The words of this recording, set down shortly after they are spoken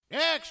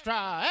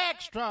extra,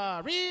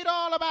 extra, read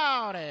all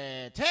about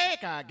it.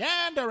 Take a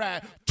gander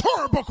at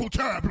Turnbuckle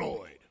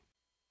Tabloid.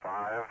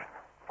 5,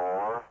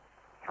 4,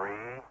 3,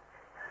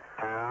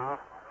 2,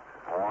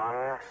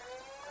 1,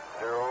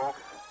 0,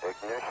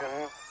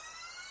 ignition,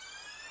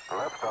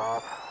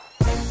 liftoff.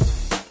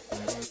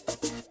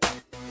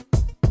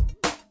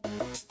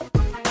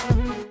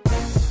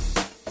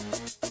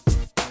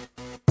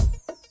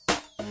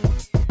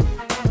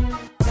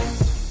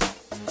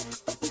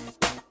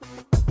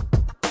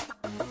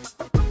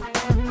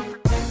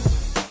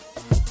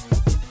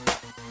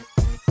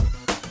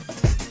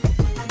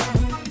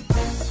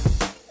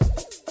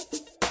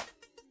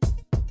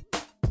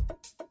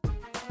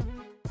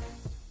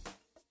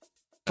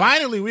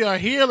 Finally, we are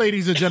here,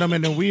 ladies and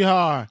gentlemen, and we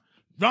are.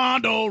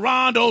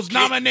 Rondo's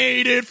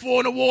nominated for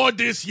an award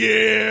this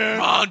year.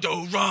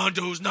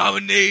 Rondo's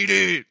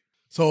nominated.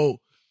 So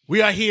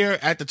we are here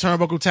at the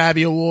Turnbuckle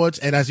Tabby Awards,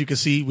 and as you can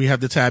see, we have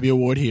the Tabby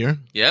Award here.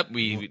 Yep,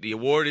 the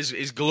award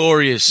is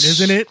glorious,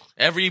 isn't it?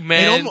 Every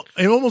man.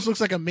 It almost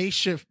looks like a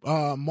makeshift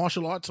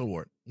martial arts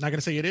award. Not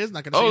gonna say it is.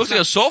 Not gonna. Say it looks like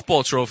a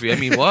softball trophy. I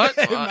mean, what?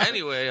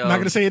 Anyway, not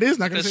gonna say it is.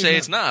 Not gonna say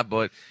it's not.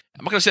 But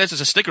I'm not gonna say it's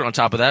just a sticker on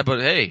top of that. But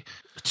hey,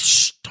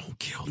 don't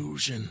kill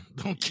illusion.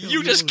 Don't kill.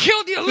 You just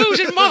killed the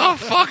illusion,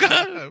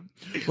 motherfucker.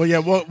 Well, yeah.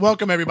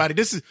 Welcome everybody.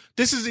 This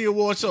is the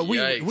award. So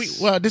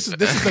this is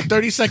the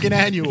 32nd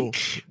annual.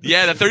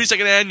 Yeah, the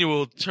 32nd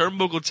annual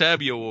Turnbuckle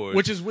Tabby Award,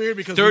 which is weird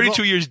because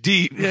 32 yeyears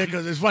deep. Yeah,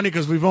 because it's funny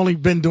because we've only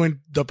been doing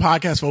the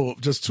podcast for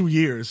just 2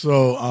 years.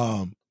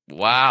 So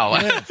wow,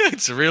 yeah.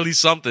 It's really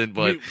something.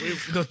 But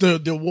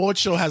the award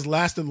show has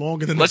lasted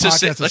longer than let's the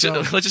just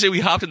podcast. Let's just say we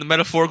hopped in the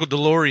metaphorical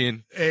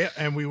DeLorean,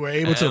 and we were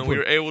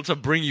able to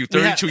bring you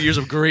 32 years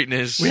of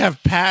greatness. We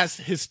have past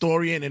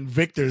historian and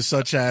victors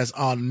such as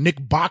Nick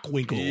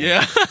Bockwinkel,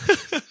 yeah,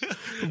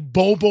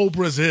 Bobo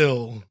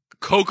Brazil,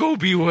 Coco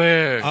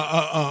Beware,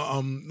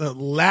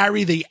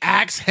 Larry the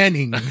Axe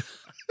Henning.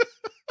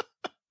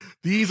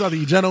 These are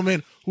the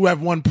gentlemen who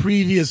have won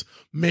previous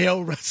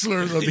male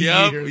wrestlers of the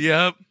year.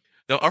 Yep.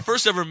 Our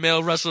first ever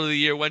male wrestler of the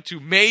year went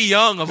to Mae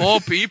Young of all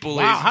people.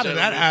 Wow, how did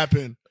that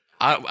happen?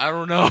 I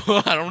don't know.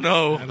 I don't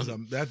know.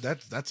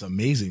 That's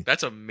amazing.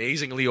 That's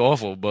amazingly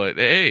awful. But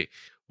hey,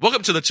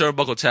 welcome to the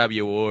Turnbuckle Tabby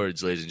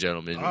Awards, ladies and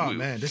gentlemen. Oh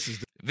man, this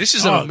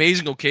is an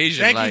amazing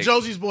occasion. Thank you,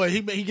 Josie's boy.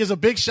 He gives a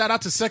big shout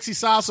out to Sexy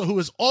Salsa, who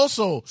is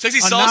also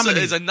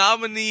is a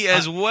nominee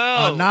as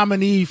well. A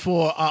nominee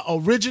for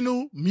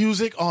original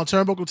music on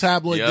Turnbuckle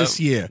Tabloid this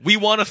year. We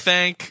want to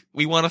thank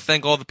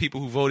all the people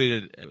who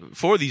voted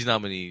for these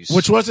nominees,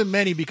 which wasn't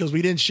many because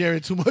we didn't share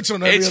it too much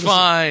on every It's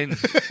fine.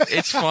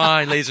 It's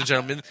fine, ladies and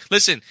gentlemen.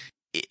 Listen,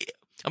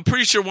 I'm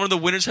pretty sure one of the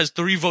winners has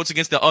 3 votes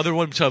against the other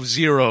one to have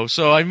 0.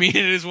 So I mean,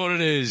 it is what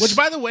it is. Which,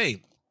 by the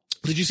way,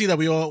 did you see that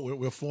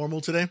we're formal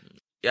today?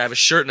 Yeah, I have a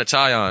shirt and a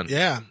tie on.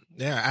 Yeah.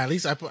 At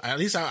least I'm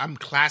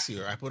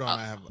classier. I put on.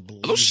 I have a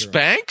blazer. Are those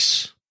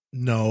Spanx?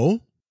 No,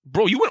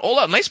 bro, you went all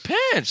out. Nice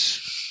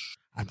pants.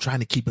 I'm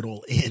trying to keep it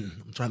all in.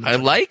 I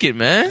like it,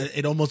 man.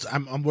 It almost.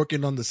 I'm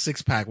working on the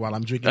 6-pack while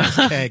I'm drinking this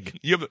keg.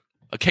 You have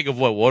a keg of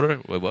what? Water?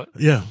 Wait, what?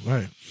 Yeah,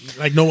 right.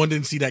 Like no one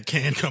didn't see that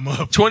can come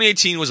up.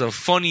 2018 was a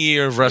fun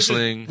year of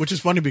wrestling. Which is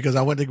funny because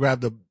I went to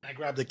grab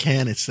the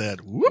can. It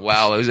said, whoops.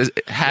 Wow, it was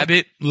a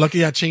habit.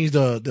 Lucky I changed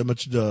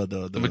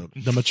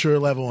the mature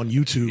level on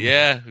YouTube.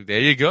 Yeah, there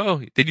you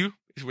go. Did you?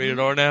 It's rated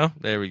R now?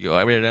 There we go.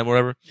 I rated M,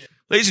 whatever. Yeah.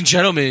 Ladies and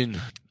gentlemen,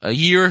 a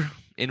year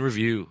in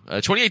review.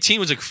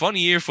 2018 was a fun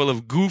year full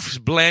of goofs,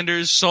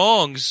 blanders,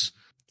 songs,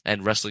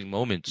 and wrestling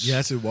moments.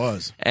 Yes, it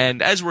was.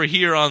 And as we're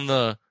here on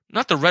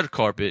not the red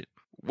carpet,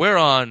 we're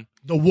on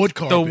the wood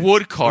carpet. The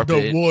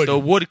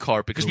wood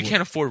carpet, because we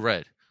can't afford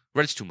red.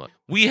 Red's too much.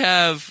 We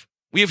have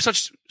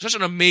such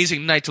an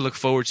amazing night to look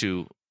forward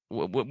to,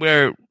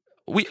 where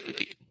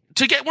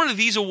to get one of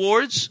these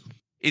awards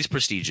is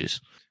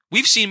prestigious.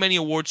 We've seen many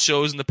award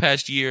shows in the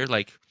past year,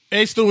 like.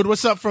 Hey, Stewart,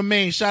 what's up from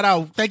Maine? Shout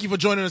out. Thank you for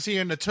joining us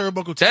here in the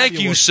Turnbuckle Tabby Thank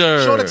you, Award.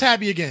 sir. Show the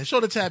Tabby again. Show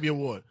the Tabby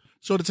Award.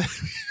 Show the Tabby.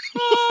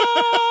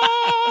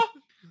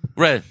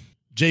 Red.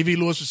 JV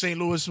Lewis from St.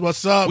 Louis,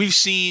 what's up? We've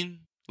seen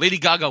Lady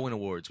Gaga win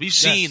awards. We've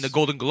seen the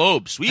Golden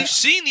Globes. We've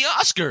seen the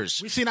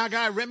Oscars. We've seen our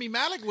guy Remy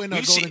Malik win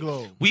a Golden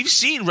Globe. We've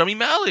seen Remy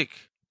Malik.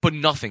 But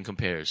nothing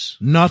compares.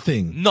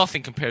 Nothing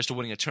compares to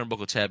winning a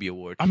Turnbuckle Tabby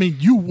Award. I mean,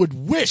 you would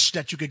wish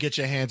that you could get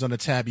your hands on a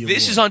Tabby Award.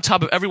 This is on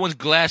top of everyone's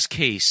glass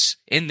case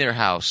in their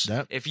house.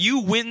 Yep. If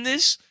you win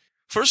this,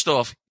 first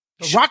off...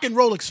 The Rock and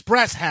Roll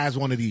Express has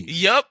one of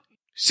these. Yep.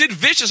 Sid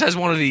Vicious has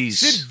one of these.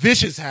 Sid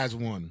Vicious has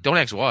one. Don't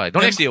ask why.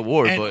 Don't ask the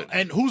award, but...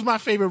 And who's my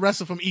favorite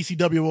wrestler from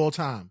ECW of all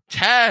time?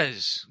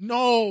 Taz.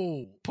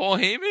 No. Paul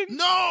Heyman?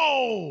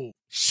 No.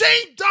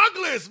 Shane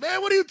Douglas,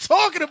 man. What are you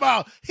talking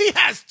about? He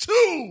has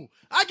 2.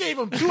 I gave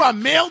him 2. I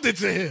mailed it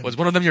to him. Was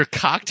one of them your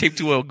cock taped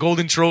to a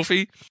golden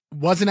trophy?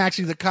 Wasn't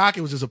actually the cock.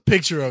 It was just a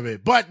picture of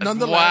it. But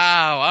nonetheless.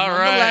 Wow. All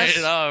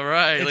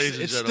right. right, ladies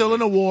and it's gentlemen. still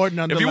an award,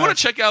 nonetheless. If you want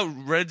to check out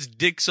Red's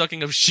dick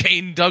sucking of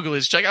Shane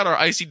Douglas, check out our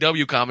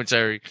ICW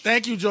commentary.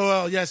 Thank you,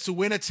 Joel. Yes, to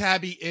win a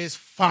tabby is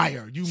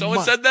fire.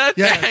 Someone said that?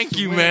 Yes, Thank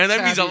you, man.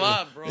 That means a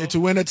lot, bro. To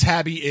win a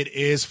tabby, it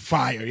is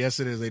fire. Yes,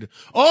 it is, ladies.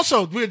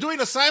 Also, we're doing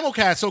a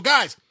simulcast. So,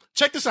 guys,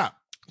 check this out.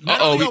 Not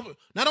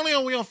only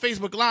are we on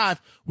Facebook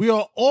Live, we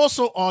are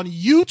also on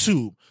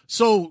YouTube.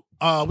 So,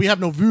 we have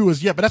no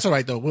viewers yet, but that's all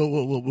right though.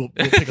 We'll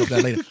pick up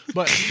that later.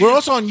 But we're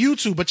also on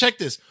YouTube. But check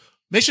this.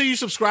 Make sure you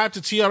subscribe to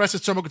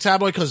TRS's Turnbuckle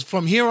Tabloid, because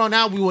from here on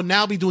out, we will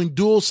now be doing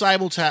dual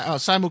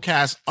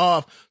simulcast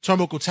of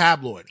Turnbuckle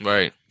Tabloid.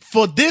 Right.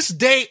 For this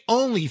day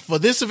only, for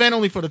this event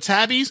only, for the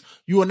tabbies,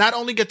 you will not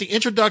only get the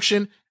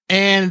introduction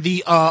and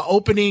the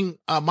opening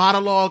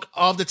monologue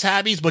of the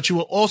tabbies, but you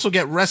will also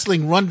get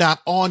Wrestling Rundown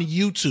on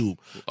YouTube.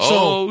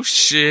 Oh,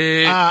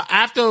 shit.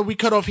 After we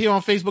cut off here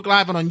on Facebook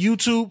Live and on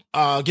YouTube,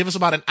 give us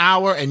about an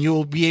hour and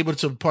you'll be able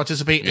to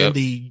participate in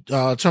the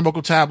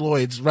Turnbuckle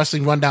Tabloids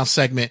Wrestling Rundown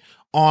segment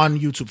on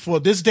YouTube. For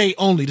this day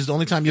only. This is the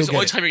only time you'll get it. It's the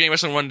only time you're getting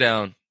Wrestling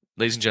Rundown,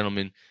 ladies and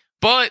gentlemen.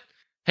 But,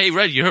 hey,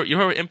 Red, you heard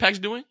what Impact's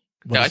doing?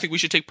 That I think we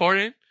should take part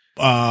in?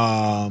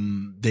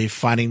 They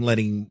fighting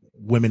letting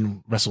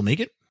women wrestle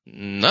naked?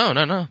 No.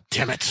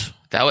 Damn it.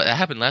 That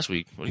happened last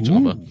week. What are you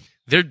talking about?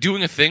 They're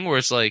doing a thing where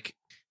it's like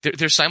they're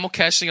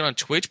simulcasting it on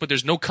Twitch, but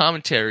there's no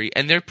commentary,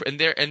 and they're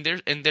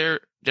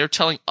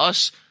telling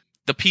us,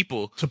 the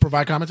people, to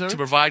provide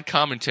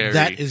commentary.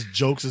 That is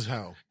jokes as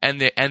hell.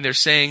 And they're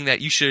saying that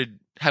you should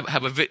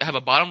have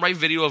a bottom right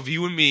video of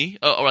you and me,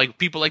 or like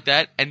people like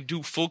that, and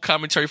do full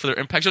commentary for their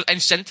Impact shows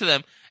and send it to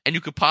them. And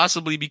you could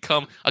possibly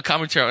become a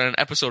commentator on an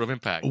episode of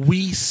Impact.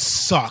 We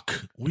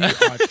suck. We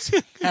are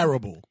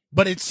terrible.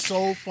 But it's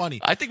so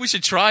funny. I think we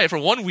should try it for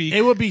 1 week.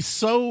 There would be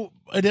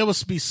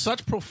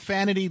such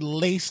profanity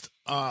laced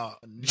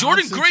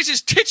Jordan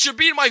Grace's tits should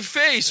be in my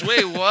face.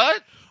 Wait,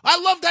 what? I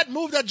love that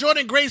move that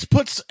Jordan Grace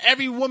puts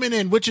every woman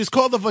in, which is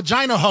called the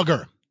vagina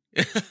hugger.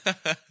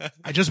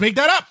 I just make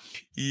that up.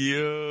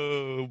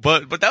 Yo,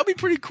 but that would be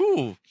pretty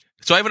cool.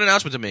 So I have an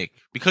announcement to make.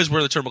 Because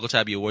we're the Turnbuckle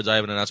Tabby Awards, I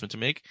have an announcement to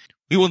make.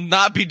 We will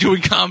not be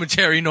doing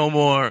commentary no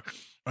more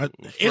for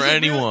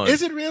anyone.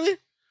 Is it really?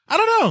 I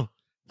don't know.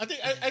 I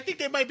think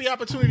there might be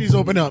opportunities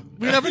open up.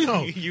 We never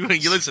know. you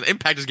listen,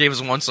 Impact just gave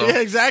us one, so. Yeah,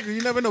 exactly.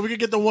 You never know. We could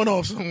get the one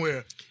off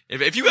somewhere.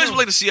 If you guys would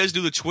like to see us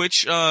do the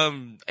Twitch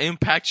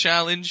Impact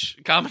Challenge,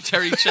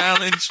 commentary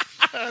challenge.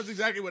 That's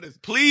exactly what it is.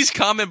 Please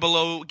comment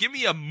below. Give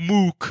me a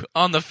mook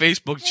on the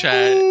Facebook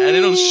chat, and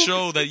it'll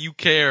show that you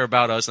care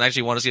about us and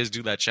actually want to see us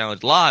do that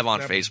challenge live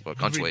on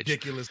Facebook, on Twitch.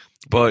 Ridiculous.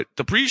 But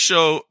the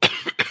pre-show,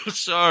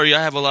 sorry,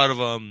 I have a lot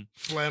of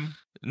phlegm.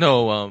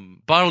 No,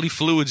 bodily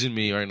fluids in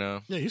me right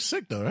now. Yeah, you're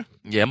sick though, right?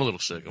 Yeah, I'm a little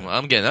sick.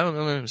 I'm getting,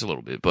 it's a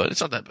little bit, but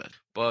it's not that bad.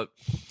 But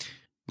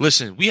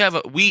listen,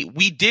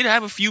 we did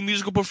have a few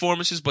musical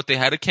performances, but they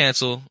had to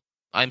cancel.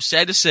 I'm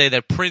sad to say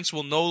that Prince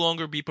will no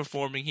longer be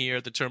performing here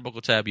at the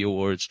Turnbuckle Tabby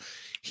Awards.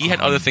 He had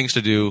other things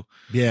to do.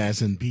 Yeah,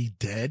 as in be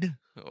dead.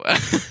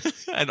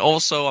 And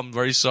also, I'm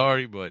very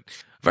sorry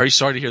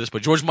to hear this,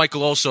 but George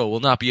Michael also will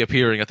not be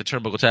appearing at the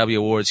Turnbuckle Tabby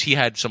Awards. He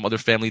had some other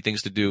family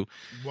things to do.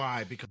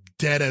 Why? Because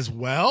dead as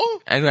well?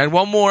 And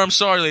one more, I'm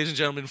sorry, ladies and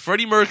gentlemen.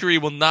 Freddie Mercury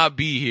will not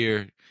be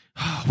here.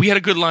 We had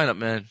a good lineup,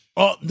 man.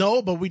 Oh,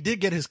 no, but we did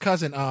get his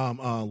cousin,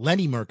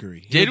 Lenny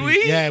Mercury. Did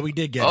we? Yeah, we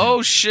did get him.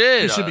 Oh,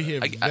 shit. He should be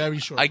here very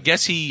shortly.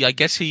 I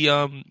guess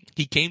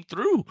he came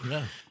through.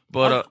 Yeah.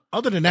 But,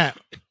 other than that,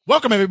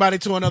 welcome everybody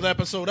to another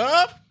episode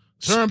of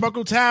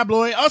Turnbuckle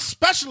Tabloid, a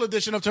special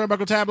edition of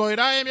Turnbuckle Tabloid.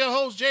 I am your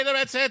host, Jay the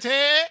Red Sante.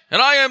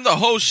 And I am the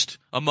host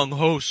among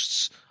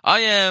hosts. I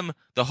am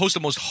the host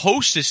of most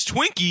hostess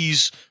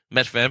Twinkies,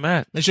 Met Fan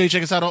Matt. Make sure you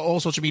check us out on all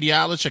social media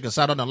outlets. Check us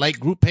out on the like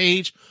group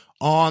page,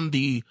 on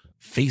the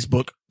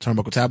Facebook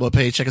Turnbuckle Tabloid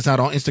page. Check us out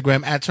on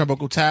Instagram at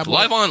Turnbuckle Tabloid.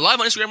 Live on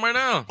Instagram right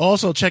now.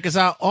 Also, check us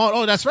out on,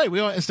 oh, that's right.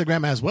 We're on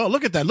Instagram as well.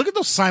 Look at that. Look at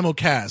those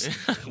simulcasts.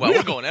 Well,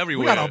 we're going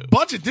everywhere. We got a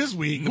budget this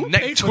week.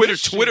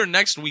 Twitter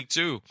next week,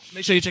 too.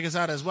 Make sure you check us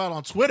out as well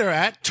on Twitter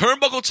at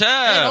Turnbuckle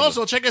Tab. And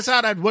also check us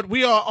out at what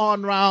we are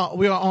on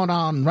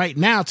right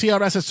now.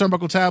 TRS's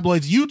Turnbuckle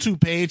Tabloid's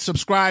YouTube page.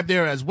 Subscribe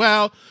there as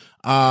well.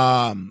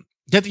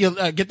 Get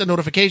the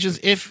notifications.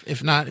 If you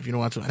don't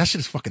want to, that shit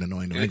is fucking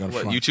annoying. Though.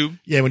 What, YouTube?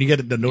 Yeah, when you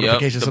get the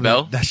notifications, the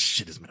bell. That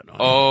shit is annoying.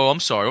 Oh, I'm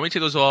sorry. Let me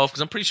take those off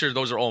because I'm pretty sure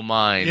those are all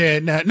mine. Yeah,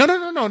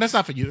 no. That's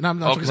not for you. I'm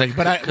not for you.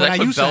 But I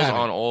used to have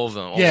on all of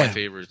them, all my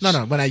favorites.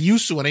 No. When I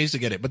used to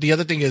get it. But the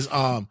other thing is,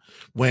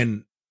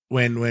 when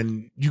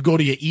you go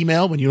to your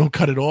email, when you don't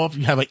cut it off,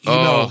 you have an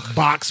email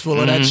box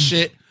full of that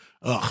shit.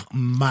 Ugh,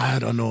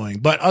 mad annoying.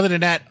 But other than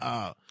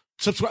that,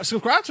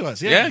 subscribe to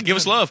us. Yeah, give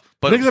us love.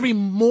 But there's gonna be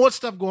more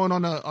stuff going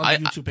on the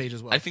YouTube page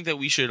as well. I think that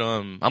we should.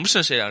 I'm just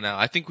gonna say that now.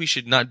 I think we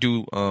should not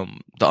do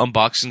the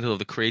unboxing of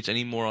the crates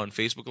anymore on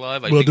Facebook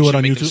Live. We'll do it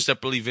on YouTube. Them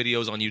separately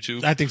videos on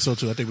YouTube. I think so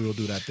too. I think we will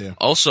do that there.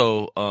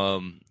 Also,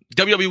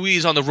 WWE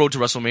is on the road to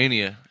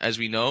WrestleMania, as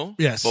we know.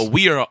 Yes, but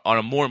we are on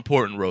a more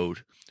important road.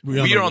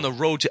 We are on the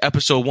road to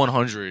episode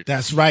 100.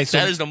 That's right. So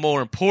that is the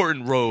more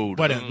important road.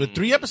 But we're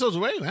 3 episodes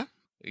away, man.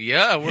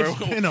 Yeah, It's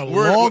been a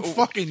long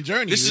fucking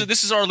journey.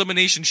 This is our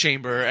elimination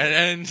chamber,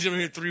 and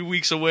 3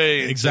 weeks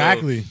away.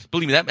 Exactly. So,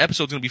 believe me, that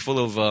episode's gonna be full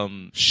of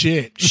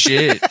shit.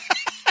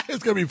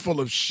 It's gonna be full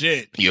of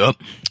shit. Yep.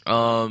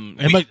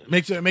 And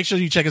make sure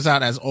you check us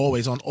out as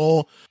always on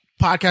all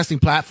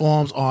podcasting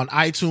platforms, on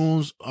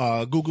iTunes,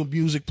 Google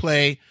Music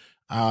Play,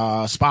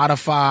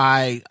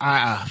 Spotify,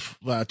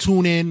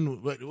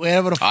 TuneIn,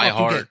 wherever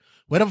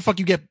the fuck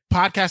you get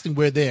podcasting.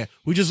 We're there.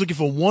 We're just looking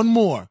for one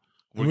more.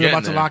 We're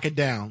about to lock it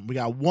down. We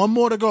got one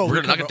more to go. We're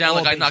gonna knock it down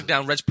like I knocked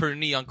down Red's Per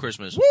Knee on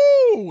Christmas.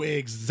 Woo!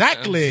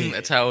 Exactly.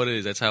 That's how it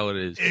is.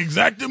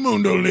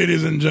 Exactamundo,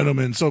 ladies and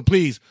gentlemen. So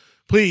please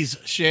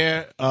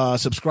share,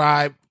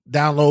 subscribe,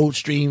 download,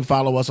 stream,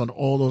 follow us on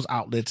all those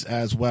outlets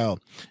as well.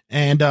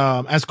 And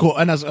of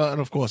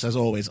course, as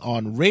always,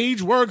 on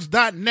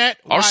RageWorks.net.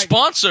 Our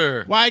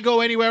sponsor. Why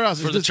go anywhere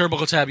else? For the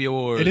Turnbuckle Tabloid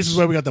Awards. And this is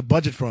where we got the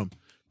budget from.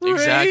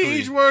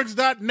 Exactly.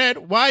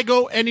 RageWorks.net. Why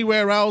go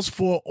anywhere else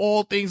for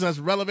all things that's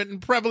relevant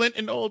and prevalent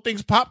in all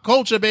things pop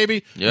culture,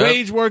 baby? Yep.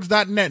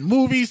 RageWorks.net.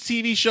 Movies,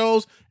 TV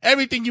shows,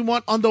 everything you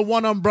want under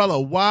one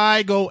umbrella.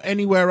 Why go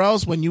anywhere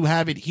else when you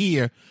have it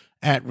here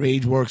at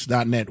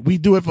RageWorks.net? We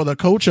do it for the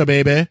culture,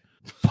 baby.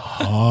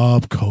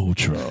 Pop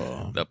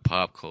culture. The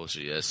pop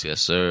culture, yes,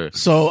 sir.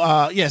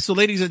 So, so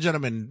ladies and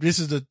gentlemen, this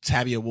is the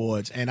Tabby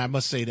Awards, and I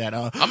must say that,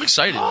 I'm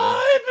excited, man.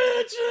 Hi,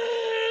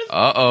 bitches!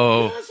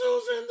 Uh-oh. Guess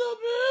who's in the building?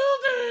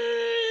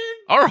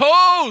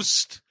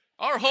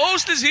 Our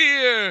host is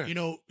here. You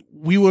know,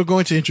 we were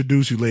going to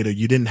introduce you later.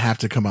 You didn't have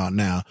to come out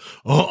now.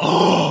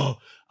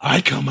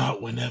 I come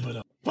out whenever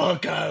the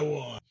fuck I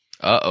want.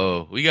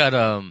 Uh-oh. We got,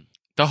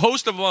 the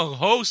host of all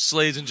hosts,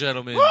 ladies and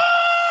gentlemen.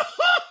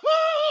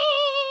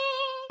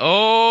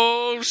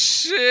 Oh,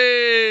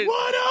 shit.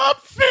 What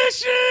up,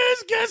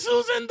 fishes? Guess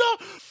who's in the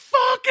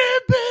fucking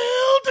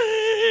building?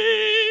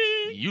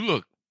 You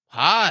look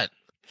hot.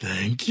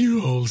 Thank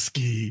you,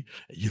 Holski.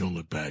 You don't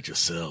look bad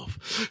yourself.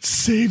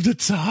 Save the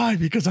time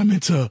because I'm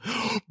into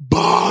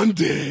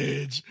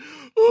bondage.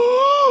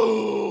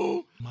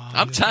 Ooh.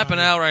 I'm tapping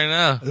out right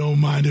now. I don't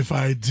mind if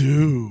I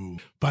do.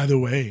 By the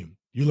way,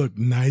 you look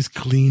nice,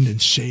 cleaned,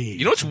 and shaved.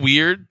 You know what's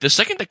weird? The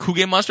second the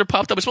Cougar Monster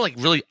popped up, it smelled like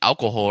really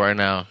alcohol right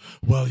now.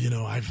 Well, you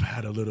know, I've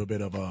had a little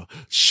bit of a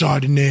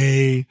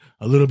Chardonnay,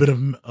 a little bit of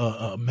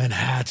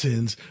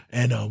Manhattans,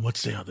 and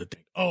what's the other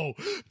thing? Oh,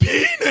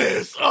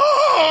 penis!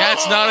 Oh!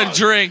 That's not a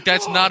drink.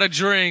 That's not a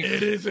drink.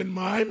 It is in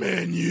my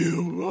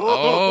menu.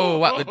 Oh,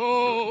 wow.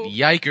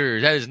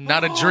 Yikers. That is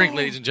not a drink,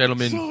 ladies and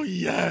gentlemen. So,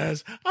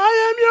 yes,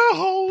 I am your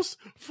host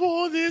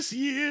for this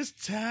year's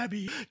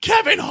Tabby.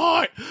 Kevin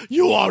Hart,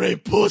 you are a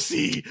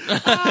pussy.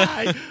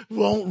 I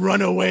won't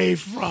run away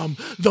from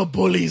the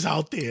bullies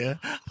out there.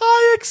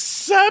 I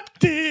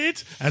accept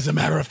it. As a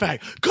matter of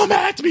fact, come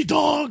at me,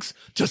 dogs.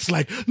 Just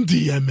like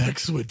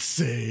DMX would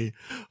say.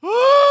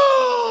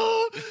 Oh,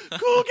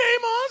 Cool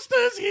Game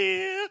Monsters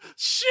here.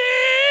 Shit.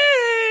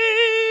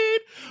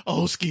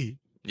 Oski.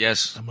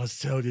 Yes. I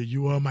must tell you,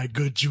 you are my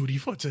good Judy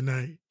for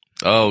tonight.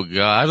 Oh,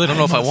 God. I really don't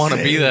know if I want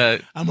to be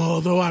that.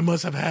 Although I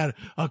must have had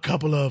a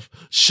couple of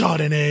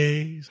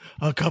Chardonnays,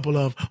 a couple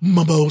of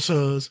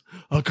mimosas,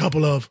 a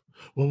couple of,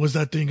 what was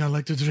that thing I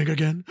like to drink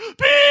again?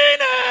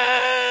 Penis!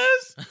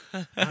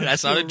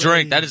 That's not a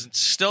drink. That is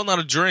still not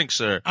a drink,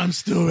 sir. I'm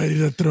still ready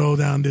to throw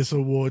down this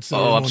award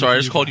ceremony. Oh, I'm sorry. I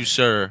just called you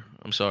sir.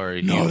 I'm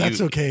sorry. No, that's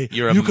okay.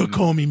 You could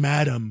call me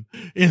madam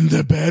in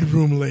the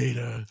bedroom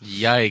later.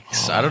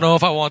 Yikes. I don't know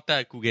if I want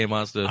that, Cool Game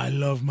Monster. I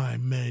love my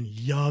men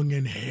young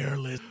and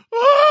hairless.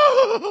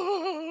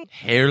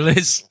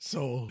 Hairless?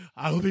 So,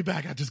 I will be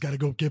back. I just gotta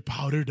go get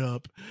powdered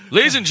up.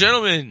 Ladies and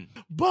gentlemen.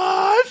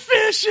 Bye,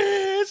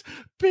 fishes.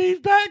 Be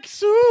back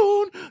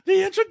soon.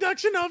 The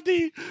introduction of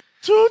the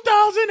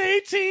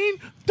 2018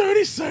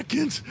 30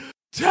 Seconds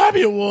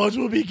Tabby Awards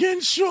will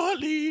begin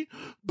shortly.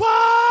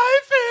 Bye,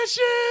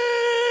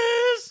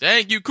 fishes!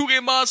 Thank you, Cool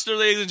Game Monster,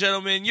 ladies and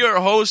gentlemen. Your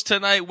host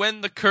tonight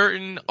when the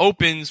curtain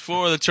opens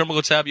for the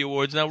Turnbuckle Tabloid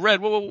Awards. Now, Red,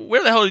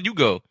 where the hell did you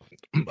go?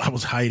 I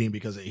was hiding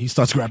because he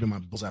starts grabbing my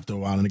balls after a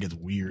while and it gets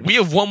weird. We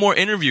have one more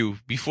interview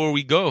before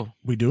we go.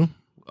 We do?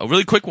 A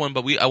really quick one,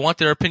 but I want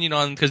their opinion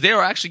on, because they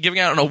are actually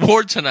giving out an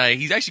award tonight.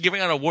 He's actually giving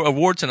out an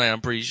award tonight,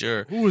 I'm pretty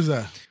sure. Who is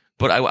that?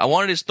 But I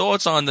wanted his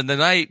thoughts on the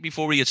night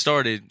before we get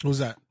started. Who's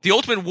that? The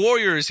Ultimate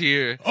Warrior is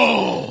here.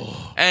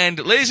 Oh! And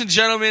ladies and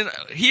gentlemen,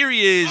 here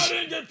he is. I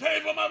didn't get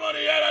paid for my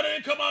money yet. I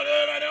didn't come out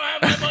yet. I don't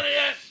have my money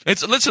yet.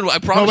 Listen, I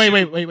promise.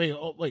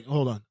 Oh, wait,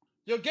 hold on.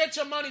 You'll get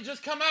your money.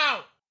 Just come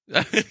out.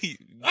 Come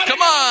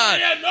on.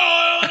 No,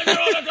 I want to get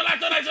all the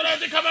collector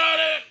nights and come out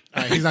yet.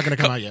 All right, he's not going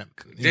to come out yet.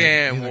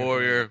 Damn,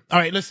 Warrior. All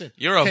right, listen.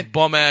 You're a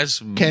bum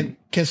ass. Can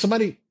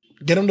somebody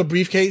get him the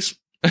briefcase?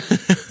 And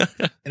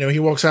then when he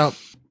walks out,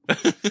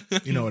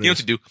 you know what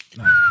to do.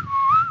 All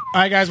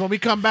right, guys, when we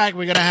come back,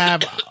 we're going to have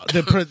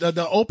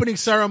the opening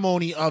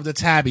ceremony of the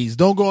Tabbies.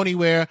 Don't go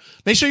anywhere.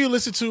 Make sure you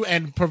listen to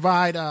and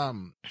provide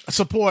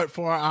support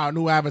for our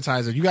new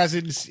advertiser. You guys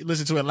didn't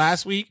listen to it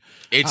last week.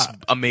 It's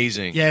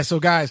amazing. Yeah, so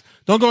guys,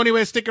 don't go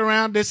anywhere. Stick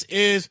around. This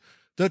is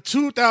the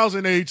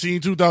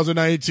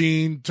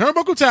 2018-2019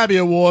 Turnbuckle Tabby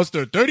Awards,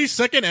 the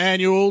 32nd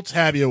annual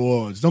Tabby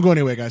Awards. Don't go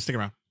anywhere, guys. Stick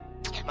around.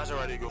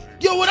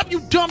 Yo, what up, you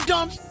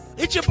dum-dums?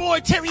 It's your boy,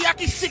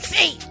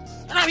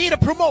 Teriyaki68, and I'm here to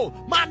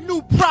promote my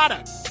new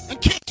product. In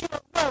case you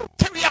don't know,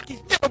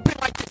 Teriyaki's never been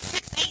like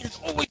this. 6'8" has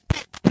always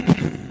been.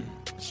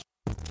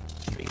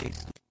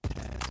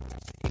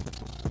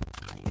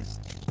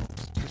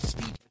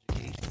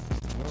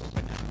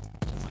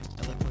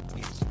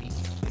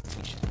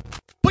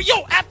 But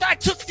yo, after I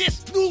took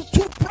this new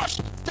toothbrush,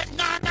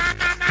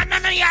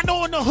 I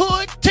know in the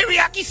hood,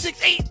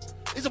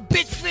 Teriyaki68 is a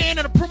big fan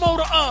and a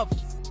promoter of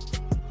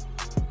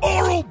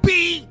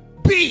Oral-B,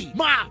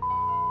 my.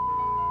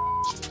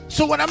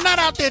 So when I'm not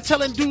out there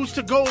telling dudes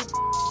to go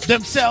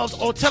themselves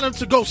or tell them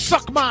to go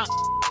suck my,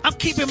 I'm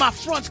keeping my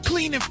fronts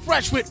clean and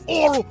fresh with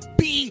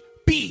Oral-B,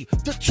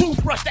 the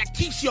toothbrush that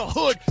keeps your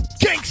hood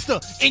gangster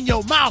in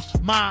your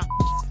mouth, my.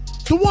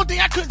 The one thing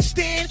I couldn't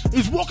stand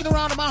is walking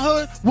around in my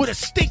hood with a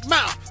stink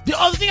mouth. The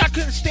other thing I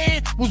couldn't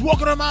stand was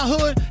walking around my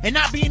hood and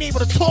not being able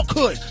to talk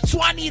hood.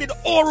 So I needed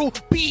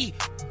Oral-B,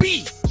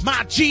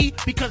 my G,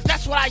 because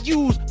that's what I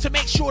use to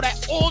make sure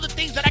that all the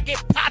things that I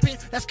get popping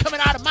that's coming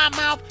out of my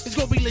mouth is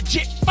going to be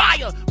legit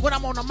fire when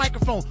I'm on the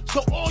microphone.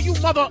 So all you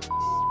mother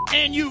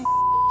and you,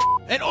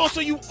 and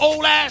also you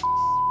old ass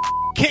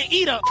can't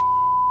eat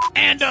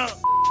and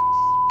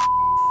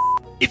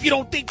if you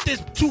don't think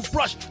this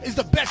toothbrush is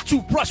the best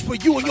toothbrush for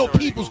you and your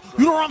peoples,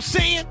 you know what I'm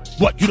saying?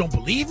 What, you don't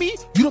believe me?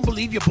 You don't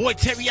believe your boy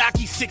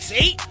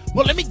Teriyaki68?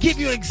 Well, let me give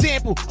you an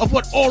example of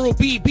what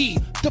Oral-B,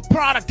 the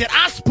product that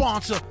I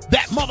sponsor,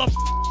 that mouth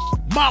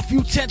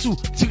utensil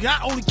to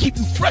not only keep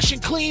you fresh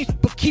and clean,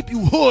 but keep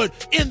you hood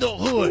in the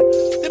hood.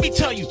 Let me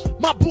tell you,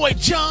 my boy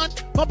John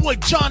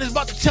is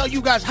about to tell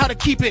you guys how to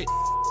keep it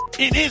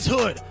in his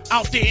hood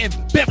out there in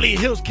Beverly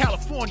Hills,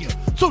 California.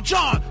 So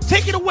John,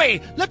 take it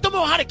away. Let them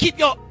know how to keep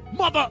your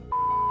mother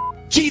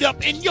G'd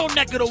up in your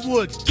neck of the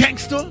woods,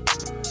 gangster.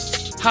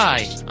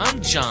 Hi,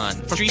 I'm John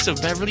from Streets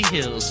of Beverly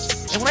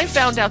Hills. And when I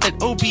found out that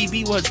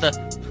OBB was I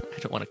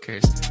don't want to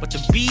curse, but the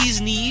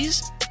bee's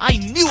knees, I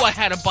knew I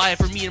had to buy it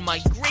for me and my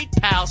great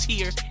pals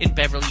here in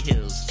Beverly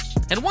Hills.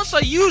 And once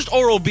I used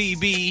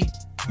Oral-B,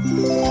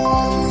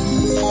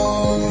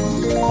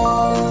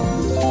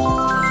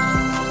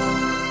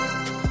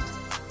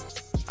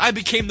 I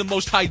became the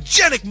most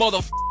hygienic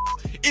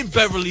in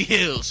Beverly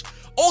Hills.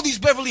 All these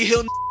Beverly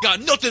Hills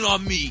got nothing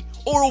on me.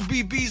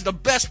 Oral-B is the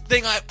best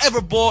thing I've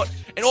ever bought,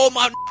 and all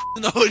my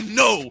in the hood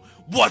know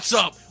what's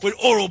up with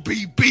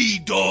Oral-B,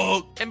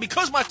 dog. And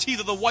because my teeth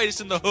are the whitest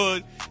in the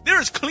hood, they're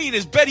as clean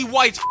as Betty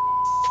White's.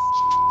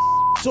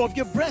 So if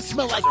your breath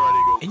smell like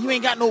and you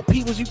ain't got no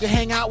peoples you can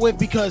hang out with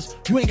because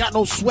you ain't got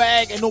no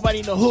swag and nobody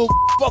in the hood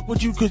fuck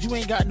with you because you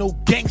ain't got no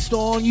gangster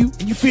on you,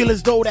 and you feel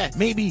as though that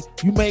maybe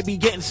you may be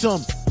getting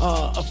some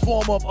a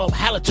form of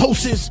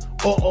halitosis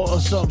or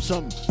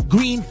some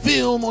green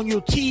film on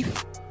your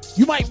teeth,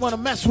 you might want to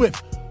mess with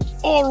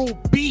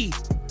Oral-B,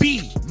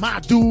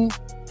 my dude,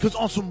 because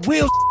on some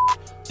real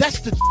that's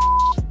the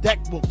that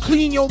will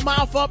clean your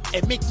mouth up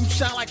and make you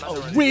sound like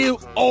a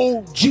real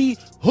OG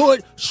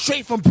hood,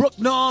 straight from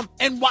Brooklyn,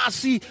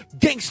 NYC,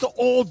 gangster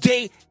all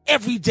day,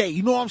 every day.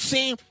 You know what I'm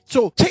saying?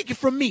 So take it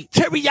from me,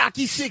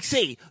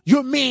 Teriyaki68,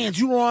 your mans,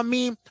 you know what I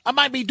mean? I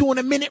might be doing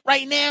a minute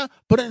right now,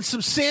 but in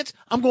some sense,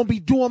 I'm going to be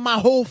doing my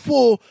whole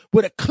full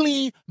with a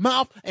clean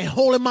mouth and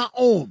holding my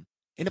own.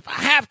 And if I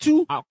have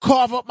to, I'll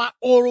carve up my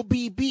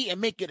Oral-B and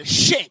make it a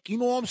shank. You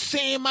know what I'm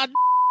saying, my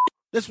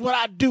That's what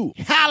I do.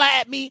 Holla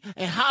at me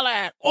and holla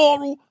at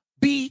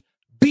Oral-B,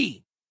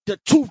 the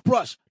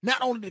toothbrush,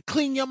 not only to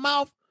clean your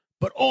mouth,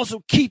 but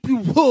also keep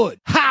you hood.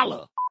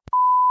 Holla.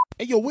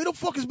 Hey, yo, where the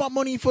fuck is my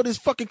money for this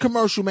fucking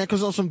commercial, man?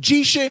 Because on some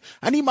G shit,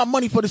 I need my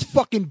money for this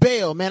fucking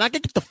bail, man. I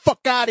can get the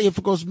fuck out of here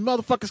because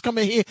motherfuckers come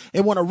in here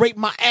and want to rape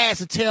my ass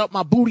and tear up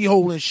my booty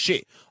hole and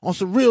shit. On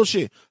some real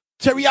shit.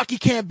 Teriyaki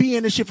can't be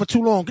in this shit for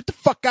too long. Get the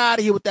fuck out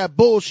of here with that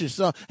bullshit,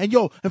 son. And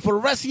yo, and for the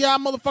rest of y'all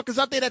motherfuckers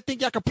out there that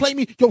think y'all can play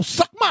me, yo,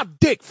 suck my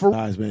dick. For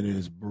guys, man, it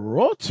is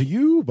brought to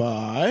you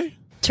by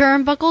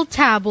Turnbuckle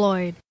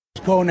Tabloid.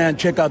 Go and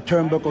check out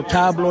Turnbuckle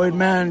Tabloid,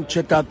 man.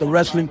 Check out the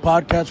wrestling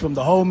podcast from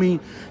the homie,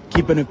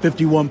 keeping it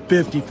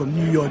 5150 from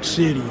New York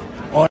City.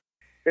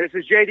 This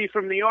is JD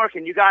from New York,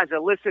 and you guys are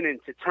listening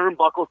to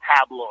Turnbuckle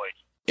Tabloid.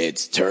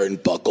 It's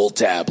Turnbuckle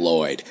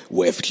Tabloid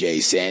with Jay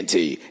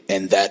Santee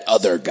and that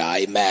other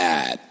guy,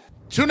 Matt.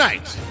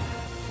 Tonight,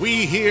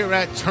 we here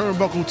at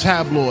Turnbuckle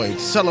Tabloid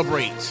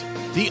celebrate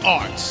the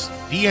arts,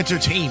 the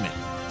entertainment,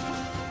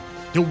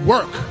 the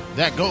work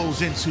that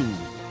goes into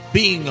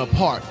being a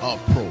part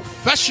of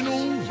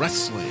professional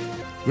wrestling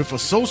with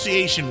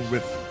association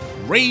with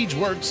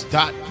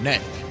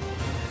RageWorks.net,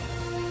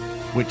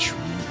 which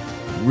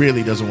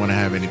really doesn't want to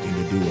have anything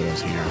to do with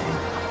us here.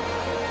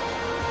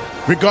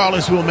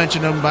 Regardless, we'll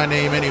mention them by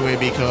name anyway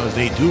because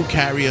they do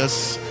carry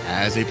us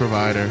as a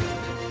provider.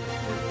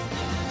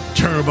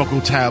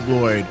 Turnbuckle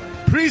Tabloid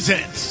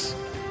presents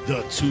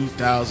the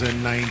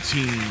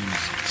 2019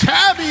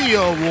 Tabby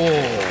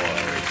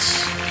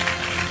Awards.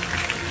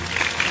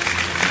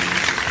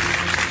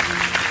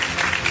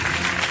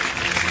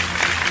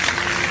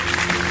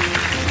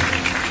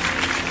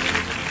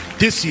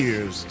 this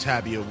year's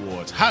Tabby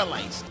Awards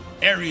highlights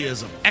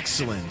areas of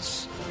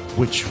excellence,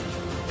 which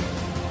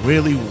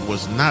really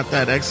was not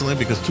that excellent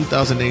because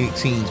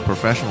 2018's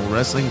professional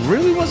wrestling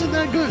really wasn't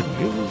that good.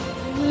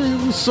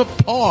 It was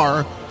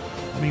subpar.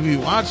 I mean, we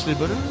watched it,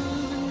 but it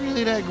wasn't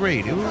really that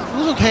great. It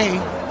was okay.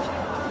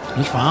 It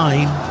was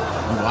fine.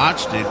 We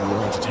watched it. We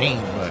were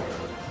entertained. But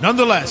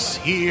nonetheless,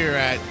 here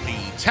at the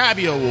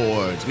Tabby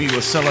Awards, we will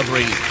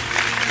celebrate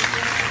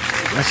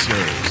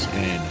wrestlers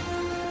and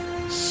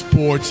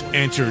sports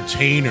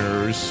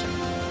entertainers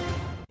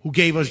who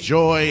gave us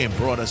joy and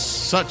brought us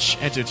such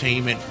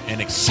entertainment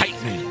and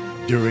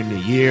excitement during the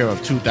year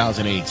of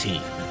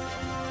 2018.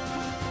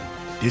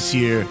 This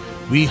year,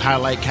 we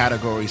highlight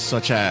categories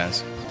such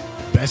as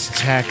Best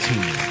Tag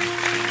Team,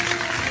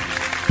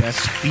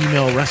 Best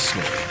Female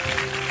Wrestler,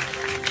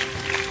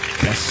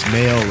 Best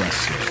Male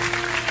Wrestler,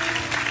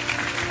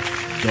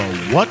 the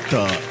What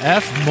the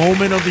F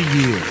Moment of the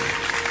Year,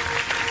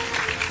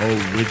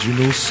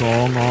 Original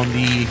Song on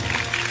the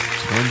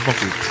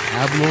Turnbuckle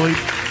Tabloid.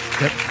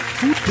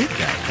 Who did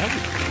that?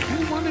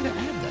 Who wanted to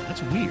add that?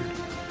 That's weird.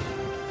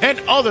 And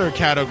other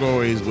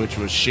categories which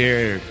was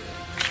shared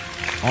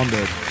on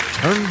the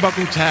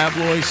Turnbuckle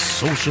Tabloid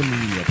social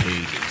media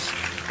pages.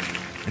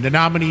 And the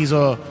nominees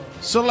are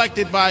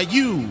selected by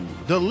you,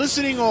 the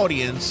listening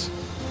audience,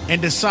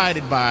 and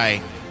decided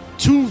by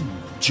two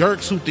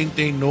jerks who think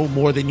they know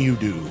more than you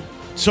do.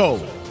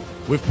 So,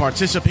 with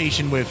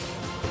participation with,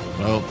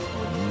 well,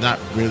 not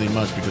really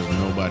much because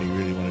nobody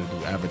really wanted to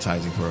do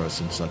advertising for us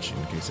and such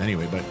in case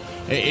anyway, but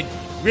it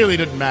really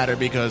didn't matter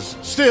because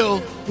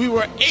still we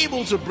were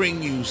able to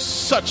bring you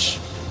such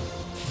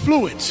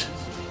fluent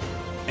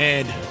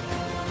and,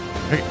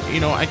 you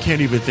know, I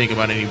can't even think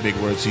about any big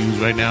words to use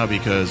right now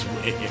because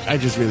I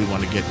just really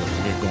want to get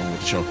going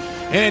with the show.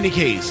 In any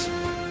case,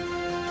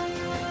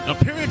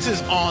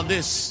 appearances on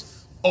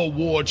this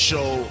award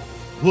show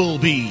will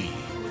be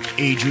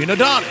Adrian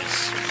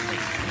Adonis.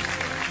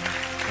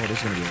 Oh,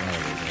 there's going to be a lot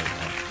of those.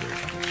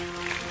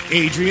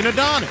 Adrian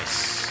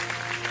Adonis.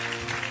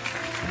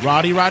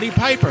 Roddy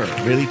Piper.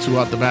 Really, two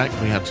out the back?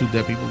 We have two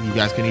dead people? You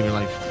guys can even,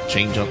 like,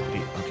 change up. Okay,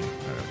 all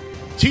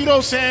right.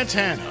 Tito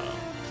Santana.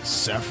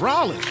 Seth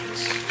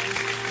Rollins.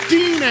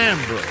 Dean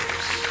Ambrose.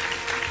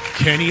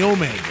 Kenny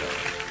Omega.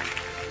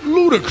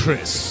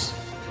 Ludacris.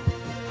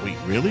 Wait,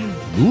 really?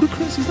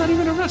 Ludacris? He's not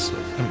even a wrestler.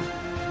 I mean,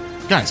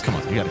 guys, come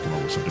on. You got to come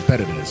up with something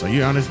better than this. Are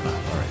you honest? Nah, all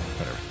right,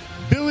 whatever.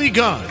 Billy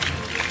Gunn.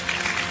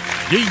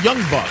 The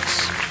Young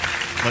Bucks.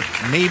 But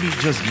maybe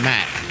just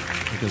Matt,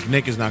 because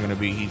Nick is not going to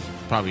be. He's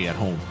probably at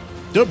home.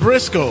 The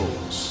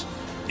Briscoes.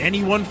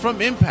 Anyone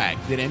from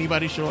Impact? Did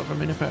anybody show up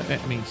from Impact?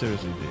 I mean,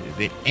 seriously,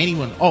 did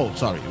anyone? Oh,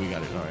 sorry, we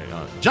got it. All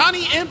right.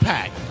 Johnny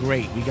Impact.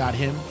 Great, we got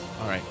him.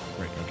 All right,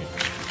 great, okay.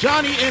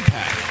 Johnny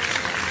Impact.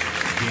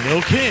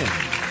 Gail Kim.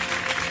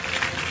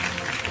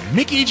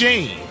 Mickey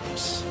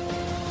James.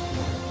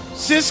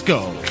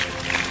 Cisco.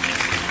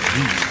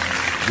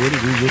 We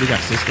really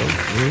got Cisco?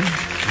 Really?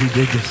 We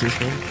did get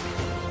Cisco?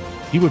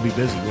 He would be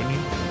busy, wouldn't he? I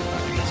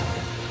think that's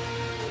okay.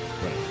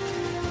 Right.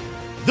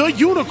 The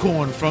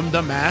Unicorn from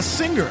The Masked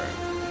Singer.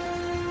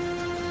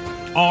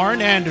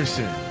 Arn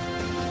Anderson.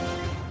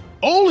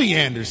 Ole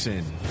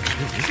Anderson.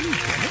 Is he?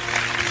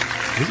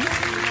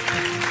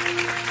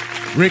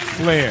 Ric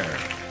Flair.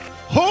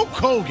 Hulk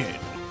Hogan.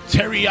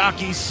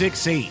 Teriyaki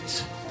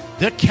 6'8".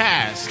 The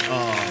cast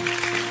of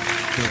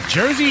The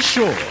Jersey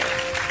Shore.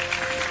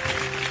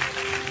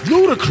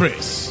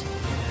 Ludacris.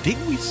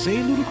 Didn't we say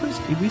Ludacris?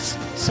 We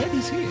said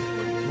he's here.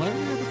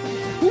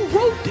 Who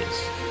wrote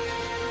this?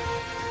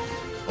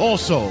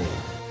 Also,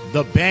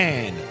 the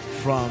band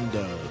from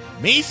the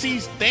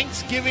Macy's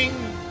Thanksgiving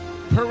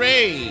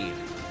Parade.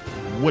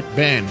 What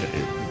band?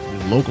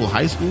 Local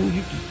high school?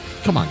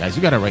 Come on, guys.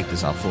 You got to write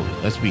this out fully.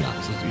 Let's be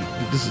honest.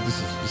 This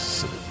is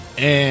silly.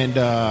 And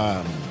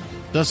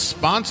the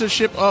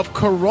sponsorship of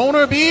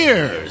Corona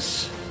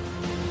Beers.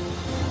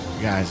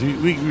 Guys,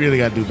 we really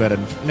got to do better.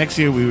 Next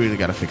year, we really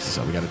got to fix this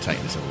up. We got to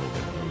tighten this up a little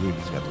bit. We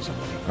just got to do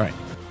something like that. All right.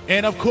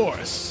 And, of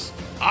course,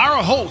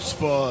 our host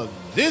for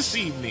this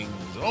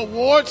evening's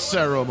award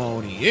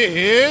ceremony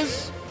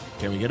is...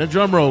 Can we get a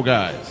drum roll,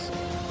 guys?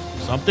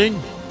 Something?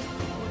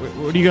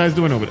 What are you guys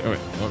doing over there? All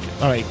right. Okay.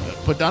 All right.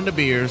 Put down the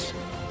beers.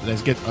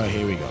 Let's get... Oh,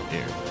 here we go.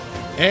 Here.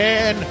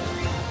 And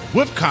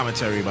with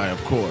commentary by,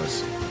 of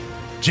course,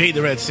 Jay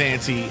the Red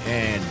Santee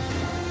and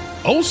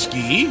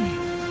Oski,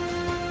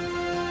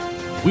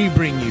 we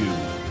bring you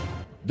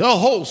the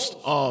host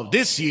of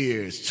this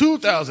year's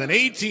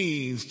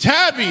 2018's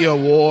Tabby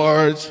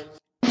Awards,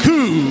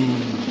 Cookie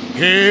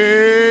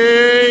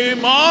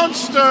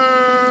Monster.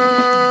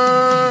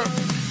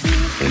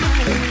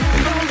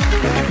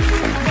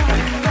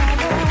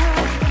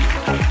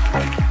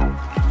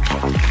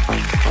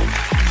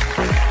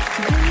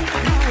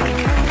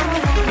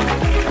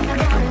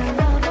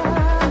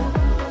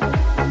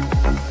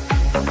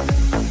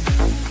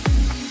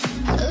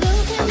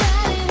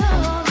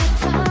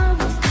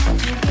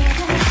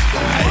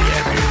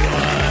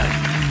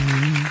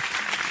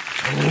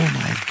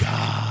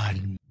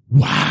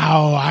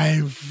 Wow,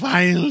 I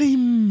finally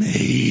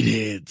made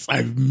it.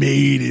 I've made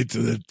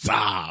to the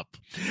top.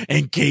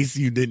 In case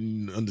you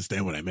didn't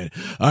understand what I meant,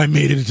 I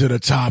made it to the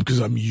top because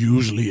I'm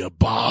usually a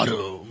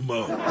bottom.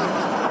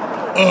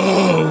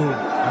 Oh,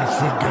 I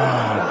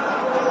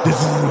forgot. This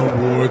is an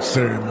award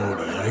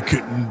ceremony. I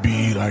couldn't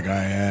be like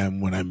I am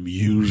when I'm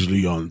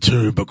usually on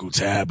Turnbuckle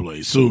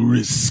Tabloid. So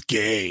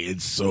risque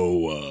and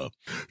so,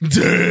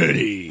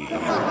 dirty.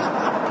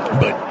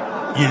 But,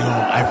 you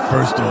know,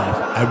 first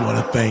off, I want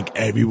to thank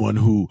everyone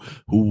who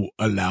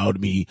allowed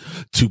me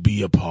to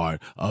be a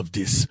part of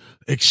this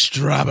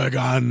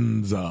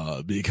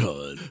extravaganza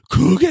because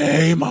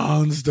Cookie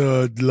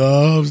Monster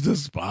loves the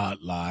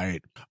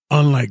spotlight.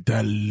 Unlike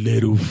that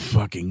little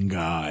fucking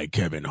guy,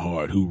 Kevin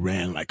Hart, who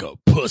ran like a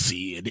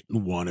pussy and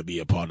didn't want to be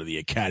a part of the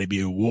Academy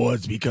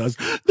Awards because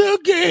the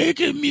gay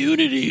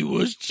community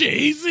was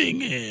chasing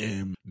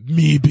him.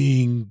 Me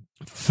being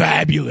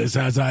fabulous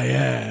as I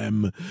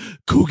am,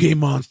 Cookie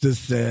Monster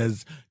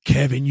says,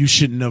 Kevin, you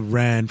shouldn't have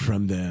ran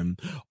from them.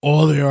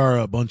 All they are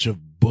a bunch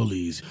of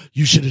bullies.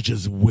 You should have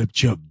just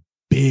whipped your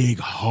big,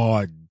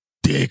 hard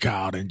dick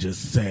out and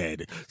just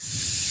said,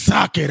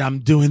 suck it, I'm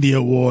doing the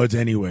awards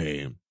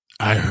anyway.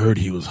 I heard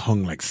he was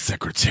hung like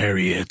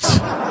Secretariat.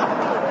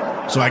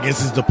 So I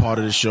guess it's the part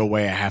of the show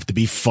where I have to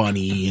be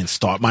funny and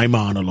start my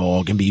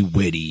monologue and be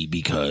witty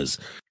because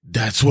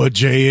that's what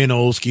Jay and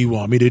Olsky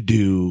want me to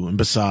do. And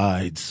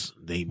besides,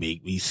 they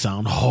make me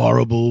sound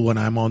horrible when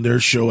I'm on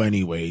their show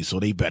anyway, so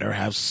they better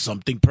have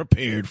something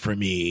prepared for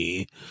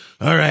me.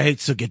 All right,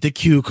 so get the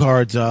cue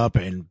cards up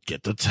and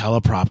get the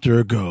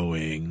teleprompter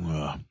going.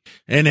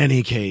 In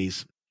any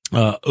case,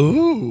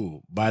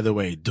 ooh, by the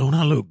way, don't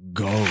I look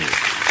gold?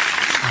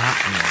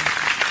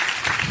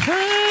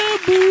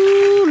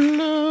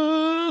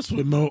 Fabulous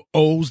with more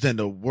O's than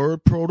the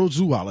word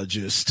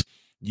protozoologist.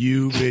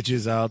 You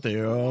bitches out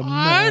there are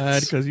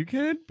mad because you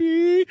can't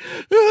be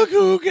a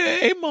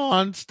Cookie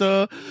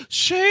Monster.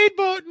 Shade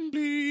button,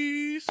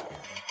 please.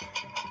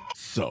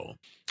 So,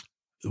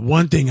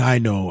 one thing I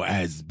know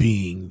as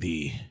being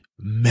the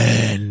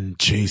man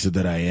chaser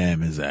that I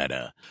am is that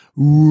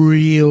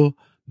real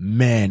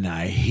men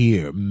I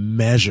hear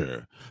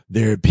measure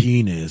their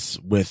penis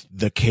with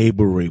the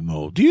cable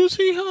remote. Do you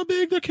see how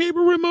big the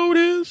cable remote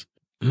is?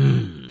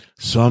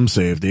 Some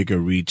say if they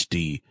could reach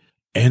the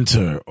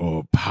enter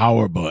or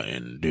power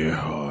button, there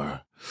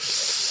are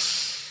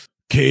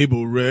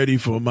cable ready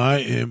for my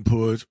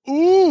input.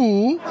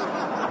 Ooh.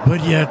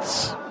 But yet,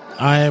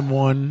 I am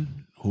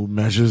one who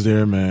measures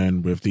their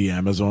man with the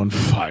Amazon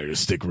Fire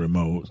Stick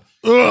remote.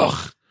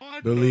 Ugh.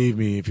 Believe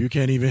me, if you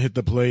can't even hit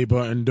the play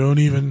button, don't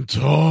even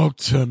talk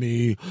to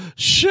me.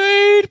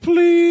 Shade,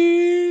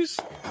 please.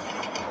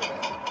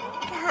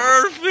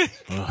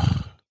 Perfect.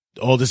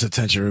 All this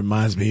attention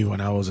reminds me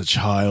when I was a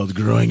child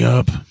growing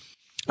up.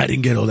 I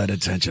didn't get all that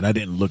attention. I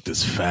didn't look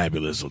this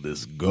fabulous or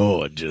this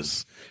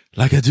gorgeous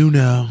like I do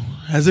now.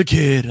 As a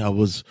kid, I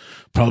was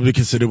probably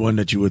considered one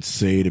that you would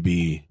say to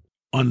be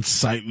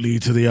unsightly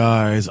to the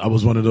eyes. I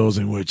was one of those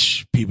in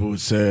which people would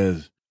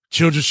say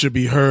children should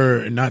be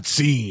heard and not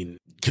seen.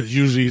 Because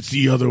usually it's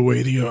the other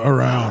way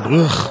around.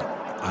 Ugh.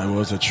 I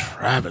was a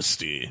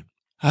travesty.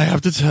 I have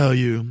to tell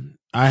you,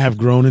 I have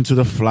grown into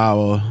the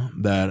flower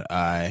that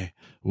I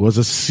was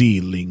a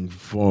seedling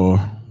for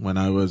when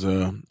I was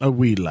a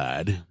wee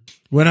lad.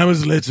 When I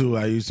was little,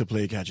 I used to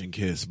play catch and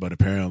kiss, but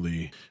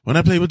apparently when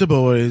I played with the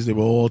boys, they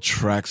were all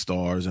track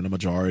stars, and the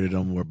majority of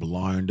them were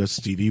blind as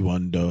Stevie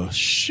Wonder.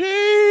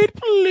 Shade,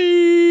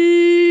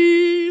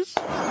 please.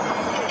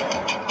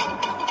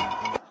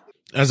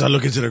 As I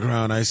look into the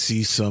ground, I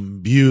see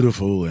some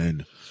beautiful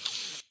and,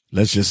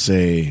 let's just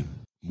say,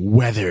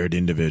 weathered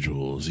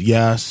individuals.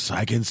 Yes,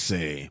 I can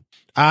say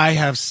I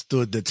have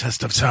stood the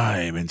test of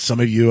time, and some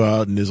of you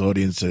out in this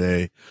audience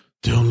today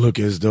don't look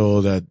as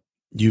though that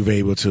you've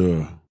able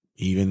to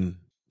even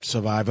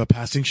survive a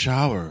passing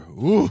shower.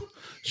 Ooh,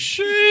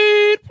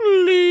 shade,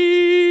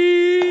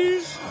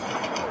 please.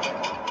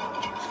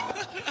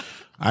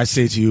 I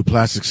say to you,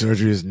 plastic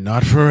surgery is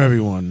not for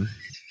everyone,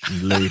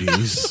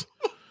 ladies.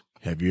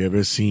 Have you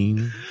ever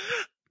seen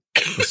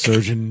a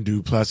surgeon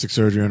do plastic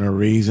surgery on a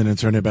raisin and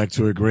turn it back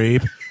to a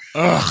grape?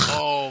 Ugh.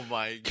 Oh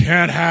my God.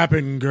 Can't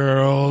happen,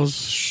 girls.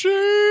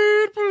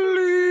 Shade,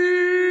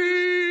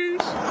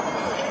 please.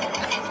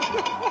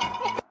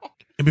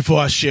 And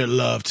before I share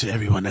love to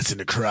everyone that's in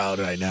the crowd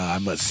right now, I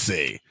must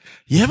say,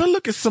 you ever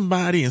look at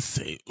somebody and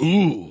say,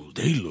 ooh,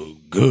 they look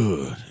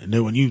good. And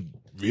then when you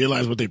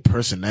realize what their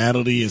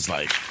personality is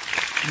like,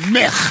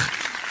 meh.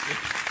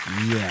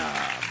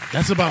 Yeah.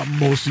 That's about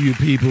most of you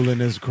people in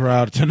this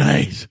crowd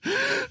tonight.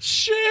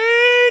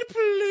 Shade,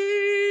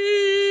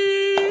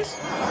 please.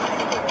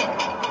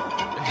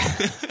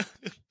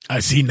 I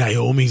see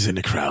Naomi's in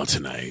the crowd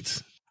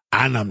tonight.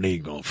 And I'm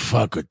not gonna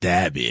fuck with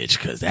that bitch,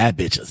 cause that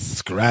bitch will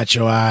scratch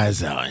your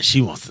eyes out and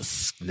she wants to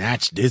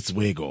snatch this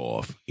wig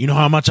off. You know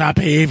how much I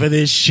pay for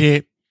this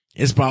shit?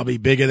 It's probably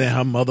bigger than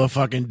her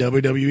motherfucking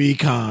WWE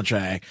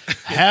contract.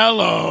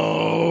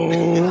 Hello.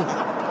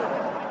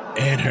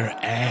 And her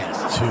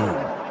ass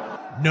too.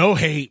 No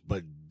hate,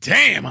 but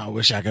damn, I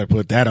wish I could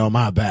put that on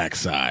my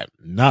backside.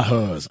 Not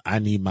hers. I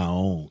need my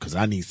own, because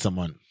I need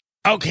someone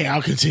Okay,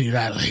 I'll continue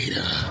that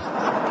later.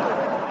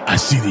 I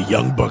see the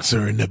Young Bucks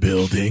are in the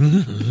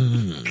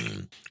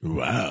building.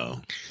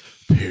 Wow.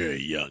 Pair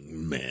of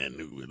young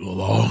men with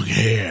long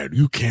hair.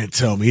 You can't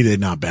tell me they're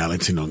not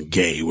balancing on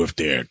gay with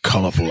their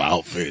colorful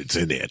outfits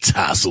and their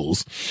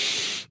tassels.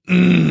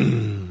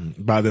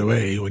 By the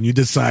way, when you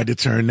decide to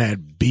turn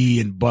that B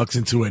in Bucks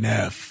into an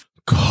F,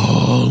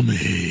 call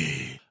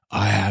me.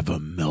 I have a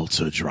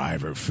Melter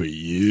driver for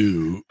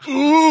you.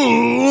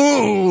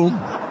 Ooh.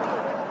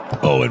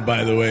 Oh, and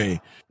by the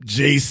way,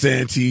 Jay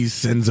Santee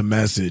sends a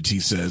message. He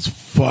says,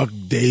 fuck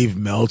Dave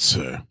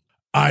Meltzer.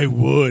 I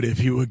would if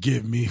he would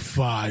give me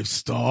 5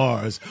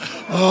 stars.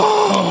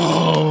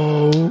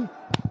 Oh,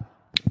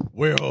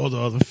 where are all the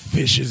other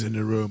fishes in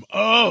the room?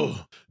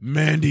 Oh,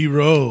 Mandy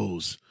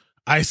Rose.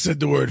 I said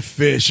the word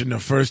fish, and the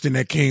first thing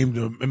that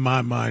came in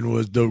my mind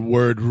was the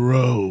word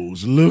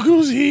rose. Look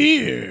who's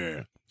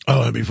here.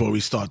 Oh, and before we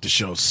start the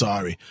show,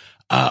 sorry.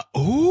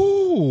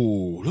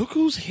 Look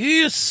who's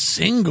here,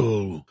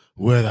 single,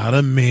 without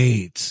a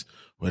mate,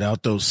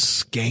 without those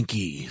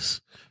skankies.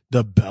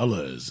 The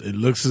Bellas. It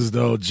looks as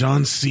though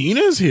John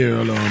Cena's here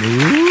alone.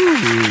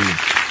 Ooh.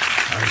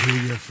 I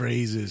hear your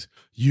phrases.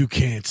 You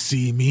can't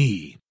see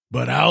me,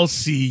 but I'll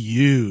see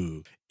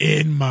you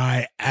in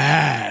my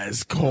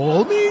ass.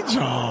 Call me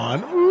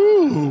John.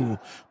 Ooh.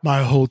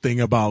 My whole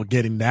thing about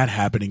getting that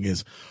happening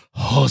is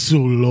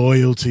hustle,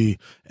 loyalty,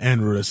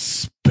 and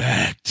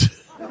respect.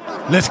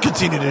 Let's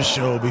continue this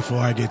show before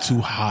I get too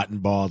hot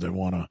and bothered and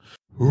want to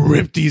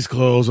rip these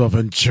clothes off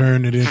and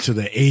turn it into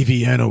the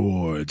AVN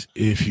Awards,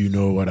 if you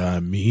know what I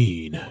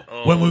mean.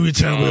 When we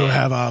return, we'll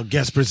have our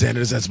guest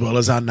presenters as well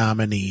as our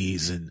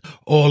nominees and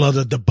all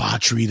other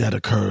debauchery that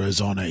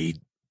occurs on a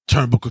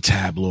Turnbuckle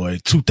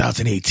Tabloid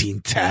 2018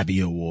 Tabby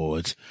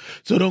Awards.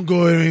 So don't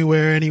go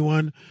anywhere,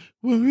 anyone.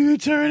 When we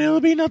return, it'll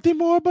be nothing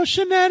more but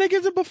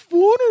shenanigans and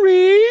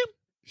buffoonery.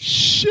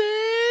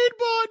 Shade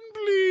button,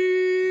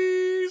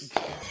 please.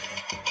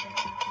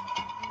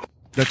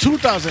 The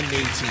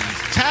 2018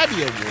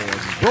 Tabby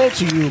Awards is brought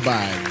to you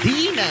by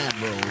Dean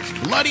Ambrose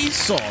Bloody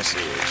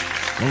Sausage.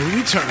 When we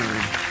return,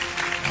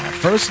 our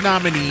first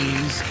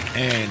nominees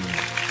and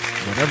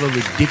whatever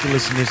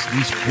ridiculousness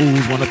these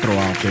fools want to throw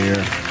out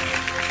there.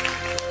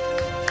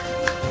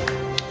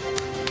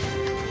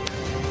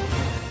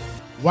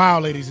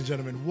 Wow, ladies and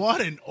gentlemen, what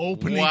an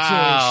opening to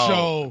a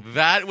show.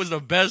 That was the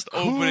best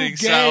opening,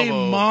 Gay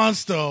Salvo.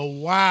 Monster,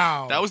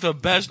 wow. That was the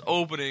best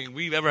opening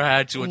we've ever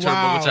had to a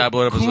Turnbuckle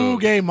Tabloid episode. Cool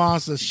Gay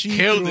Monster. She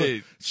killed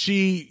it.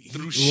 She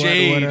threw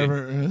shade.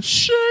 Whatever.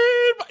 Shade.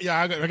 Yeah,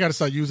 I got to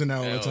start using that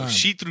all the time.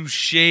 She threw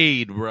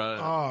shade, bro.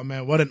 Oh,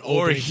 man, what an opening.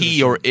 Or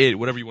he or it,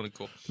 whatever you want to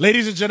call it.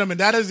 Ladies and gentlemen,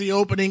 that is the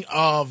opening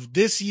of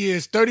this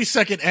year's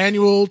 32nd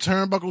annual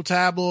Turnbuckle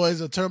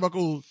Tabloids, or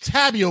Turnbuckle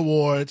Tabby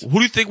Awards. Who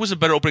do you think was a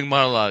better opening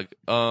monologue?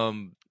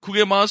 Cool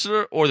Gay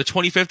Monster or the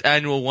 25th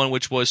annual one,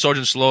 which was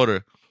Sergeant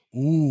Slaughter?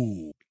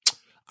 Ooh.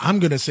 I'm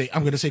gonna say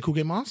Cool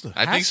Gay Monster.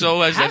 I think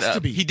so. Has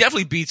to be. He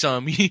definitely beats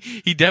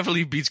he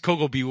definitely beats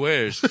Coco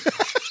Bewares.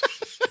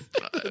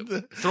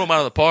 Throw him out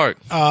of the park.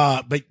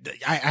 But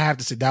I have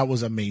to say that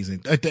was amazing.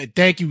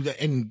 Thank you.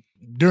 And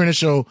during the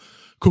show,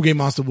 Cool Gay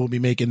Monster will be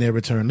making their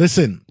return.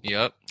 Listen.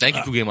 Yep. Thank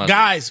you, Cool Gay Monster.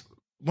 Guys,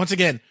 once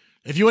again,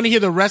 if you want to hear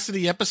the rest of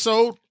the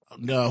episode,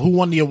 who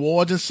won the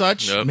awards and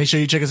such, make sure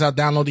you check us out.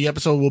 Download the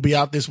episode. We'll be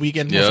out this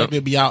weekend. Most likely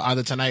it'll be out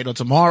either tonight or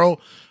tomorrow.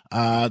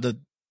 The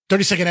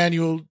 32nd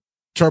annual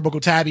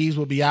Turnbuckle Tabbies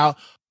will be out.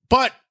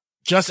 But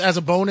just as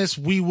a bonus,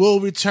 we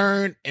will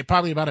return in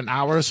probably about an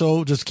hour or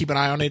so. Just keep an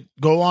eye on it.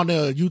 Go on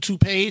the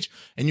YouTube page,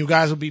 and you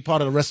guys will be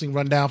part of the Wrestling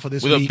Rundown for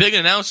this week. With a big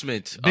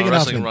announcement.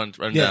 Wrestling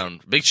Rundown. Yeah.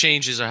 Big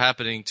changes are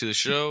happening to the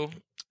show,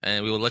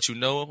 and we will let you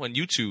know on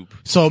YouTube.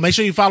 So make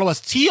sure you follow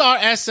us.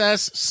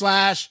 TRSS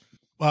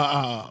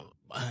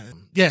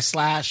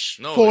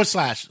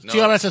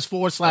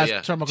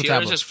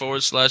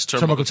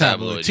Turnbuckle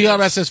Tabloid.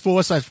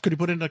 TRSS / could you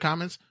put it in the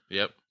comments?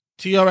 Yep.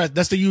 TRS,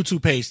 that's the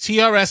YouTube page.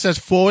 TRSS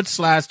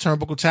 /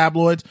 Turnbuckle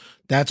Tabloids.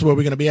 That's where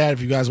we're going to be at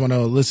if you guys want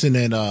to listen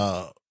and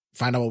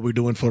find out what we're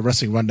doing for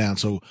Wrestling Rundown.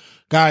 So,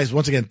 guys,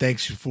 once again,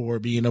 thanks for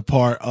being a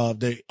part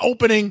of the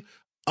opening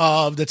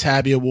of the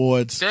Tabby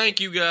Awards. Thank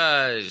you,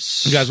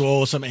 guys. You guys were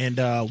awesome, and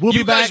we'll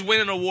be back. You guys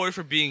win an award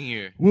for being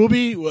here. We'll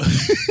be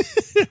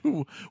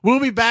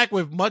back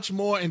with much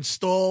more in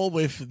store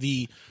with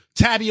the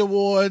Tabby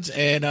Awards,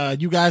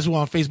 and you guys who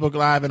are on Facebook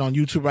Live and on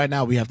YouTube right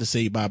now, we have to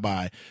say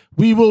bye-bye.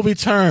 We will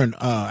return.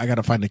 I got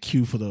to find the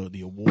cue for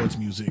the awards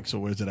music, so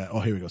where's it at?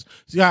 Oh, here it goes.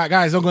 So, yeah,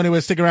 guys, don't go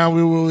anywhere. Stick around.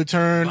 We will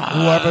return. Bye.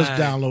 Whoever's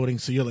downloading.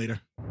 See you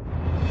later.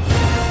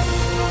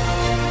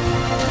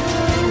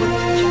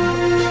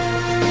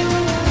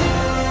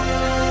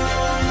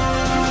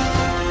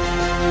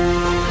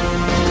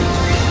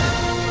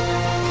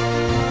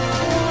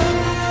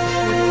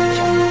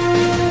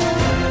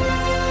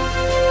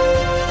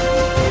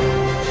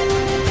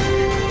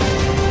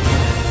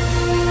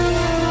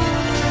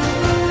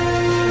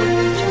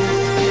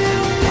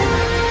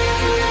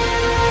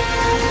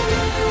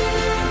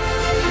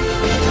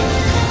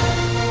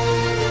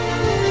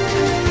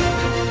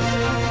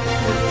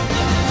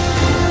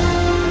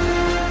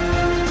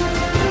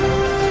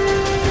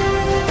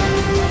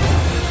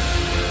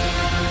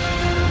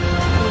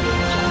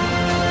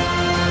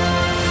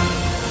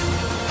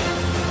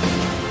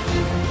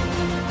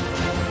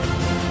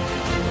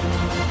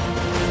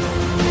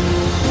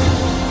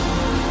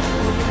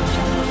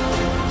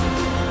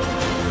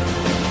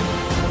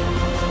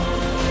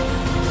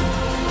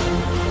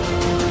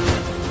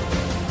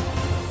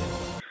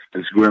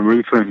 Grim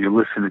Reaper, and you're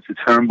listening to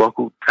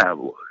Turnbuckle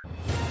Tabloid.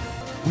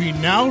 We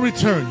now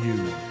return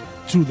you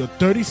to the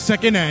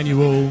 32nd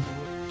annual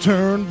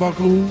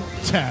Turnbuckle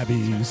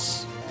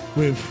Tabbies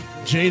with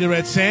Jay the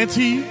Red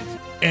Santee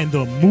and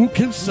the Mook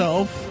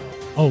himself,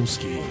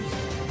 Oski.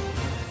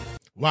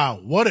 Wow,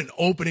 what an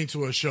opening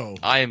to a show.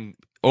 I am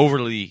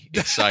overly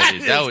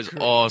excited. That was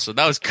awesome.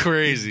 That was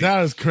crazy.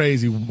 That was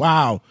crazy.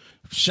 Wow.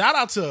 Shout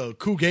out to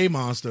Cool Gay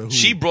Monster.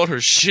 She brought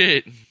her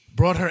shit.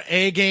 Brought her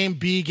A game,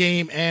 B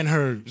game, and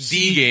her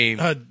D game.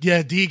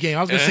 D game.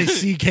 I was going to say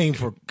C game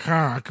for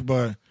cock,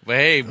 but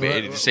hey,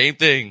 man, same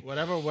thing.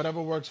 Whatever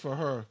works for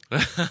her.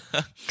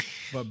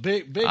 But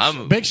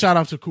big shout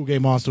out to Cool Gay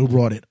Monster who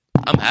brought it.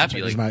 I'm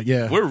happy. Like,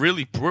 we're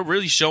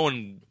really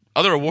showing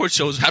other award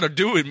shows how to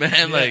do it, man.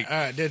 Yeah, like, all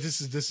right,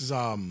 this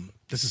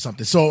is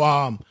something.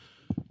 So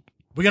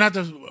we're gonna have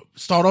to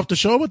start off the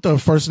show with the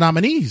first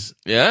nominees.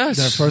 Yes,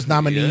 the first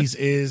nominees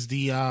is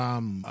the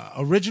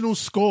original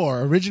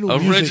score,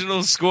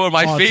 original score.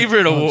 My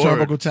favorite award.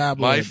 Turnbuckle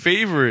Tabloid. My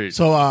favorite.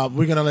 So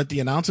we're gonna let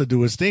the announcer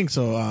do his thing.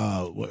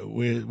 So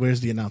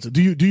where's the announcer?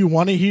 Do you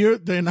want to hear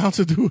the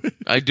announcer do it?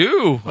 I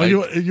do. You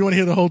want to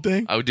hear the whole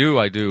thing? I do.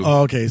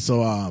 Oh, okay,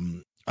 so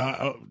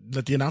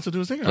let the announcer do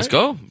his thing. Let's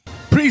go.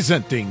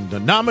 Presenting the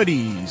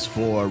nominees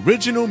for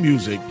original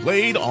music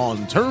played on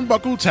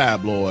Turnbuckle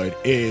Tabloid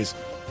is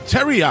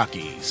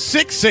Teriyaki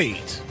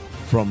 6'8"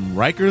 from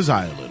Rikers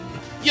Island.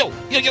 Yo,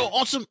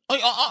 on some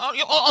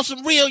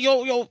real,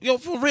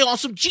 for real, on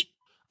some G.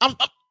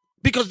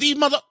 Because these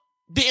mother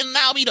didn't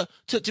allow me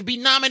to be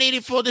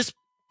nominated for this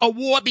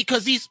award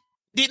because these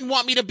didn't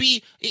want me to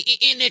be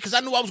in there because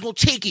I knew I was going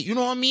to take it. You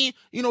know what I mean?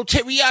 You know,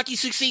 Teriyaki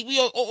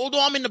 6'8",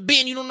 although I'm in the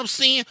bin, you know what I'm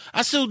saying?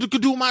 I still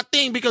could do my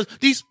thing because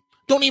these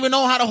don't even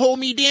know how to hold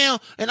me down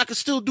and I can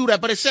still do that.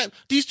 But except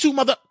these two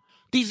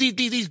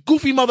these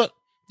goofy mother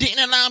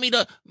didn't allow me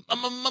to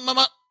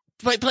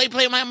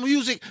play my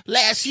music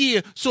last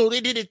year, so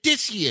they did it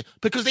this year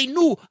because they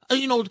knew,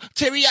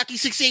 Teriyaki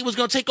 6'8" was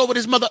gonna take over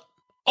this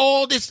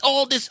all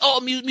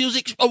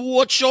music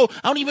award show.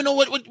 I don't even know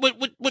what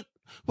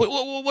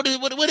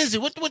is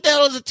it? What the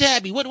hell is a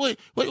tabby? What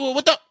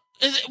the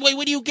is it? Wait,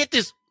 where do you get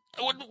this?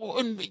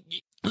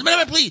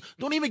 Please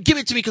don't even give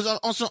it to me because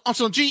on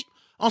some G.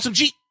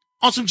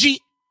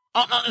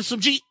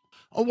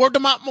 Word to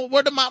my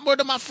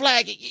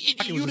flag.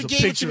 You would have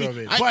gave it to me.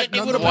 They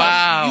would have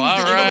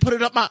wow. Put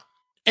it up my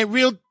and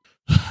real.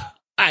 All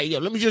right,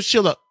 let me just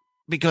chill up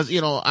because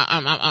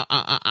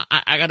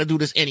I got to do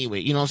this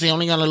anyway. You know what I'm saying? I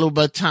only got a little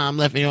bit of time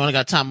left, and I only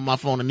got time on my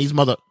phone, and these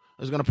mother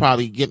is gonna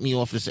probably get me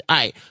off this. All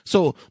right,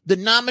 so the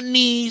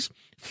nominees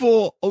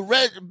for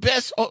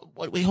best.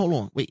 Wait, hold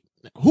on. Wait,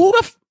 hold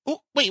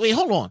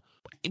on.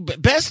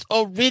 Best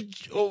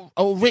original.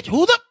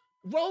 Who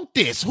wrote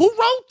this? Who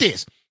wrote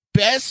this?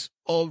 Best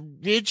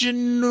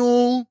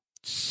original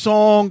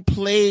song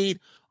played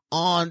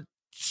on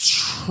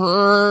Turnbuckle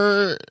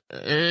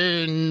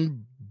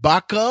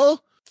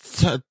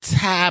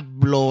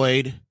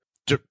Tabloid.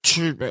 Yo,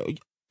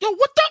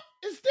 what the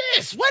is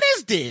this? What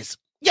is this?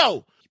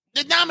 Yo,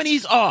 the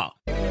nominees are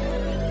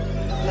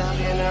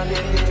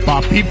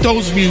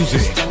Papitos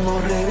Music,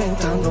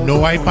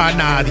 No Hay Pa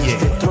Nadie,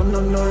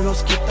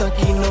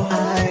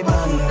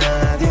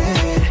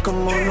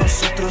 como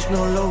nosotros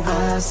no lo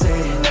hace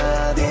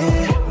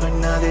nadie, no hay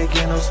nadie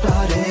que nos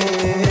pare.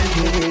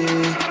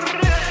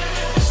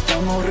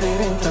 Estamos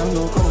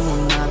reventando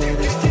como nadie,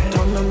 de este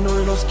trono no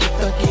los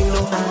quita, aquí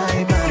no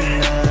hay para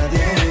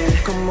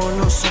nadie, como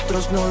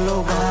nosotros no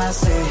lo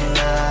hace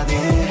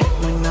nadie,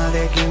 no hay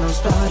nadie que nos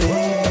pare.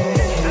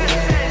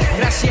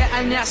 Gracias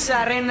al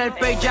Nazar en el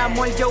pe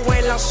llamo el yo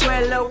el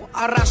anzuelo,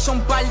 arraso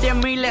un par de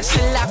miles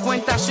en la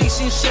cuenta, soy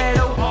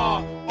sincero.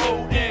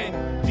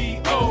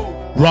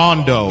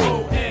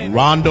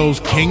 Rondo's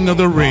King of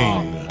the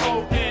Ring.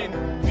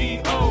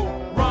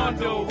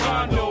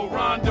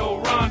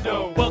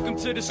 Welcome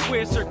to the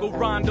square circle,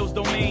 Rondo's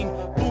domain.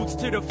 Boots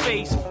to the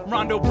face,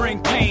 Rondo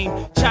bring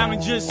pain.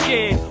 Challengers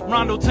scared,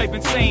 Rondo type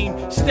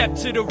insane. Step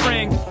to the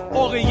ring,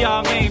 all of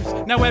y'all names.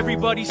 Now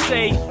everybody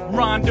say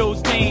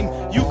Rondo's name.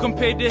 You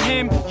compared to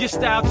him, your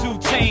style too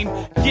tame.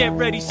 Get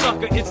ready,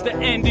 sucker, it's the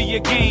end of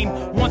your game.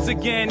 Once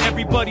again,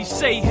 everybody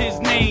say his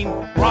name.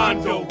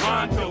 Rondo,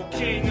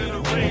 King of the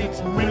Rings.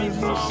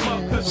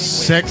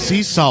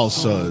 Sexy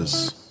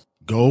salsas.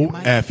 Go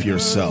F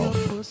yourself.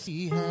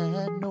 Pussy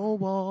had no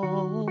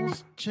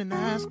walls.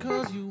 Ask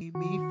cause you made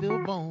me feel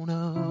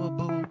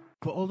vulnerable.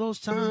 For all those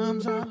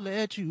times I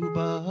let you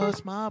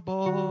bust my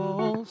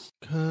balls.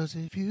 Cause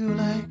if you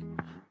like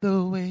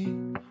the way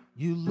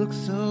you look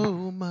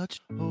so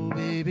much, oh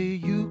baby,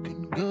 you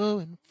can go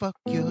and fuck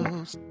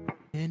yourself.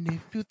 And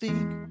if you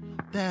think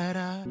that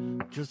I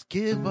just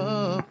give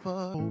up,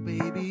 oh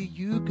baby,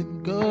 you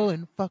can go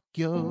and fuck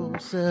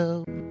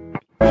yourself.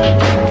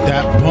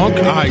 That Punk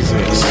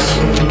Isaacs.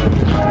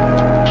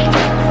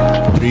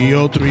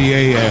 3:03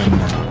 a.m.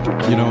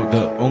 You know,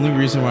 the only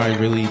reason why I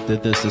really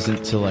did this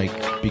isn't to like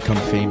become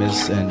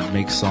famous and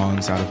make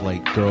songs out of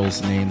like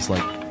girls' names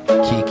like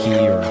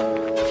Kiki or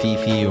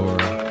Fifi or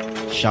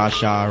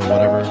Shasha or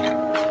whatever.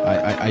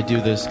 I do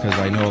this because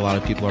I know a lot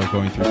of people are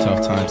going through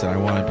tough times, and I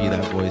want to be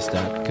that voice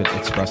that could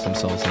express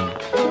themselves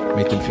and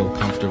make them feel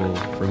comfortable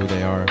for who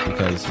they are,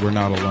 because we're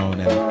not alone.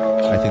 And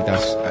I think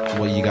that's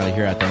what you got to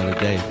hear at the end of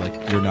the day.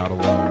 Like, you're not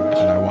alone,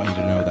 and I want you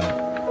to know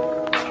that.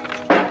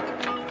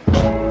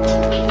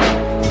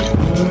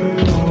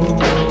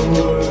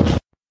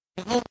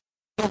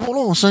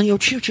 Hold on, son. Yo,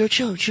 chill. Yo,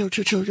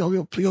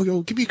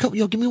 give me a couple.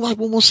 Yo, give me like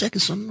 1 more second,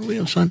 son.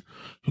 Real, son.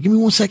 Yo, give me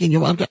 1 second.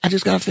 Yo, I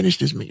just gotta finish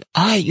this, man.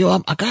 All right,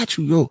 yo, I got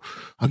you. Yo,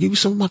 I'll give you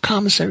some of my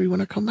commissary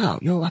when I come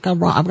out. Yo, I've got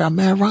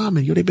mad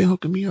ramen. Yo, they been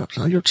hooking me up,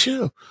 son. Yo,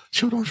 chill.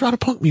 Don't try to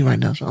punk me right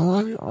now,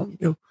 son.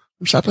 Yo,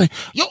 stop playing.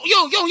 Yo,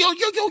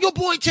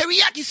 boy,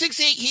 Teriyaki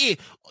 68 here.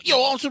 Yo,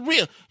 on some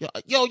real.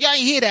 Yo, y'all ain't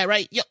hear that,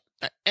 right? Yo,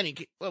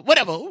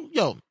 whatever.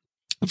 Yo,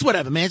 it's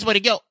whatever, man. It's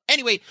whatever. Yo,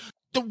 anyway,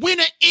 the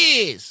winner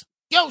is.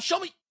 Yo, show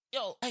me.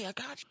 Yo, hey, I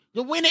got you.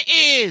 The winner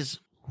is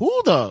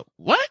who the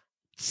what?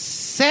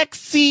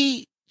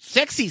 Sexy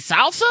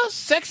Salsa?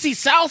 Sexy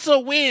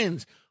Salsa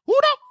wins. Who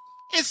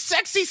the is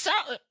Sexy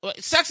Salsa?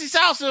 Sexy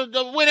Salsa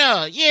the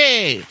winner.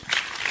 Yeah.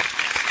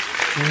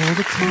 All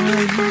the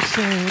time you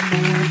said my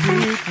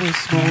dick was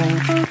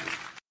small.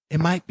 It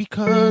might be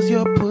 'cause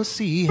your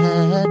pussy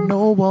had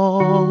no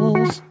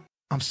walls.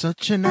 I'm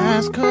such an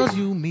ass 'cause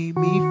you made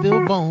me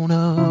feel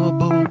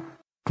vulnerable.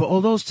 For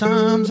all those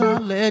times I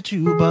let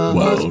you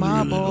bust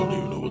my balls. I don't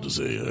even know what to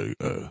say.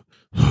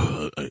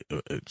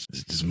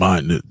 It's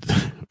mine.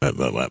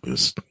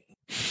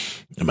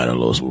 I'm at a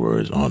loss for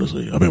words,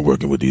 honestly. I've been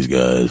working with these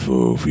guys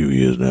for a few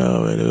years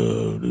now,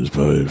 and this is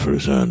probably the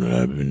first time that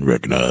I've been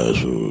recognized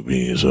for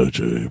being such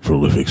a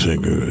prolific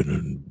singer,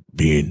 and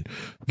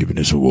given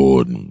this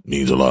award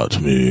means a lot to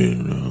me.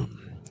 And,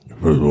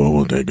 first of all, I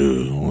want to thank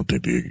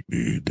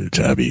the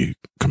Tabby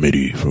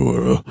committee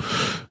for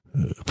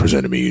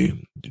presented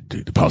me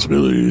the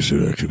possibilities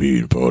to actually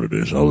be a part of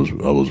this. I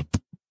was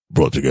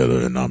brought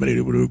together and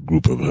nominated with a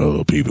group of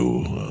other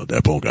people,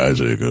 that Punk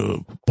Isaac,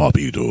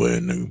 Papito,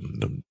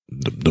 and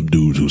the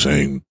dudes who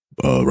sang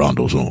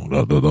Rondo song.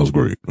 That was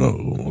great. I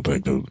want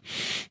to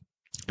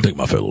thank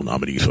my fellow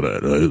nominees for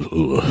that.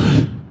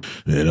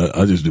 And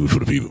I just do it for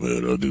the people,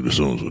 man. I do the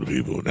songs for the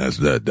people, and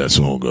that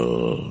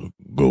song,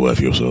 Go F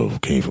Yourself,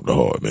 came from the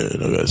heart, man.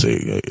 I gotta say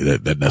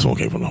that song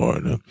came from the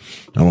heart. Man.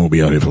 I won't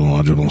be out here for long.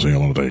 I just want to say I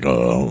want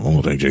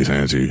to thank Jay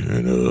Santy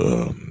and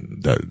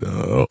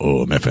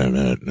Metham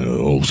and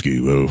Olski,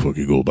 whatever the fuck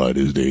he go by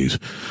these days.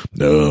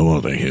 I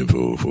want to thank him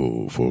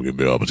for giving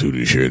me the opportunity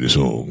to share this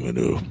song, and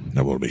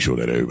I want to make sure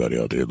that everybody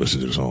out there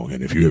listens to the song.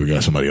 And if you ever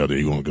got somebody out there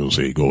you gonna go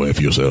say Go F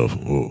Yourself,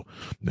 or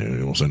you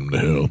don't send them to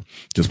hell,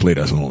 just play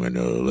that song and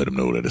let them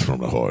know that it's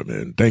from the heart,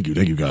 man. Thank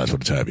you guys for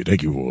the tabby.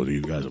 Thank you for all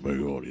you guys are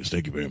very audience.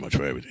 Thank you very much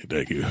for everything.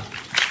 Thank you.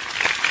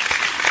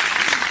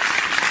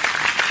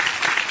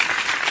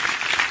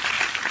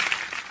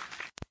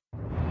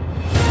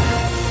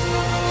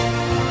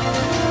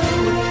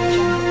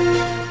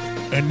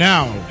 And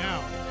now,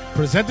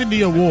 presenting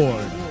the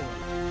award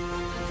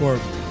for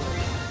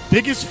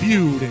biggest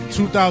feud in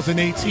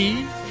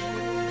 2018,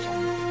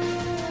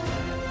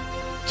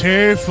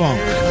 Terry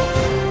Funk.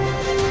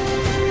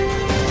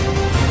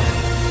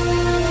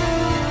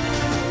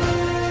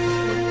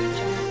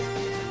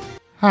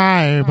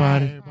 Hi,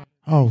 everybody.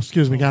 Oh,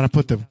 excuse me. Got to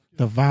put the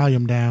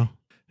volume down.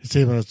 It's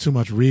able to too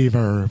much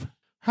reverb.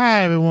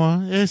 Hi,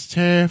 everyone. It's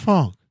Terry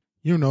Funk.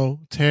 You know,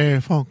 Terry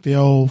Funk, the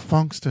old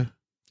funkster.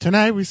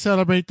 Tonight, we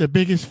celebrate the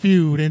biggest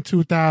feud in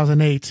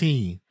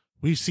 2018.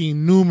 We've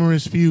seen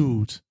numerous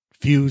feuds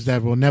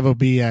that will never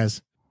be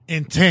as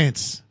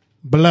intense,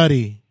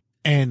 bloody,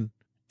 and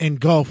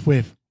engulfed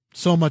with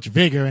so much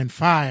vigor and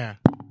fire.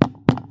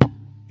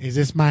 Is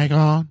this mic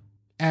on?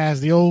 As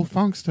the old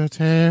funkster,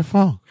 Terry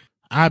Funk.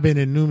 I've been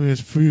in numerous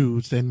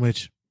feuds in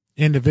which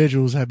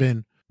individuals have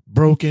been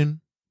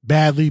broken,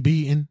 badly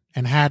beaten,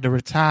 and had to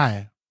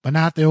retire, but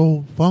not the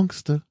old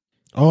funkster.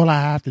 All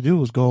I have to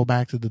do is go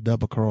back to the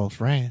Double Cross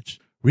Ranch,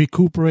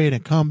 recuperate,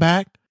 and come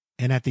back,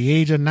 and at the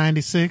age of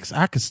 96,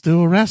 I could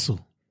still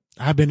wrestle.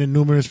 I've been in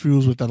numerous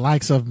feuds with the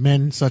likes of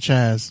men such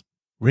as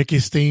Ricky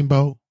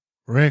Steamboat,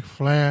 Ric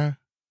Flair,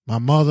 my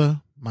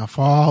mother, my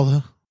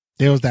father.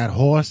 There was that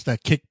horse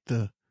that kicked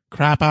the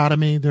crap out of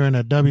me during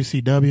a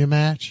WCW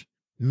match.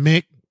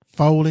 Mick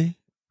Foley,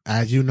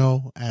 as you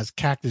know, as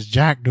Cactus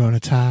Jack during the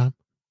time.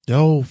 The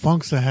old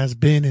funkster has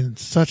been in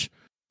such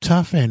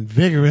tough and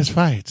vigorous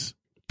fights,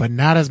 but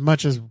not as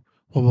much as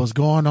what was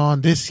going on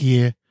this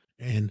year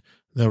in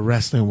the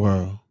wrestling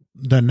world.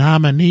 The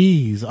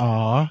nominees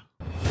are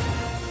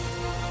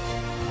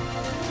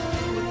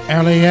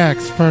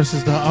LAX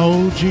versus the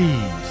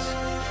OGs.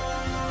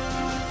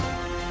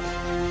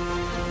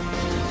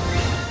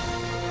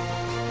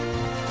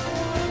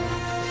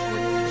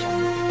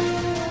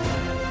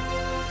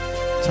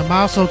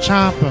 Tommaso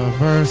Ciampa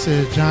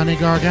versus Johnny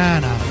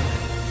Gargano.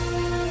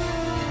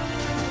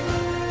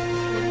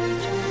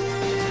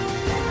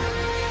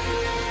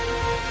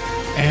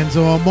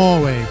 Enzo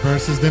Amore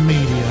versus the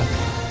media.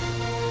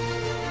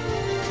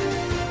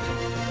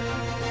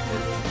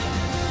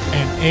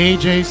 And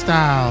AJ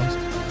Styles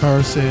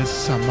versus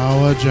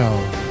Samoa Joe.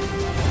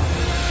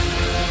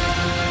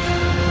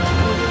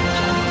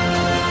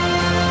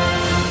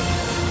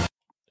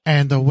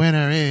 And the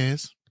winner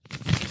is...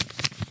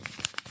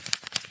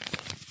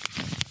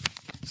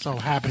 So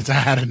happens I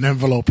had an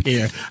envelope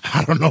here.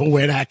 I don't know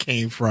where that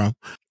came from.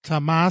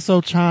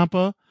 Tommaso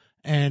Ciampa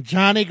and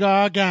Johnny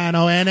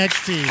Gargano,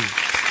 NXT.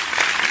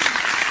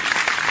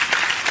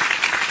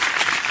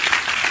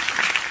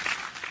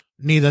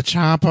 Neither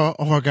Ciampa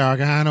or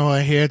Gargano are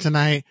here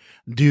tonight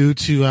due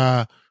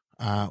to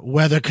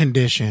weather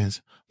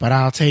conditions, but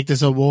I'll take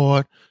this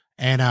award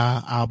and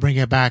I'll bring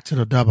it back to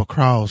the Double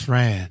Cross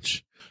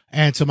Ranch.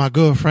 And to my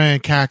good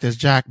friend Cactus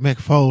Jack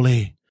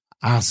McFoley,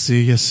 I'll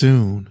see you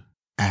soon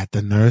at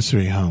the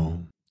nursery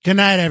home. Good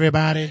night,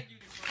 everybody.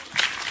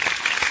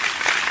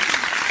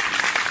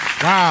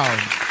 Wow.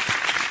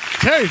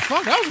 Terry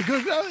Funk, that was a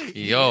good guy.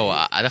 Yo,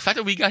 the fact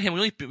that we got him,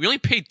 we only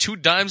paid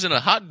 $2 and a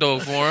hot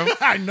dog for him.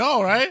 I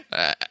know, right?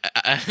 I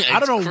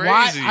don't know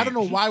crazy. why. I don't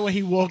know why when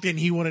he walked in,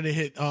 he wanted to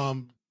hit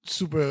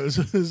super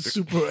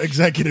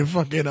executive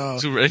fucking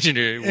super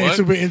engineer. What?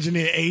 Super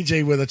engineer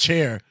AJ with a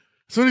chair.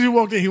 As soon as he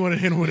walked in, he wanted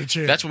to hit him with a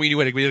chair. That's when we knew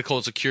we had to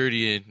call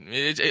security in.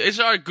 It's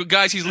all right, good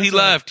guys. He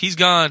left. He's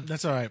gone.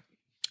 That's all right.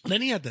 And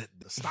then he had the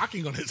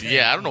stocking on his head.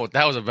 Yeah, I don't know what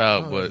that was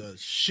about, but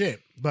shit.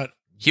 But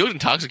he was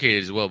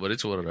intoxicated as well. But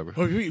it's whatever.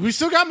 We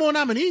still got more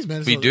nominees,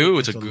 man. We do.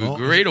 It's a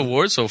great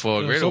award so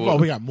far. Great award. So far,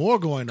 we got more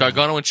going on.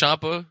 Gargano and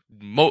Ciampa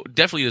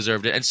definitely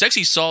deserved it. And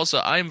Sexy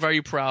Salsa, I am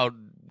very proud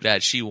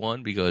that she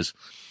won because.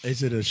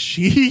 Is it a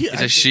she?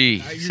 It's a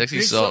she. Sexy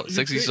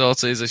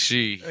Salsa is a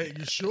she. Hey,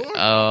 you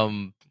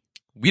sure?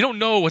 We don't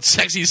know what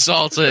Sexy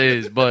Salsa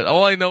is, but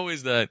all I know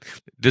is that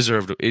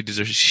it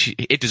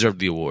deserved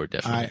the award,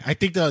 definitely. I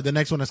think the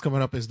next one that's coming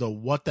up is the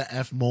what the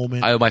F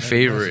moment. My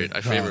favorite.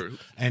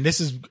 And this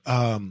is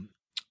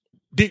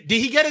did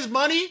he get his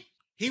money?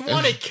 He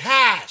wanted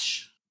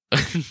cash.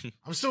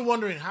 I'm still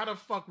wondering how the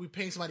fuck we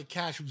paying somebody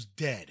cash who's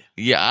dead.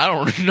 Yeah, I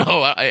don't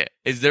know.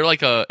 Is there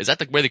like is that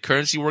the way the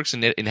currency works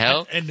in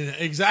hell? And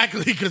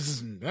exactly,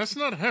 because that's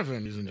not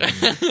heaven, isn't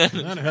it?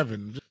 Not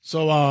heaven.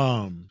 So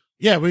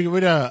yeah, we're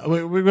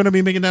gonna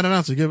be making that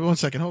announcement. Give it 1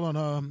 second. Hold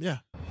on. Yeah.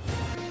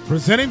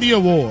 Presenting the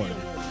award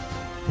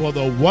for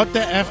the What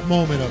the F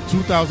moment of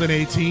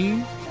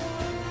 2018,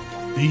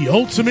 the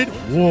Ultimate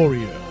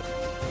Warrior.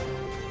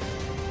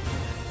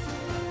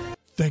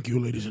 Thank you,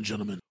 ladies and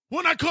gentlemen.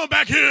 When I come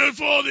back here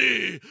for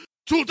the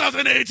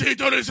 2018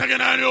 32nd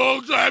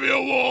Annual Grammy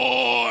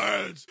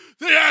Awards,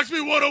 they asked me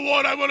what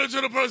award I wanted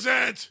to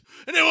present.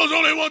 And there was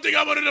only one thing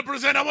I wanted to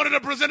present. I wanted to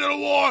present an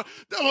award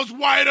that was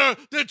whiter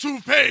than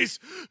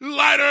toothpaste,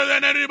 lighter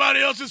than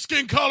anybody else's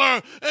skin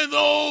color, and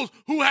those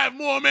who have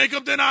more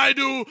makeup than I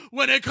do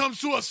when it comes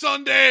to a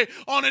Sunday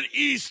on an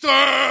Easter.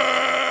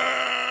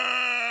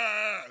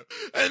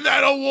 And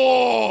that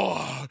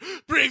award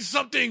brings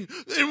something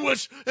in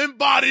which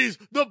embodies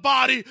the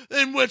body,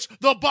 in which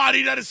the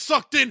body that is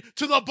sucked in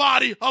to the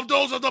body of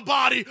those of the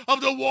body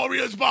of the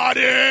warrior's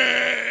body.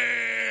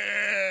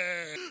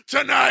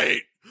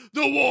 Tonight,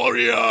 the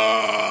warrior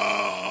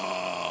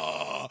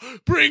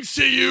brings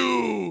to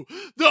you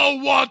the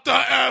What the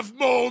F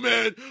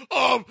moment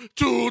of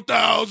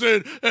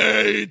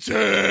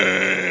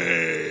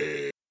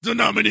 2018. The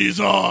nominees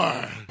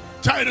are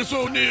Titus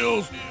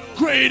O'Neil's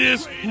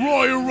greatest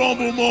Royal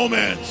Rumble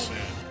moments,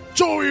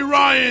 Joey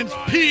Ryan's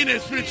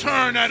penis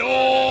return at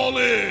All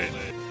In,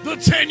 the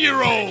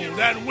 10-year-old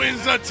that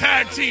wins the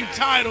tag team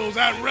titles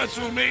at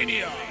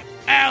WrestleMania,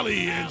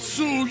 Allie and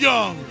Sue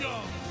Young,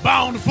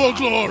 Bound for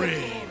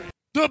Glory.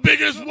 The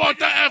biggest What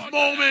the F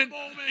moment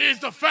is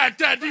the fact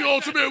that the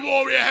Ultimate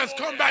Warrior has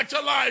come back to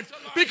life,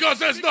 because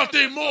there's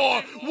nothing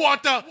more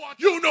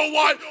you know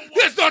what?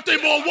 There's nothing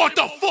more what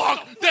the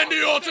fuck than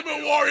the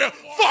Ultimate Warrior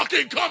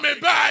fucking coming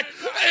back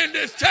in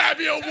this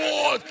Tabby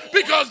Awards,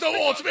 because the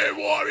Ultimate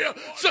Warrior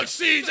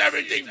succeeds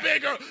everything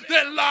bigger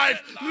than life,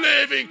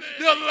 living,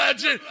 the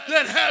legend,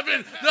 than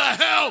heaven, the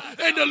hell,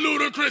 and the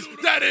ludicrous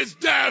that is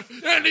death,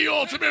 and the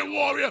Ultimate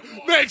Warrior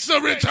makes a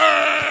return.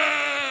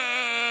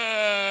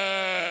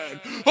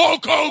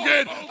 Hulk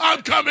Hogan,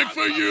 I'm coming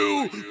for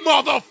you,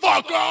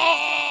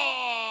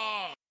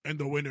 motherfucker! And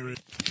the winner is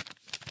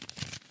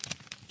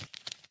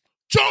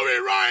Joey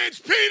Ryan's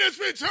penis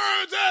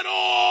returns at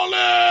All In!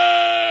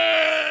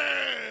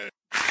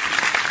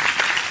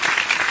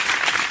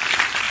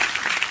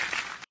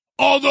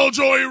 Although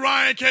Joey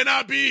Ryan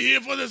cannot be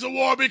here for this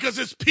award because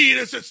his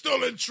penis is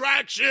still in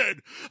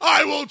traction,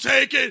 I will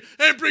take it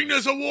and bring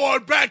this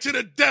award back to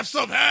the depths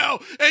of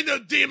hell and the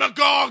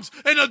demagogues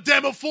and the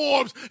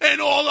demoforms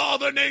and all the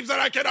other names that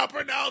I cannot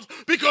pronounce,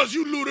 because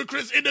you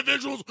ludicrous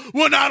individuals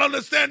will not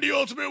understand the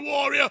Ultimate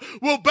Warrior,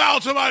 will bow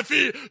to my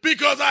feet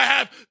because I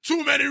have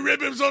too many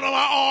ribbons on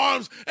my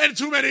arms and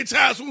too many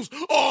tassels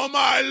on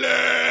my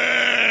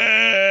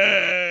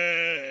legs.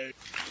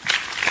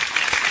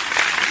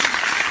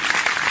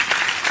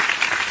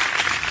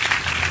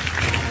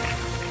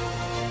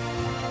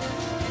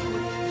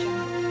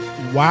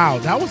 Wow,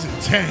 that was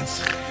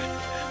intense.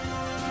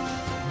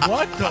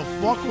 What the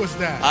fuck was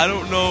that? I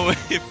don't know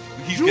if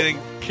he's getting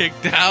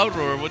kicked out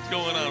or what's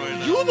going on right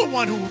now. You're the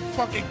one who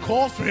fucking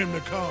called for him to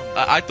come.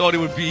 I thought it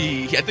would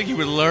be. I think he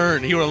would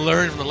learn. He would have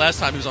learned from the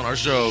last time he was on our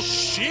show.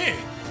 Shit.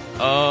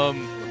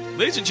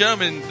 Ladies and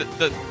gentlemen,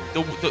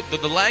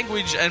 the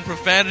language and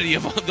profanity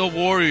of the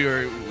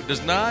Warrior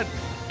does not.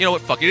 You know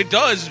what? Fuck it. It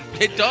does.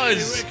 It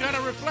does. It kind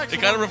of reflects.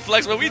 It kind of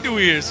reflects what we do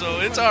here.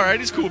 So it's all right.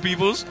 He's cool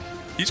peoples.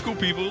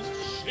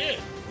 Shit.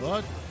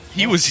 What?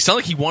 He sounded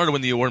like he wanted to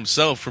win the award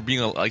himself for being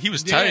he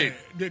was tight.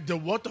 The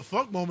what the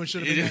fuck moment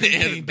should have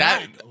been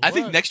back. I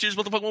think next year's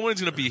what the fuck moment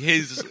is going to be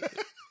his.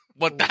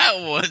 What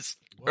that was.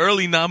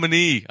 Early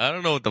nominee. I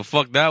don't know what the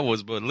fuck that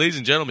was, but ladies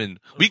and gentlemen,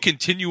 we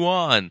continue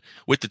on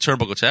with the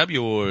Turnbuckle Tabloid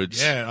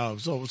Awards. Yeah.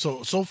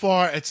 So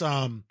far it's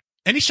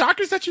any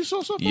shockers that you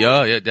saw so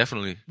far? Yeah,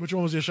 definitely. Which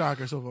one was your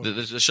shocker so far?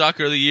 The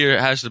shocker of the year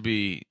has to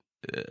be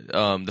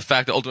the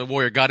fact that Ultimate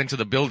Warrior got into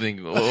the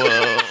building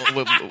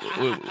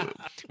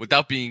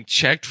without being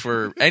checked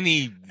for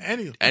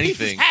anything.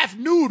 He's half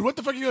nude. What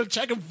the fuck are you gonna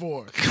check him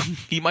for?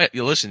 He might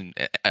listen.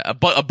 A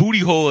booty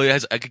hole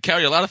could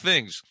carry a lot of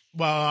things.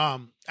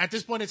 Well, at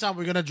this point in time,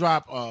 we're gonna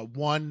drop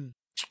one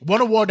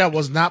award that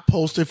was not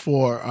posted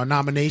for a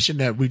nomination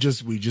that we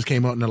just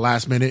came out in the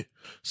last minute.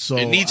 So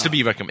it needs to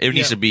be It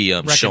needs to be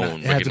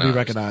shown. It has to be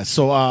recognized.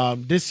 So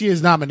this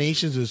year's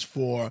nominations is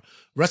for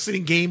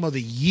Wrestling Game of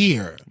the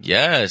Year.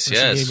 Yes,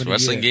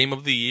 Wrestling Game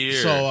of the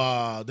Year.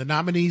 So the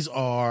nominees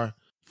are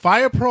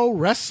Fire Pro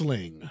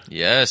Wrestling.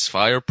 Yes,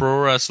 Fire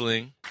Pro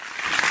Wrestling.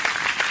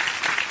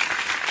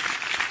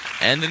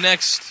 And the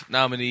next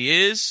nominee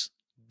is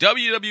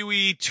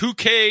WWE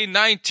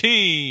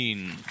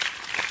 2K19.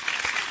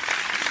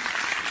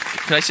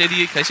 Can I say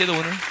the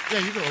winner? Yeah,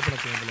 you can open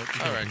up the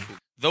envelope. All right, cool.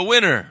 The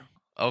winner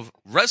of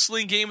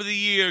Wrestling Game of the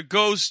Year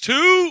goes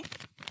to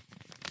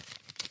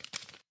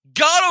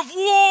God of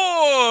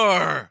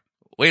War.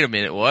 Wait a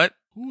minute, what?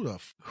 Who the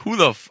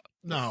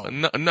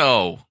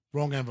No.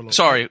 Wrong envelope.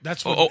 Sorry.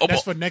 That's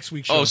for next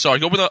week's show. Oh,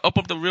 sorry. Open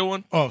up the real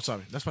one. Oh,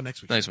 sorry. That's for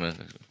next week. Nice, man.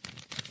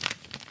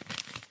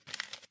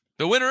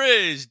 The winner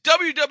is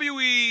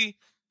WWE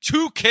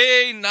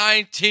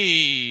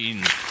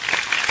 2K19.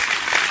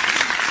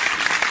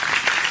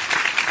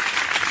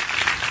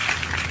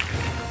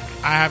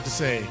 I have to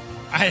say,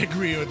 I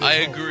agree with this. I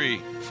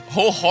agree.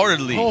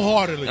 Wholeheartedly.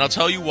 And I'll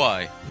tell you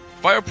why.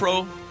 Fire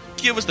Pro,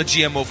 give us the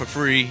GMO for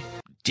free.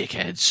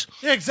 Dickheads.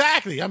 Yeah,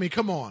 exactly. I mean,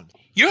 come on.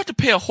 You have to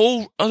pay a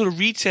whole other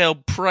retail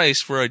price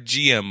for a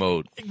GM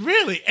mode.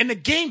 Really? And the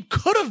game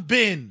could have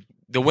been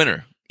the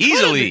winner.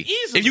 Easily.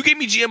 If you gave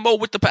me GMO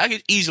with the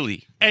package,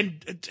 easily. And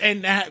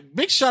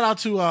big shout out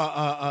to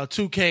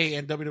 2K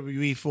and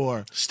WWE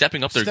for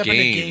stepping up their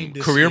game.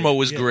 Career mode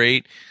was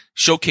great.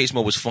 Showcase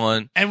mode was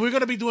fun. And we're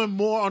going to be doing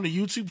more on the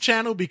YouTube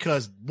channel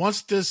because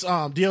once this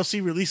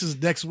DLC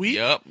releases next week.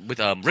 Yep, with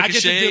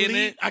Ricochet in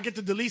it. I get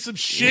to delete some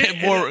shit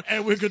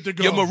and we're good to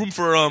go. You have more room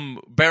for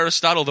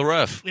Aristotle the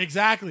ref.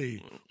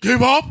 Exactly.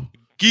 Give up.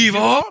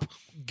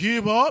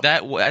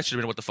 That should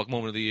have been what the fuck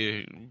moment of the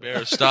year.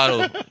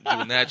 Aristotle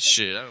doing that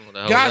shit. I don't know what the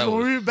hell Guys, that when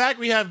was. we're back,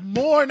 we have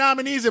more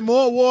nominees and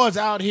more awards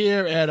out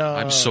here at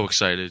I'm so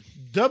excited.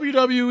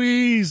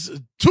 WWE's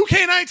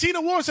 2K19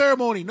 award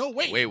ceremony.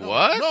 Wait,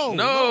 what?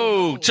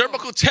 No.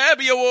 Turnbuckle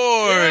Tabloid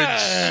Awards.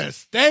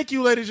 Yes. Thank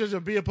you, ladies and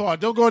gentlemen. Be a part.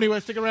 Don't go anywhere.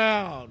 Stick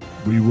around.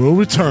 We will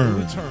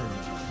return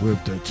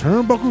with the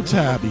Turnbuckle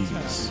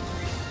Tabbies.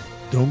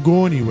 Don't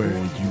go anywhere,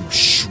 you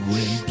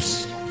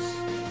shrimps.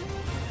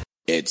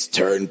 It's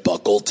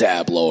Turnbuckle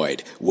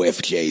Tabloid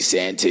with Jay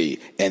Santee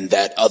and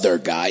that other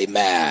guy,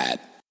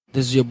 Matt.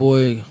 This is your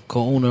boy,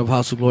 co-owner of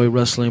House of Glory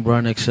Wrestling,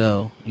 Brian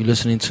XL. You're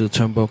listening to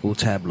Turnbuckle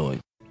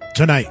Tabloid.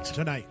 Tonight,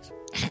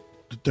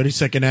 the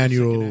 32nd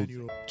annual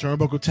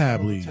Turnbuckle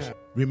Tabloid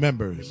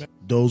remembers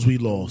those we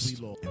lost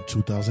in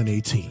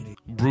 2018.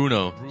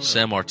 Bruno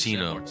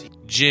Sammartino,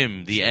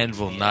 Jim the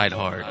Anvil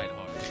Neidhart,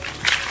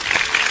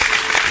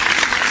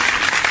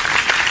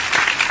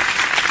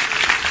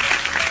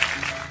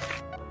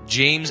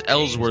 James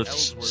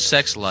Ellsworth's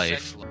sex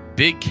life,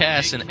 Big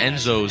Cass and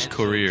Enzo's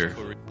career,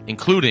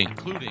 including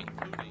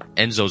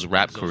Enzo's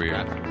rap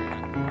career.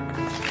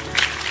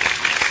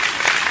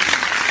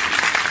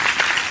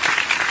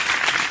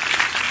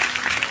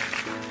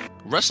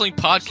 Wrestling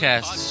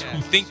podcasts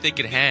who think they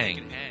could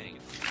hang.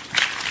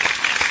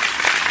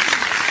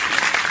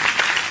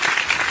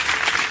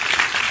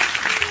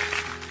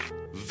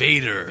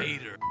 Vader.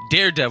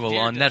 Daredevil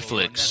on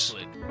Netflix.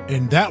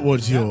 And that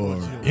was your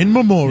In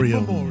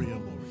Memoriam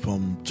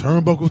from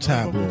Turnbuckle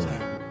Tabloid.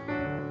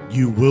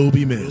 You will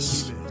be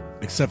missed.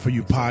 Except for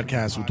you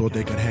podcasts who thought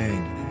they could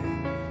hang.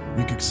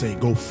 We could say,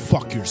 go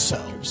fuck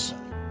yourselves.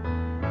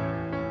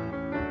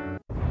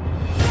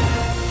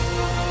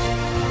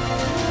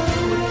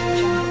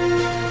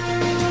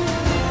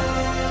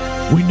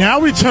 We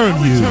now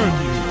return you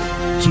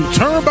to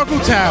Turnbuckle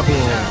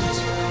Tabloid's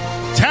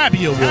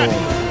Tabby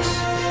Awards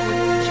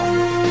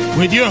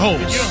with your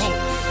host,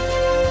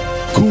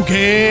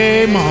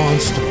 Cookie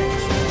Monster.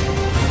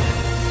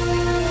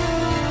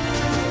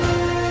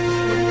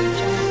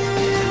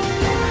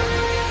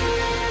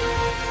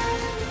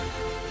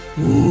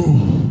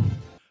 Ooh,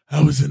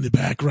 I was in the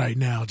back right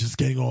now, just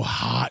getting all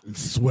hot and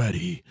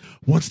sweaty.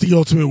 Once the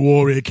Ultimate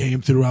Warrior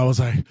came through, I was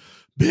like,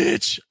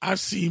 Bitch, I've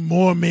seen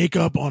more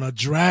makeup on a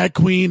drag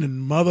queen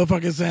in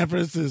motherfucking San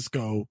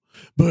Francisco.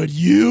 But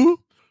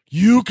you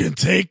can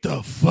take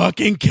the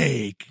fucking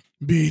cake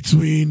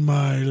between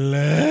my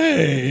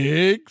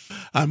legs.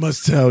 I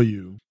must tell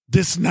you,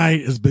 this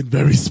night has been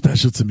very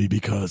special to me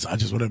because I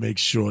just want to make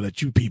sure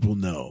that you people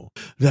know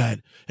that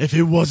if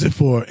it wasn't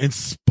for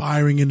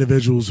inspiring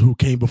individuals who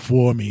came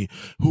before me,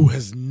 who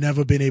has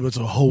never been able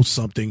to host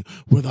something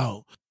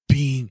without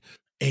being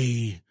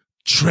a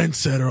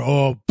trendsetter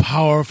or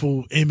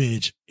powerful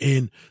image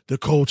in the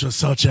culture,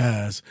 such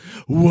as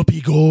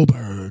Whoopi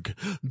Goldberg,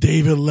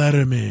 David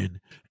Letterman,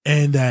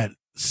 and any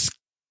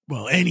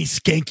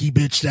skanky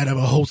bitch that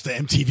ever hosts the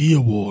MTV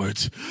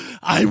Awards,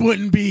 I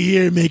wouldn't be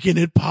here making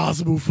it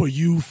possible for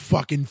you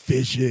fucking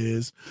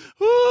fishes.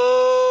 Ooh,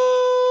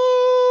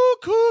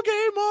 Cool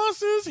Gay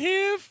Moss is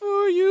here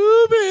for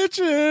you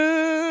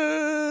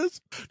bitches.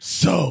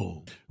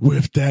 So,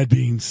 with that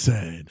being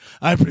said,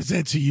 I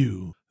present to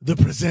you the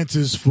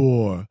presenters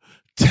for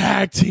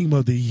Tag Team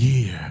of the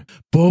Year.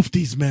 Both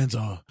these men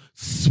are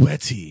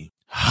sweaty,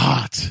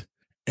 hot,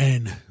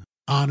 and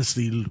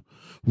honestly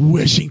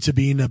wishing to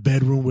be in the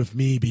bedroom with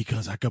me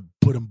because I could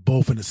put them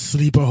both in a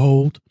sleeper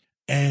hold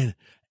and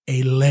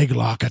a leg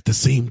lock at the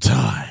same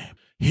time.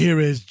 Here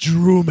is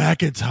Drew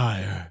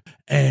McIntyre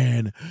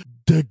and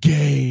The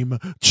Game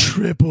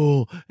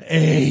Triple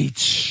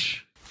H.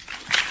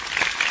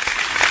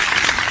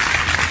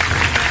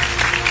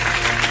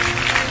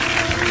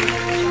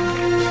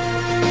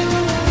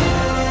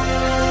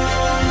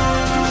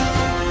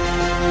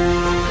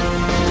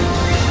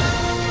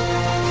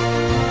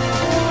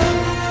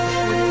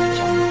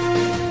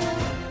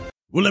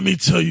 Well, let me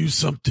tell you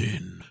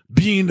something.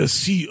 Being the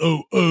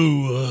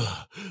COO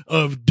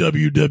of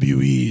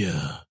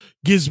WWE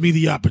gives me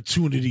the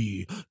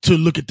opportunity to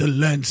look at the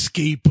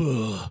landscape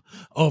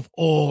of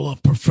all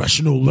of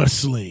professional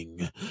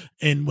wrestling.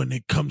 And when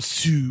it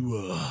comes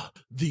to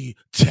the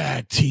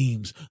tag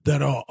teams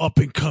that are up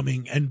and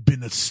coming and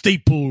been a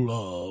staple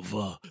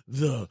of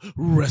the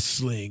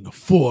wrestling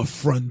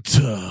forefront,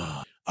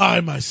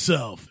 I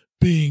myself,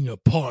 being a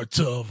part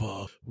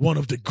of one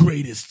of the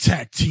greatest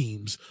tag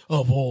teams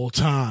of all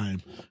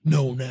time,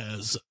 known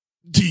as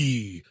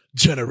the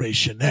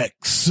Generation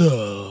X.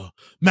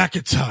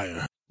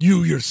 McIntyre,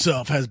 you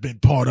yourself has been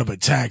part of a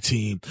tag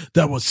team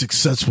that was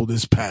successful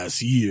this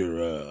past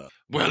year.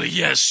 Well,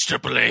 yes,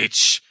 Triple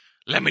H.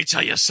 Let me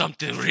tell you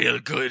something real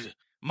good.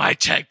 My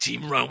tag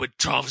team run with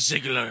Dolph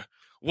Ziggler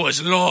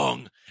was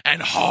long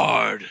and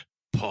hard.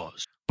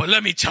 Pause. But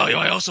let me tell you,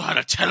 I also had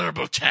a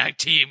terrible tag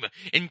team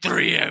in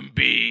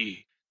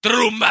 3MB.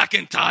 Drew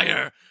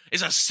McIntyre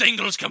is a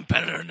singles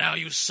competitor now,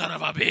 you son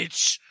of a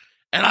bitch.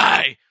 And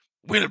I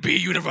will be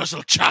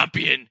Universal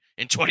Champion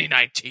in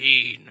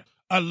 2019.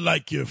 I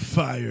like your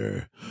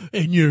fire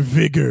and your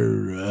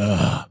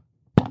vigor.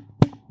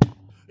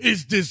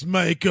 Is this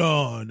mic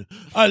on?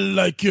 I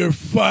like your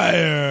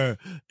fire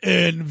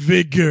and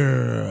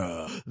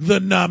vigor. The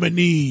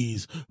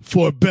nominees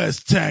for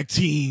Best Tag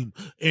Team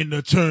in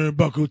the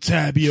Turnbuckle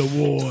Tabby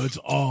Awards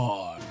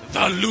are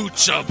the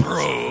Lucha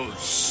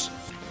Bros,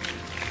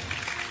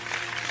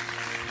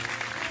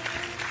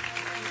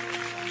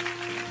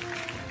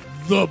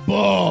 The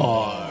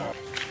Bar,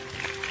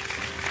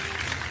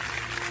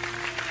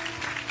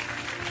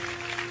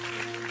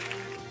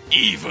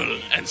 Evil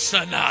and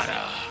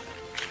Sonata,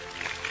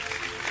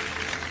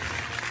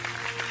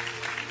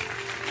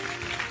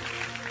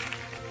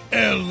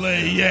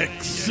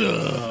 LAX.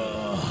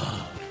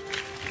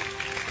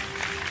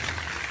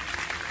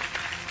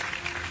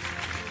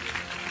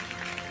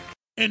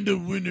 And the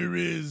winner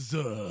is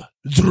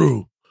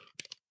Drew.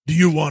 Do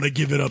you want to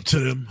give it up to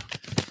them?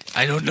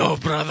 I don't know,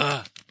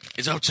 brother.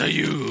 It's up to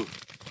you.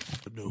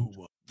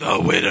 No. The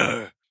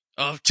winner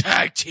of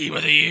Tag Team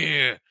of the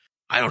Year.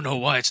 I don't know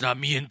why it's not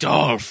me and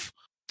Dolph.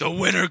 The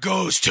winner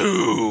goes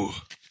to...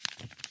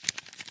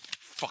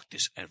 Fuck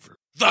this ever.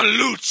 The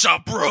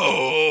Lucha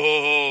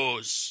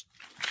Bros!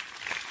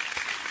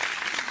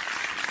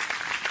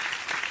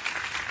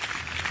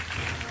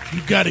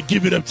 You gotta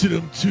give it up to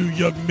them two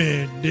young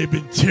men. They've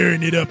been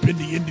tearing it up in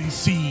the indie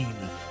scene,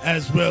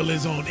 as well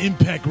as on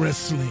Impact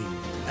Wrestling.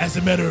 As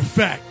a matter of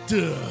fact,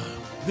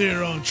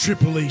 they're on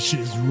Triple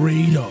H's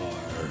radar.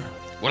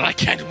 Well, I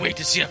can't wait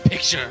to see a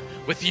picture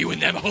with you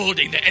and them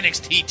holding the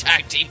NXT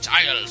Tag Team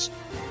titles.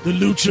 The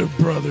Lucha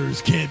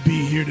Brothers can't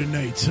be here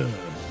tonight,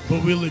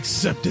 but we'll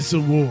accept this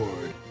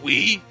award.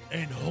 We?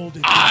 And hold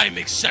it. I'm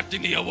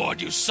accepting the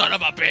award, you son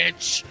of a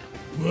bitch.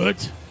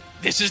 What?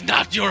 This is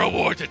not your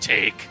award to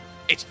take.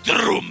 It's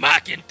Drew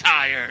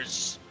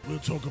McIntyre's. We'll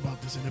talk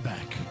about this in the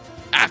back.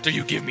 After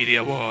you give me the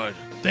award.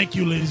 Thank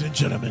you, ladies and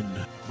gentlemen.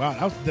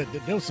 Wow,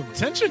 there was some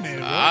tension there,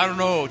 bro. I don't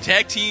know.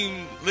 Tag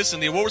team, listen,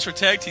 the award was for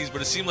tag teams,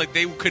 but it seemed like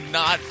they could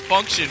not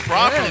function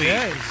properly.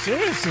 Yeah,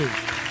 seriously.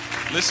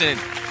 Listen,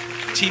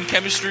 team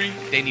chemistry,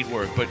 they need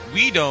work, but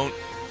we don't.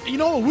 You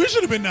know what? We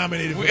should have been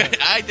nominated for that.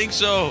 I think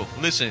so.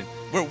 Listen,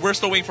 we're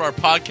still waiting for our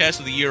Podcast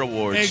of the Year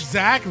awards.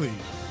 Exactly.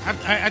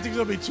 I think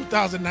it'll be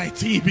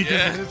 2019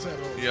 because of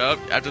this. Yep.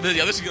 After this,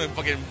 this is going to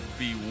fucking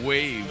be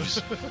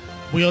waves.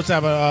 We also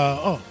have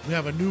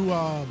a new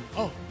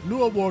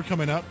award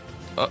coming up.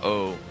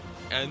 Uh-oh.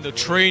 And the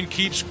train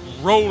keeps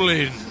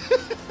rolling.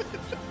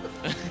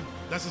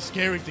 That's a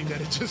scary thing that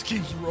it just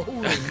keeps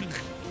rolling.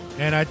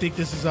 And I think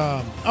this is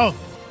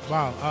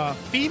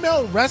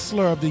female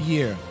wrestler of the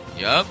year.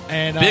 Yep.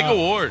 And big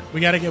award. We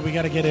gotta get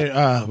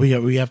it.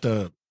 We have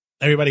to.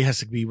 Everybody has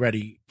to be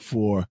ready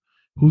for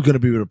who's gonna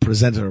be the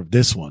presenter of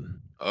this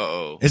one.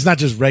 Uh-oh. It's not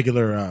just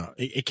regular.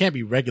 It can't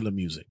be regular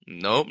music.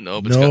 Nope.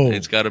 But No.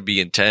 it's got to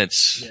be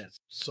intense. Yes.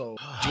 So,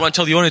 do you want to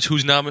tell the audience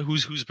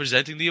who's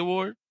presenting the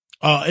award?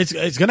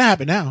 It's gonna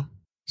happen now.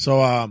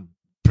 So,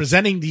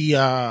 presenting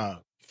the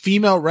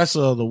female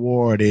wrestler of the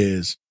award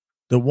is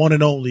the one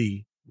and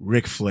only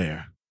Ric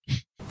Flair.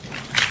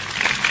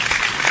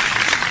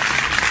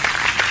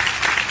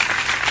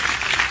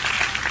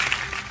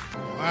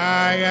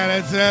 I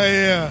gotta tell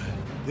you,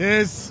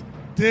 this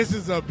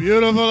is a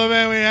beautiful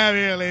event we have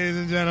here, ladies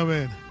and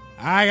gentlemen.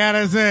 I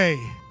gotta say,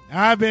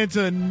 I've been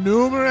to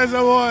numerous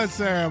award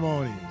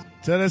ceremonies,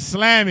 to the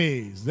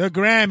Slammies, the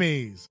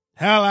Grammys.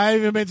 Hell, I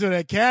even been to the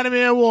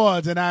Academy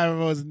Awards, and I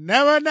was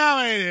never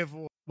nominated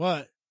for.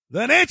 But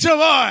the Nature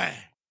Boy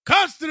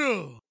comes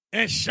through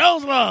and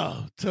shows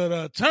love to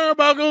the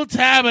Turnbuckle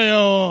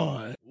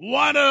Tabloid.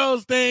 One of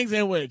those things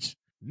in which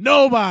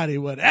nobody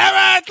would ever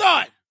have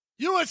thought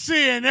you would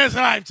see in this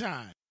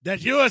lifetime,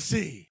 that you would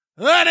see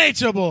the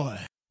Nature Boy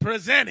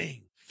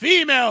presenting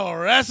Female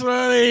Wrestler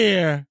of the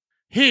Year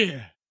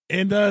here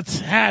in the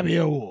Tabby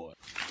Award.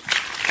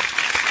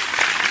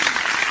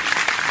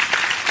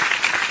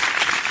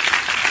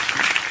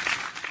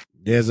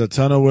 There's a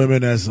ton of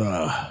women that's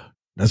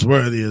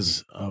worthy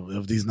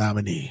of these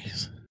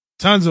nominees.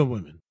 Tons of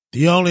women.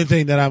 The only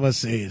thing that I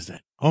must say is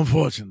that,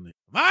 unfortunately,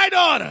 my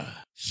daughter,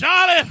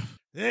 Charlotte,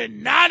 did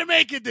not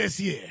make it this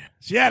year.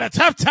 She had a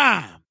tough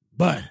time.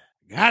 But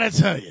gotta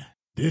tell you,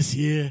 this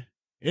year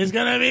is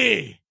gonna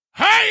be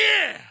her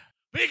year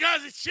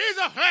because she's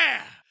a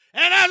Flair.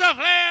 And as a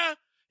Flair,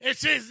 if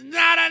she's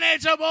not a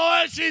Nature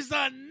Boy, she's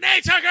the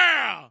Nature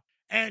Girl.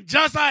 And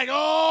just like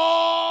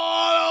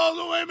all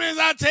those women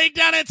I take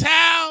down in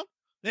town,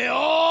 they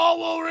all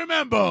will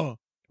remember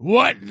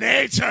what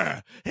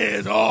nature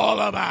is all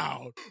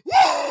about.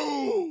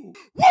 Woo!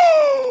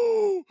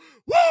 Woo!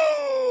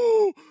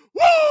 Woo!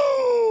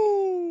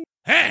 Woo!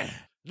 Hey!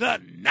 The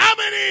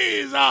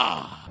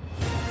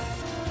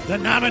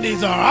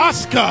nominees are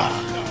Oscar,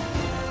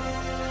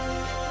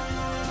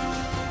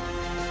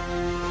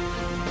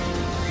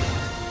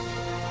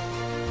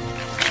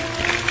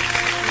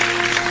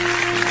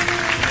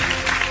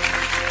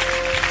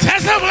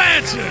 Tessa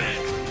Blanchard,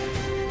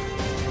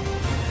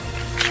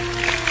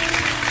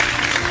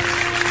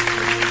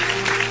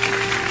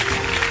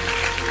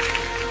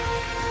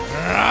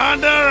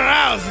 Ronda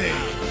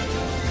Rousey,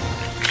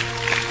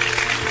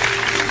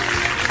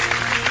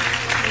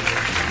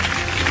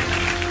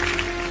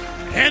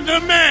 and the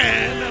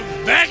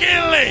man, Becky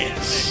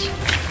Lynch.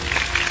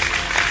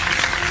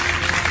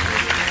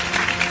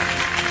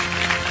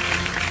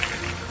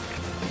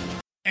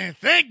 And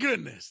thank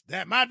goodness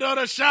that my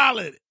daughter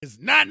Charlotte is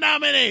not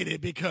nominated,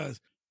 because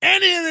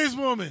any of these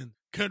women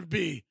could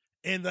be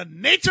in the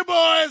Nature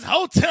Boys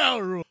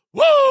hotel room.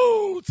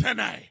 Woo!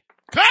 Tonight.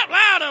 Clap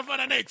louder for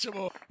the Nature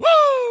Boy.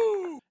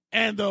 Woo!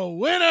 And the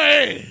winner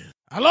is,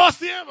 I lost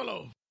the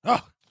envelope.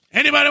 Oh,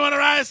 anybody want to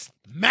rise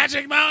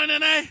Magic Mountain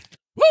tonight?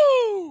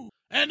 Woo!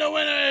 And the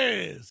winner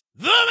is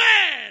the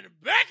man,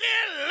 Becky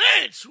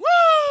Lynch. Woo!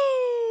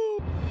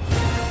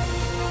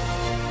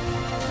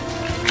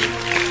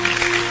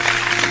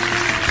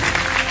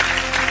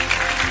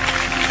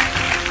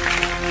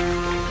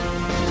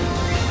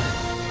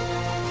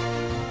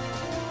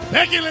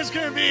 Becky Lynch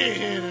couldn't be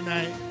here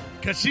tonight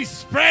because she's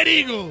spread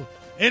eagle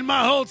in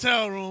my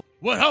hotel room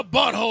with her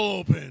butthole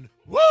open.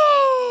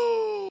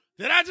 Woo!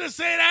 Did I just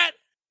say that?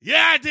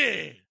 Yeah, I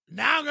did.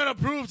 Now I'm going to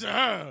prove to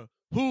her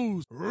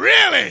who's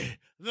really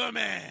the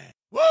man.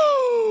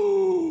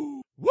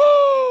 Woo!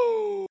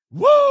 Woo!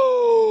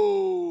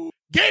 Woo!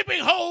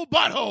 Gaping hole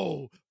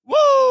butthole.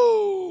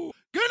 Woo!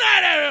 Good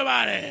night,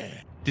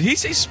 everybody. Did he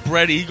say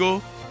spread eagle?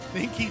 I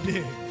think he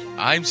did.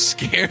 I'm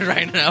scared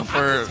right now I'm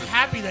just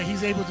happy that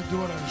he's able to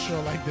do it on a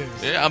show like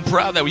this. Yeah, I'm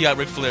proud that we got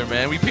Ric Flair,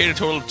 man. We paid a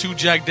total of 2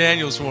 Jack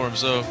Daniels for him,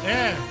 so.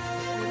 Yeah.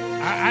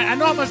 I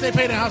know how much they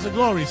paid in House of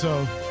Glory,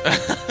 so.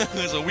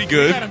 So we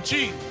good. We got them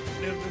cheap.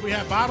 We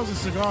have bottles of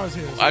cigars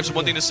here. So I have just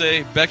one thing to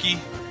say. Becky,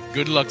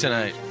 good luck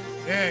tonight.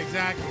 Yeah,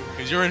 exactly.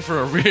 Because you're in for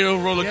a real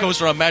roller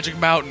coaster on Magic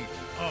Mountain.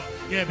 Oh,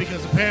 yeah,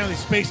 because apparently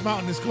Space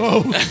Mountain is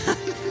closed.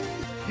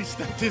 He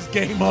stepped his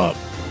game up.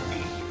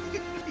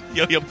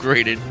 Yo, he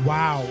upgraded.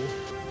 Wow.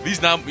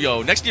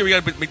 Next year we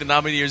gotta make the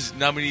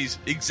nominees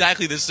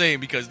exactly the same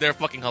because they're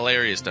fucking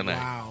hilarious tonight.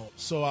 Wow.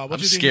 So I'm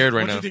scared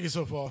right now. What you thinking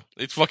so far?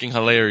 It's fucking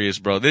hilarious,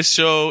 bro. This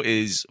show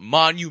is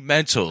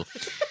monumental.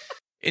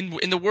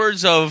 In the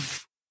words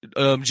of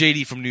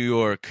JD from New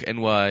York,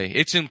 NY,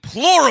 it's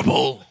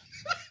implorable.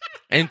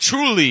 And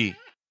truly,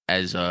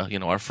 as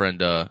our friend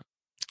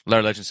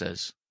Larry Legend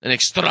says, An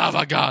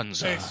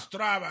extravaganza.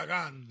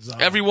 Extravaganza.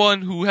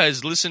 Everyone who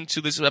has listened to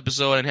this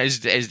episode and has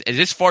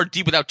this far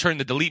deep without turning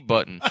the delete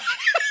button,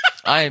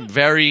 I am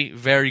very,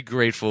 very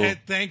grateful. And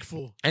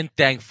thankful.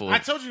 I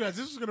told you guys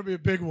this was going to be a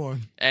big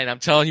one. And I'm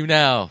telling you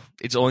now,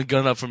 it's only good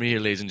enough for me here,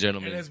 ladies and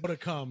gentlemen. And it's going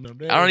to come.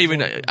 I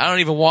don't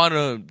even want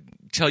to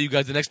tell you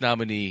guys the next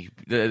nominee,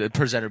 the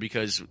presenter,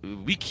 because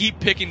we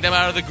keep picking them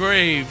out of the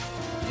grave.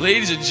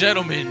 Ladies and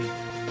gentlemen.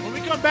 When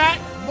we come back,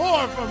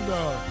 more from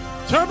the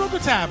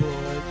Turnbuckle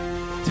Tabloid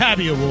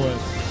Tabby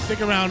Awards. Stick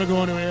around to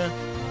go anywhere.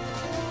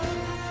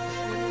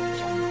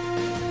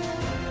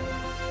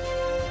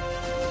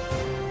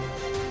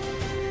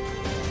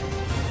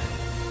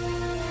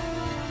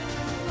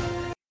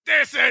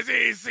 This is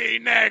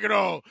EC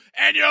Negro,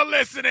 and you're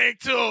listening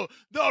to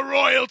the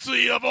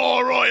royalty of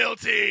all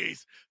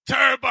royalties,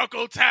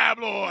 Turnbuckle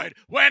Tabloid.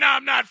 When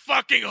I'm not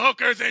fucking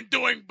hookers and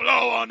doing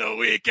blow on the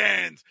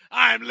weekends,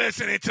 I'm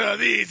listening to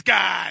these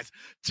guys,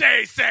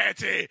 Jay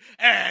Santee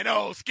and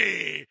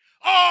Oski.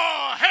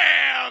 All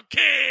hail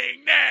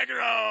King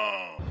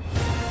Negro!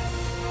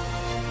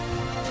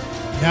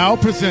 Now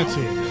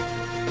presenting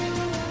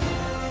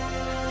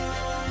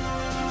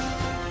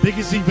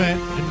biggest event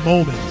and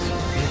moment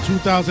in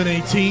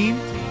 2018,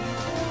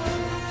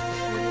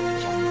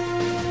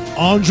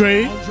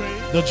 Andre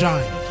the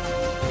Giant.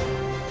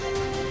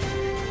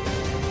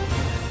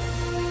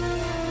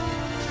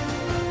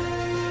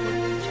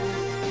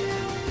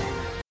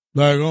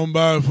 Like, I'm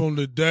back from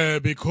the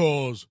dead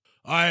because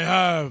I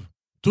have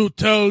to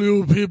tell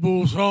you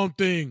people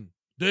something.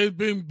 There's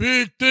been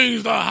big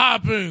things that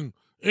happen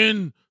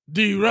in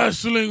the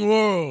wrestling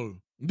world.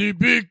 The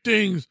big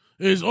things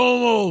is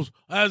almost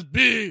as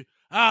big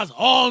as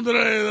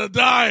Andre the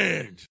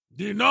Giant,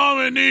 the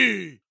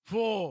nominee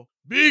for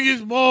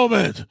biggest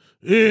moment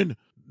in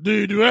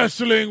the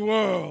wrestling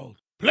world.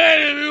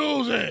 Play the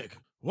music.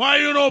 Why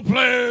you don't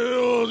play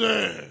the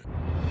music?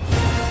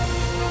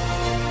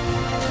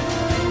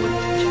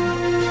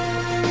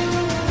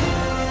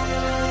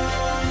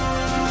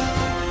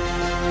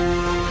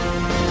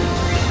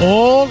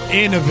 All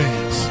in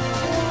events.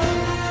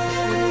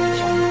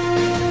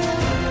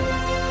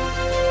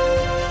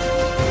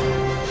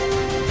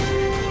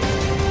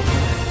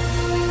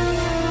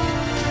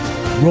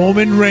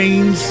 Roman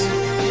Reigns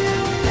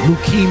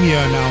leukemia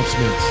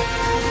announcement.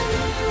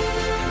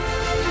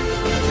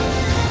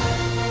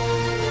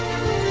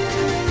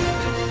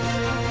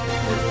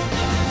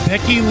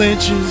 Becky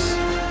Lynch's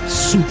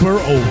Super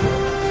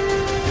Over.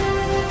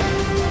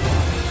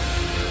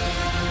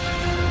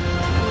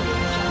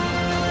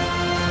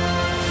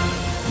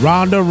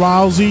 Ronda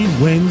Rousey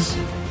wins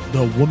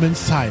the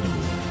women's title.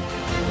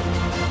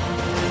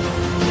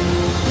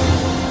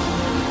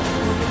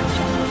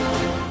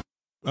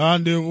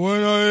 And the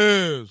winner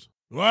is,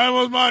 why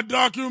was my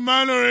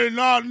documentary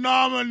not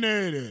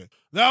nominated?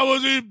 That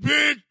was a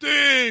big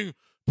thing.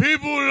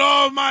 People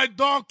love my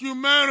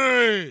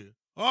documentary.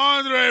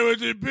 Andre with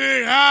the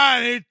big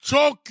hand, he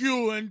choke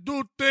you and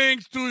do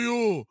things to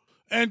you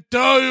and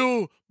tell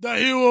you that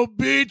he will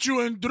beat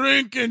you and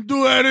drink and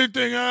do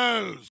anything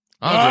else.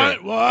 Andre,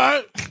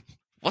 What?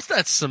 What's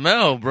that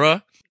smell,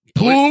 bruh?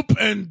 Poop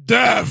and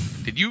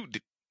death.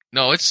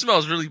 No, it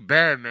smells really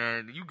bad,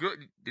 man.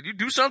 Did you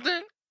do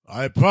something?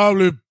 I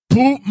probably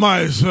pooped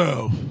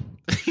myself.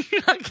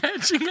 You're not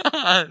catching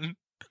on.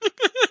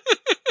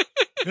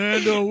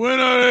 And the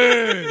winner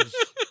is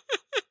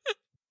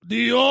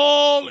the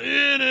All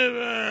In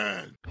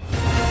event.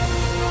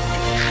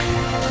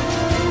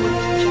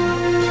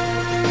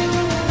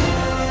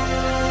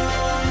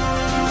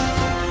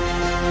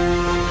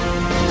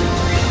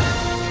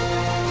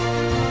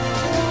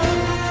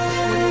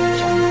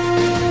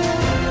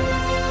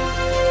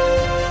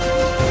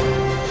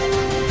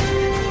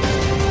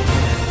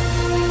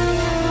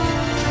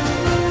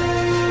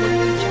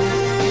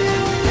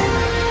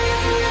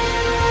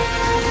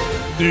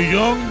 The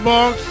Young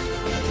Bucks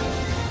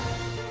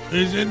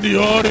is in the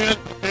audience.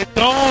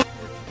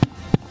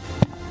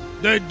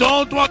 They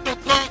don't want to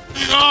come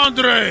see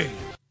Andre.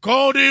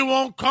 Cody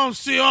won't come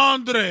see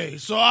Andre.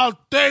 So I'll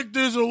take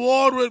this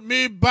award with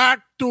me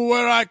back to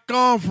where I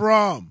come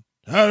from.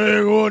 Have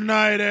a good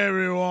night,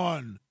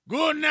 everyone.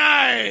 Good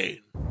night.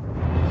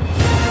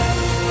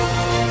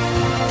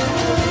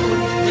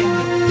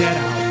 Dead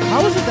out.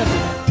 How is it that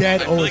the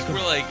dead always come?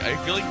 I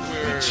feel like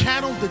we're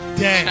channel the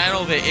dead.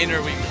 Channel the inner.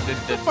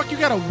 The fuck, you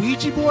got a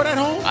Ouija board at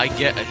home? I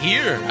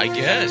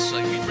guess.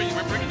 Like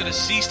we're bringing the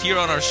deceased here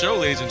on our show,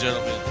 ladies and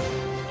gentlemen.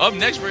 Up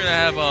next, we're gonna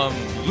have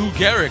Lou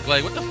Gehrig.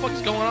 Like, what the fuck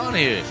is going on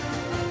here?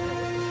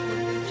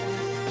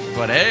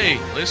 But hey,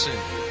 listen,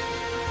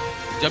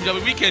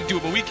 WWE we can't do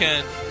it, but we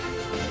can.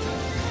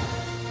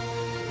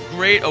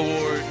 Great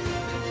award,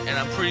 and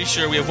I'm pretty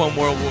sure we have one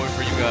more award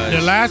for you guys.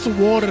 The last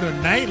award of the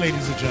night,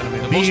 ladies and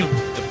gentlemen.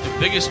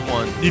 The biggest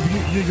one.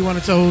 If you want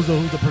to tell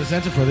who's the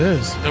presenter for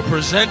this? The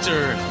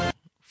presenter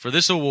for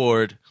this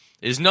award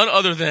is none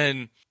other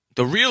than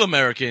the real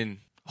American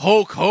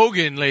Hulk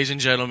Hogan, ladies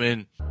and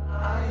gentlemen.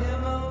 I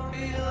am a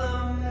real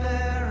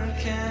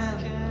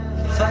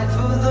American. Fight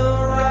for the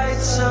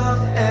rights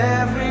of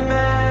every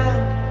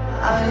man.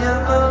 I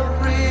am a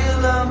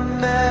real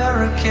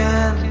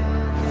American.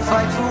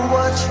 Fight for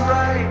what's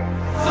right.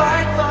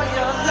 Fight for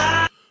your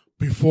life.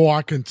 Before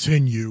I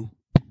continue,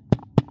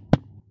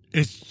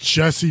 it's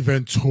Jesse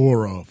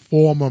Ventura,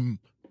 former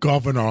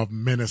governor of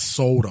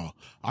Minnesota.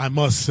 I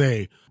must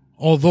say,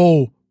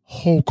 although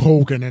Hulk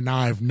Hogan and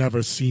I have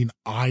never seen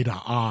eye to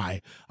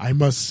eye, I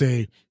must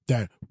say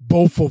that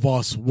both of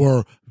us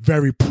were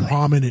very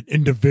prominent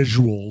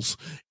individuals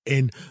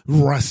in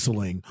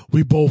wrestling.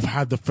 We both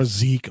had the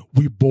physique.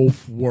 We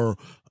both were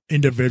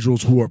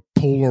individuals who were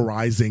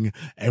polarizing,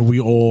 and we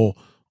all,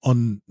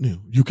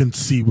 you can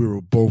see we were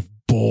both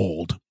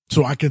bald.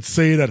 So I can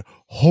say that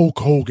Hulk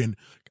Hogan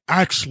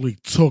actually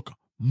took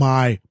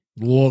my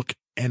look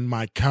and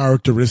my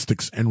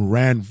characteristics and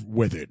ran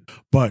with it.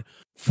 But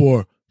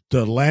for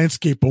the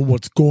landscape of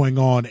what's going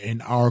on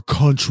in our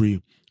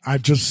country,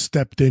 I've just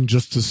stepped in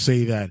just to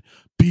say that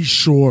be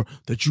sure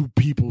that you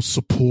people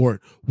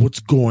support what's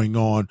going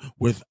on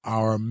with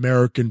our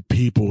American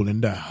people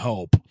and to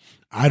help.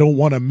 I don't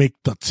want to make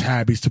the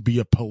Tabbies to be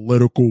a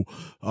political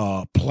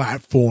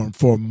platform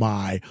for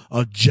my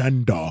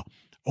agenda.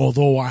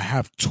 Although I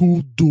have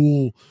 2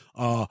 dual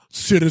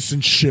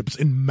citizenships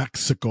in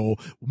Mexico.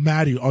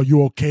 Maddie, are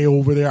you okay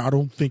over there? I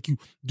don't think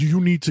do you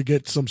need to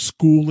get some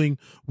schooling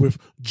with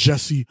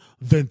Jesse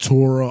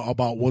Ventura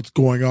about what's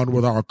going on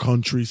with our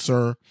country,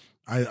 sir?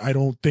 I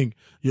don't think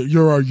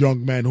you're a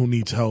young man who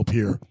needs help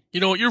here. You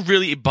know what? You're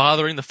really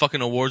bothering the fucking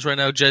awards right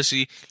now,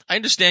 Jesse. I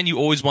understand you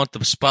always want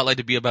the spotlight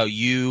to be about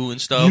you and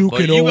stuff,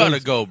 but you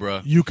gotta go,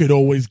 bro. You could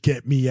always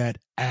get me at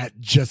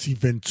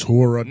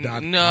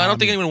JesseVentura.com. No, I don't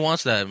think anyone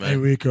wants that, man.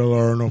 And we can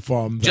learn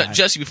from that.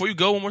 Jesse, before you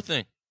go, one more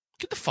thing.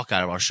 Get the fuck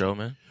out of our show,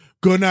 man.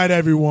 Good night,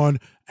 everyone.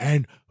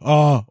 And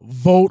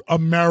vote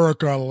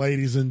America,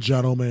 ladies and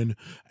gentlemen.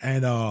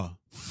 And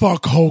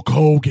fuck Hulk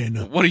Hogan.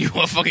 What are you,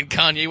 a fucking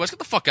Kanye West? Get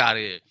the fuck out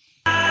of here.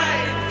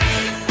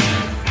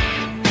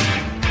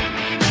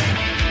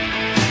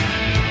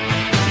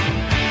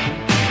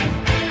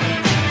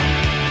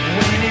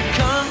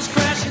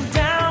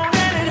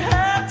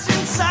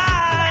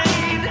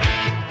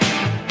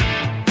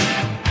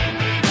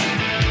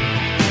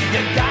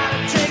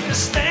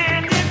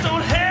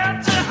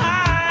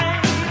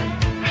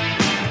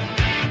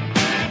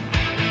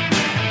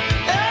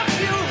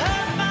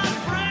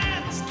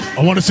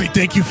 I want to say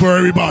thank you for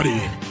everybody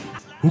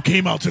who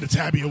came out to the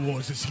Tabby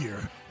Awards this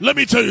year. Let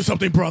me tell you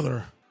something,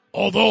 brother.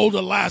 Although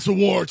the last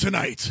award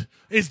tonight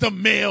is the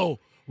Male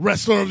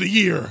Wrestler of the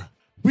Year,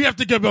 we have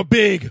to give a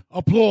big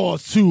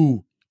applause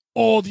to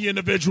all the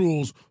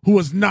individuals who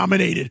was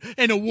nominated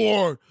and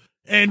award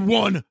and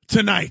won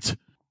tonight.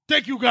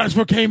 Thank you guys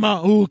who came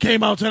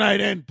out tonight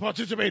and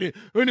participated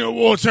in the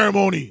award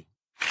ceremony.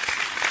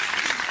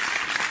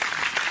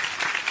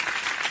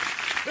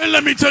 And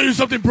let me tell you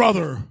something,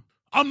 brother.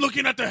 I'm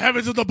looking at the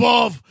heavens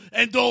above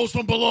and those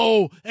from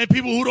below and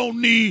people who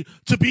don't need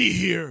to be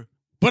here.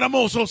 But I'm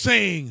also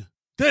saying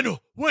that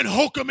when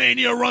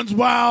Hulkamania runs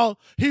wild,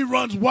 he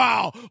runs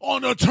wild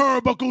on the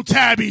Turnbuckle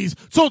Tabbies.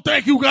 So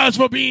thank you guys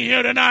for being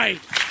here tonight.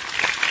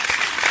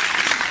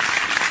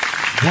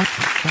 What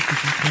the fuck is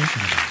he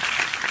talking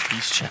about?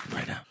 He's chatting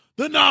right now.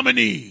 The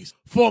nominees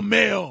for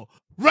Male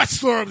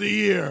Wrestler of the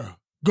Year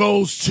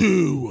goes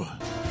to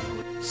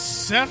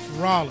Seth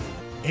Rollins,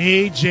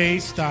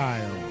 AJ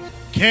Styles,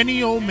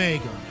 Kenny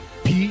Omega,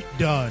 Pete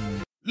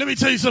Dunne. Let me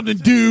tell you something,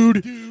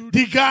 dude.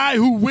 The guy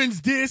who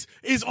wins this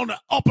is on the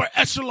upper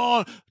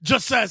echelon,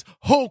 just as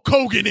Hulk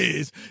Hogan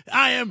is.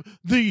 I am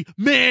the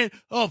man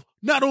of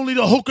not only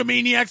the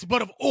Hulkamaniacs,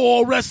 but of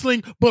all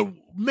wrestling. But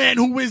man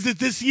who wins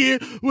this year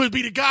will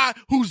be the guy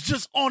who's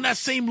just on that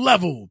same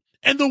level.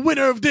 And the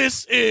winner of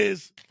this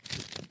is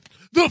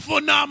the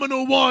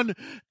phenomenal one,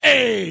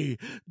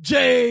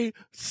 AJ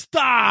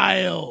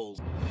Styles.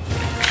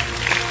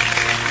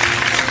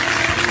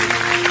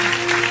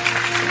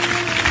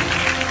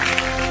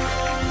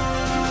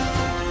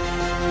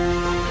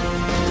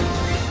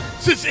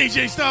 Since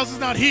AJ Styles is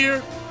not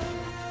here,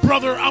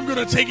 brother, I'm going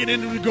to take it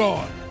into the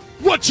guard.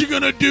 What you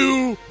going to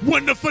do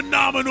when the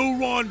phenomenal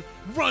one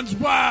runs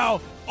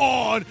wild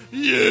on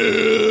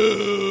you?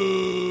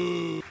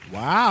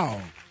 Wow.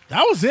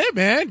 That was it,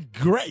 man.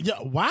 Great.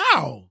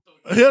 Wow.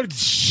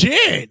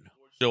 Shit.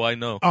 Show I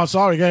know. Oh,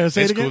 sorry. Guys,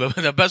 say it again. Cool.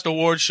 The best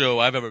award show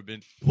I've ever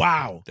been.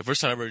 Wow. The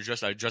first time I ever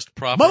dressed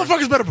proper.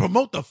 Motherfuckers better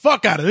promote the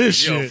fuck out of this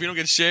shit. If you don't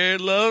get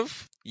shared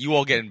love, you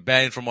all getting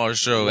banned from our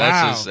show.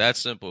 Wow. That's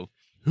simple.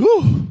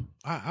 Whew.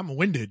 I'm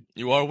winded.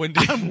 You are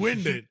winded? I'm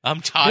winded. I'm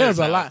tired. There's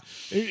a lot.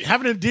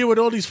 Having to deal with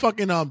all these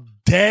fucking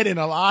dead and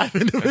alive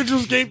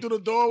individuals came through the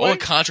doorway. All the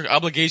contract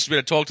obligations we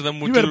had to talk to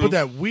them. You better put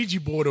that Ouija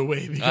board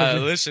away.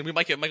 Listen, we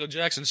might get Michael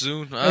Jackson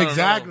soon.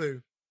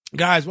 Exactly.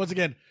 Guys, once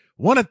again,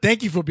 want to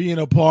thank you for being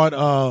a part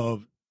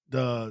of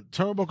the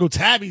Turnbuckle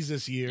Tabbies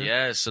this year.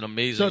 Yes, an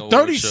amazing the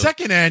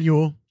 32nd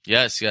annual.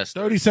 Yes.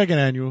 32nd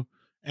annual.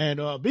 And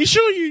be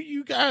sure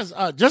you guys,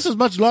 just as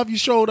much love you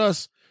showed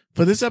us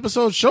for this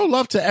episode, show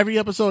love to every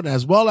episode,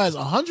 as well as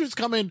 100's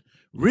coming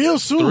real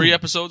soon. 3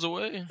 episodes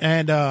away.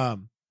 And,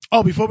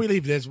 before we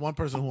leave, there's one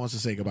person who wants to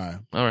say goodbye.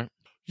 All right.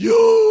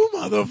 You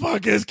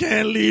motherfuckers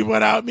can't leave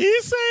without me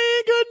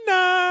saying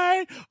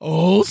goodnight.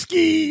 Oh,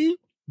 Ski,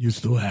 you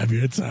still have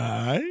your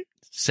tie?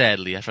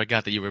 Sadly, I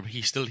forgot that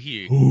he's still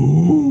here.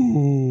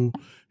 Ooh,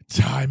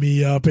 tie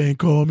me up and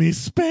call me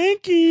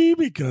Spanky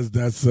because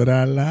that's what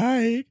I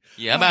like.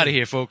 Yeah, I'm out of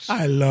here, folks.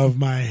 I love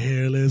my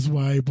hairless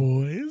white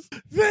boys.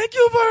 Thank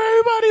you for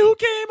everybody who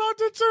came out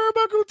to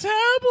Turnbuckle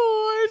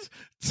Tabloids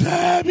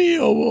Tabby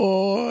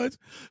Awards.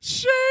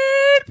 Shade,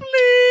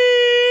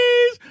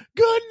 please.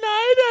 Good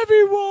night,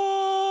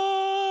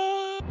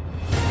 everyone.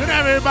 Good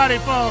night, everybody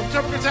from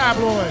Turnbuckle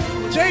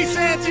Tabloid. Jay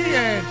Santee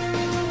and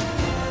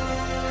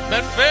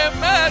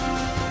Matt.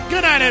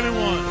 Good night,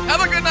 everyone.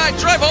 Have a good night.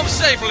 Drive home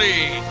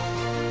safely.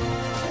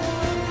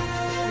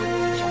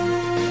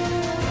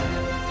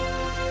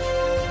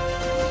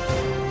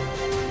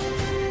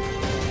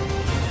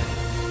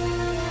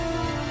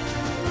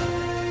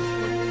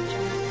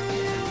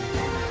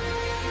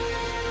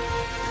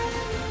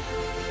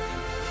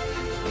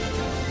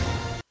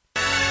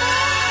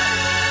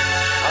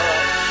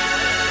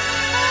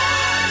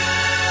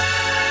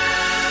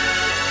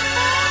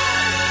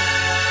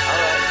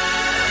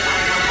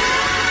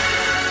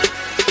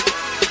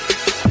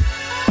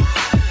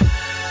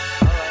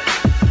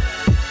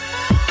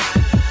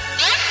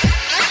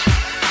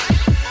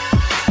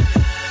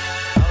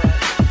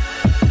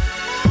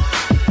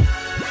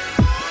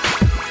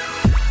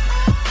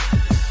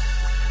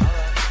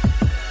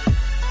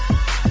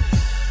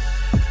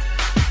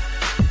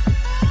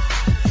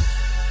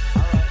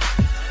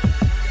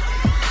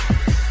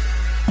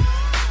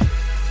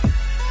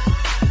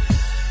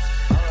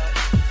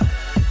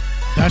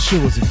 That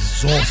shit was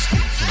exhausting.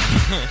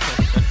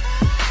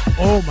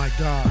 Oh my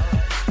God.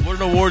 What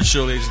an award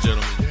show, ladies and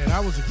gentlemen. Yeah,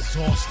 that was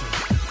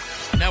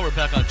exhausting. Now we're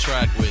back on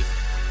track with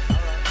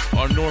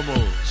our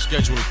normal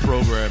scheduled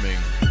programming.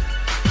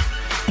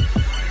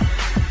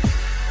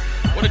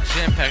 What a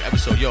jam-packed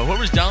episode. Yo,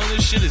 whoever's downloading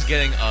this shit is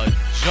getting a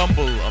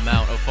jumble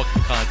amount of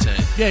fucking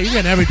content. Yeah, you're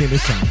getting everything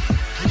this time.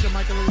 Push your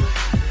mic a little bit.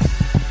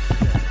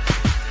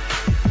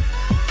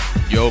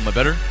 Yo, am I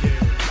better? Yeah.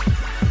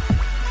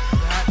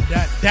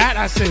 That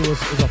I say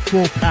was a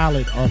full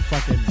palette of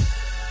fucking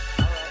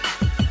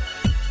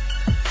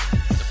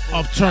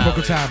of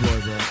Turnbuckle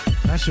Tabloid, bro.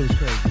 That shit was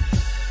crazy.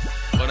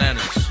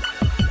 Bananas.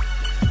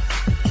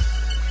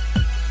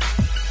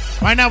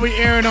 Right now we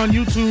airing on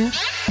YouTube,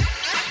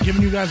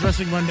 giving you guys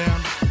wrestling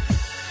rundown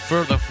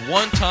For the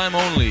one time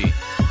only.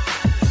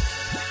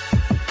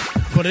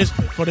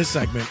 for this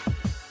segment.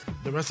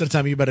 The rest of the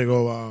time you better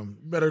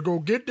go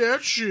get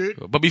that shit.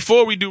 But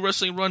before we do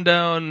wrestling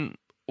rundown,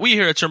 we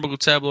here at Turnbuckle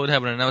Tabloid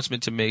have an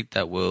announcement to make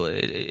that will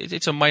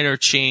it's a minor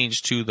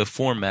change to the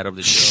format of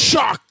the show.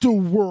 Shock the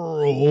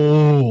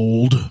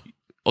world.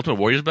 Ultimate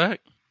Warrior's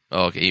back?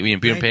 Oh, okay. We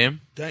didn't pay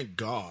him? Thank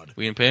God.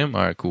 We didn't pay him?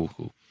 All right,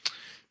 cool.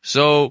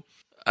 So,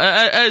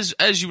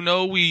 as you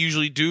know, we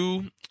usually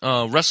do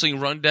wrestling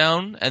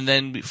rundown, and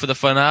then for the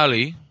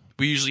finale,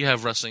 we usually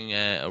have wrestling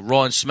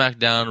Raw and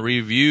SmackDown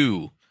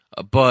review.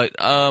 But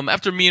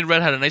after me and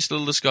Red had a nice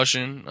little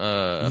discussion,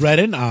 Red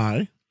and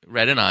I,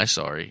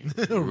 sorry.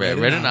 Red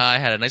and I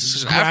had a nice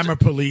discussion. Grammar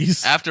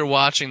police. After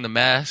watching The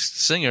Masked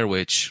Singer,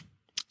 which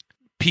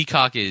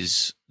Peacock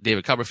is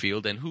David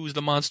Copperfield, and who's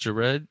the monster,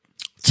 Red?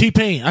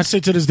 T-Pain. I say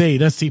to this day,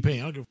 that's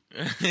T-Pain.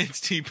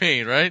 It's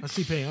T-Pain, right? That's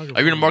T-Pain. Are you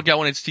going to mark out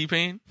when it's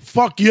T-Pain?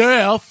 Fuck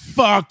yeah.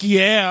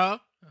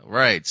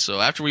 Right.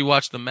 So after we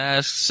watched The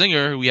Masked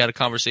Singer, we had a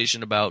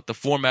conversation about the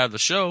format of the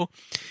show.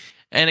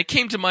 And it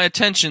came to my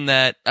attention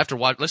that after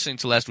listening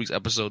to last week's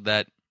episode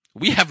that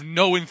we have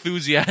no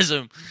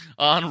enthusiasm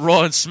on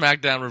Raw and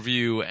SmackDown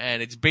review,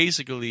 and it's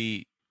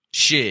basically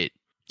shit.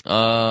 It's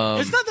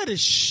not that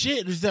it's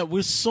shit. It's that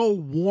we're so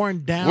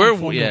worn down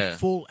from the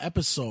full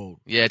episode.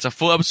 Yeah, it's a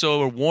full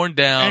episode. We're worn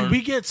down. And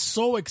we get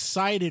so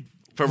excited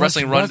for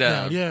Wrestling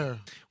Rundown. Yeah.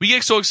 We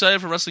get so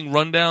excited for Wrestling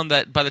Rundown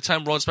that by the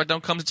time Raw and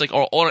SmackDown comes, it's like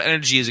all our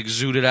energy is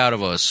exuded out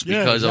of us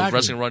because of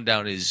Wrestling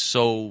Rundown is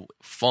so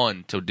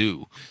fun to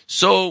do.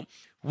 So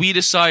we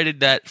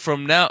decided that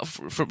from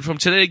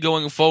today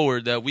going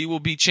forward that we will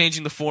be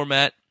changing the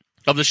format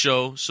of the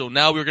show. So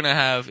now we're going to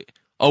have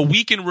a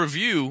week in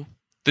review,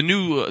 the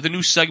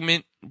new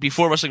segment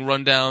before Wrestling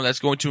Rundown that's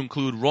going to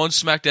include Raw and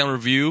SmackDown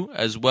review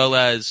as well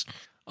as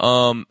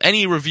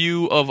any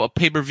review of a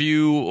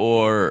pay-per-view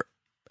or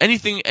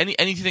anything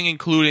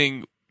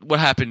including what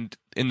happened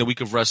in the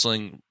week of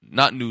wrestling,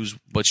 not news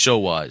but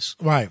show-wise.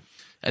 Right.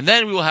 And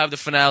then we will have the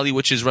finale,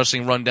 which is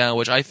Wrestling Rundown,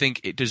 which I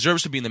think it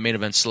deserves to be in the main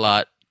event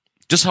slot.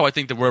 Just how I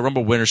think the Royal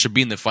Rumble winner should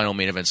be in the final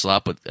main event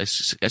slot, but I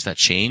guess that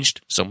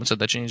changed. Someone said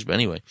that changed, but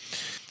anyway.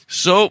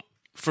 So,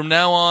 from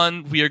now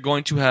on, we are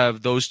going to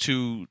have those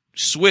two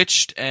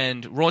switched,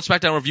 and Raw and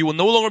SmackDown Review will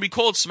no longer be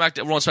called Raw and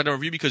SmackDown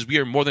Review because we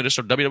are more than just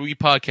a WWE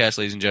podcast,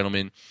 ladies and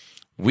gentlemen.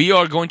 We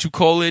are going to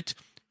call it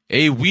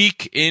A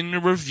Week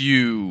in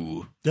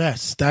Review.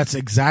 Yes, that's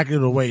exactly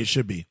the way it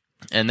should be.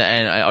 And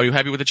are you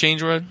happy with the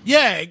change, Red?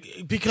 Yeah,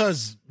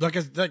 because like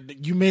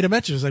you made a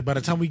mention, it's like by the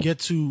time we get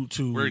to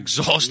we're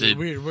exhausted.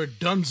 We're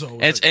donezo.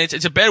 And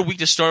it's a bad week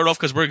to start off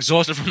because we're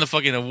exhausted from the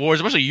fucking awards,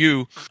 especially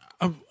you.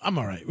 I'm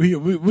all right. We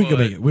can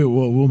make it.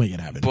 We'll make it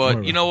happen.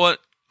 But you know what?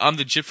 I'm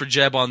the jib for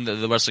jab on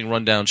the wrestling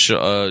rundown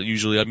show.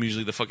 Usually, I'm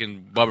usually the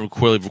fucking Robin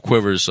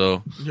Quivers.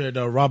 So yeah,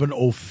 the Robin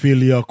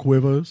Ophelia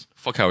Quivers.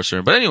 Fuck Howard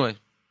Stern. But anyway,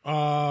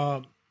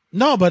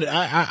 no, but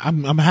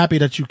I'm happy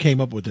that you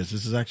came up with this.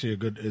 This is actually a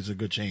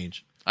good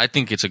change. I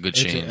think it's a good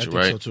change,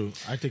 right? I think so too.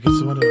 I think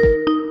it's one of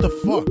the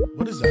fuck.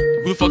 What is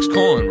that? Who the fuck's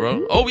calling,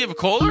 bro? Oh, we have a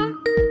caller.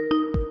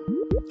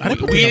 We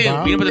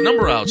didn't put the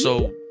number out.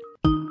 So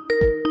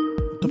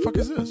what the fuck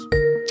is this?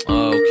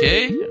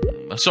 Okay.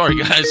 Sorry,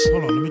 guys.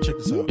 Hold on, let me check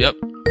this out. Yep.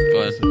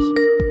 Go ahead.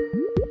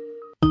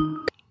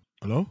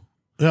 Hello?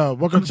 Yeah,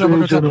 welcome to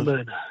Turnbuckle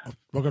Tabloid.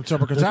 Welcome to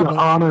Turnbuckle It's an Tabloid.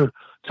 honor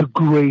to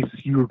grace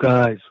you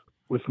guys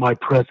with my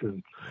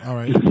presence. All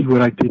right. You see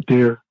what I did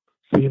there?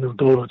 Seeing as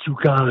though that you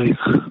guys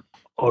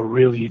are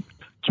really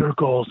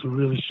jerk-offs who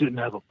really shouldn't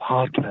have a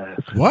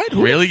podcast. What?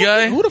 Really,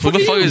 guy? Who the fuck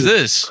is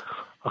this?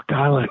 A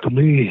guy like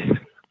me.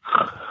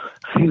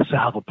 He used to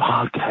have a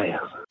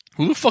podcast.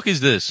 Who the fuck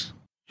is this?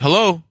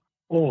 Hello?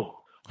 Oh.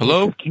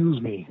 Hello?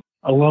 Excuse me.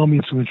 Allow me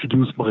to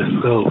introduce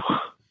myself.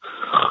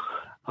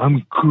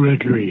 I'm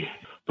Gregory,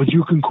 but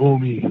you can call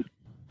me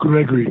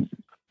Gregory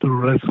the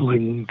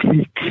Wrestling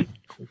Geek,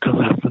 because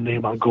that's the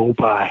name I go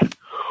by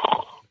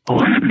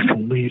on social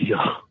media.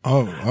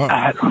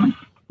 At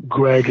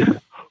Greg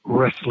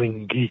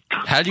Wrestling Geek.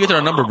 How'd you get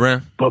our number,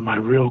 Bran? But my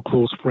real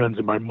close friends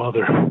and my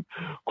mother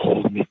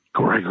called me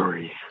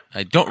Gregory.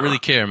 I don't really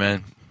care,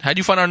 man. How'd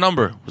you find our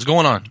number? What's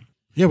going on?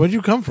 Yeah, where'd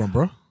you come from,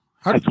 bro?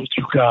 I thought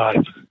you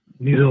guys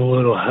needed a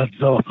little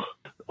heads up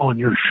on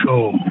your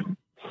show.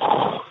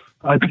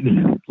 I've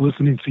been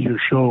listening to your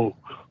show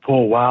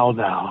for a while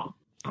now.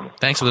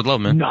 Thanks for the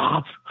love, man.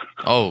 Not.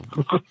 Oh.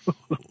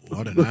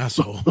 What an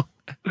asshole.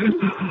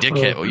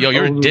 Dickhead. Yo,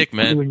 you're a dick,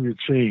 man. Pulling your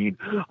chain.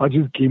 I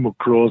just came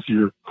across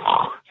your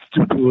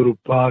stupid little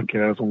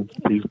podcast on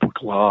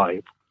Facebook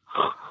Live.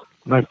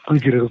 And I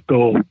figured as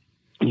though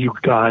you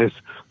guys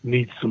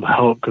need some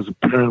help, because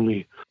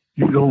apparently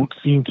you don't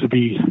seem to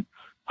be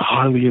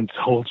highly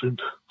intelligent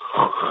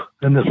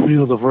in the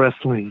field of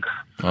wrestling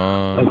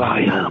as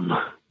I am.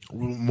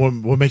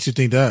 What makes you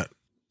think that?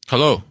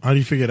 Hello? How do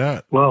you figure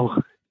that?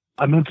 Well,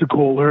 I meant to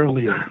call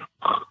earlier,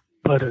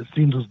 but it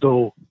seems as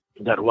though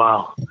that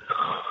while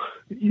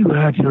you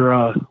had your,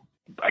 I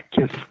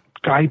guess,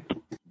 Skype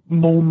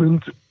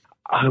moment,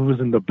 I was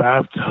in the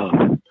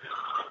bathtub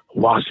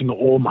washing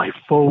all my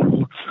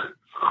phones.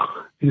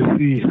 You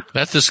see,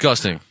 that's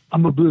disgusting.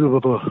 I'm a bit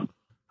of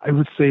I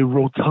would say,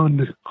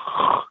 rotund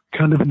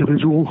kind of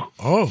individual.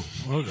 Oh,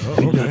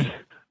 okay.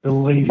 The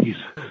ladies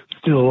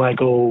still like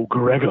old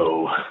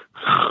Grego.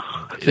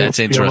 That's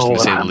interesting to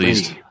say the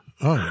least.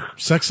 Oh, yeah.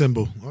 Sex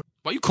symbol. Why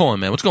are you calling,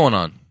 man? What's going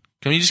on?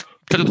 Can you just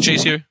cut to the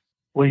chase here?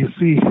 Well, you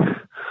see,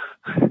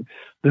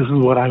 this is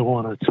what I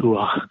wanted to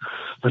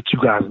let you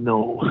guys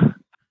know.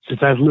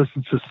 Since I've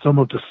listened to some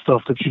of the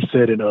stuff that you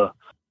said in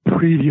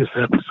previous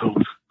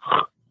episodes,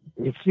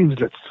 it seems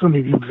that some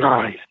of you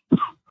guys...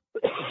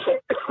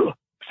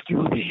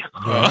 Excuse me.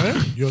 All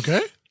right. You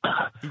okay?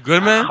 You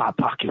good, man? Hot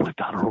pocket went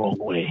down the wrong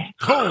way.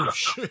 Oh,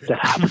 shit. That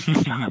happens.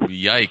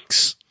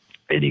 Yikes.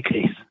 Any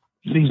case,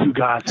 seems you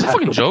guys It's a have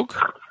fucking some joke.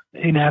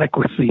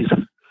 inadequacies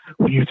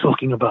when you're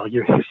talking about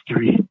your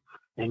history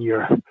and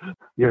your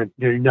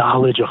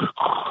knowledge of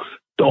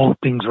all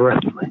things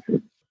wrestling.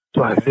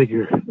 So I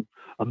figure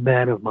a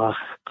man of my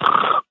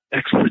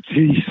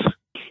expertise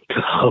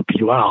could help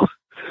you out,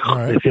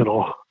 if you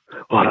know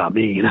what I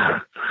mean.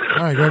 All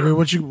right, Gregory,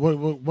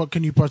 what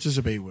can you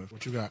participate with?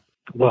 What you got?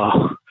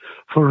 Well,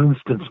 for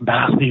instance,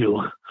 Matthew,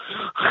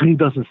 he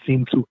doesn't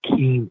seem too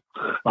keen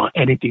on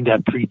anything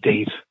that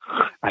predates,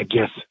 I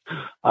guess,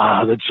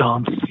 the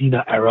John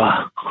Cena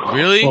era.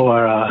 Really?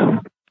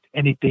 Or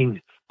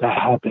anything that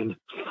happened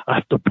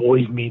after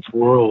Boy Meets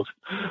World.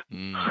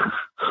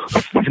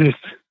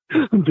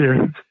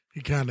 There.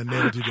 He kind of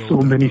nailed you.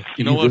 So many.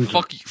 You know what?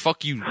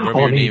 Fuck you, whatever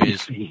your name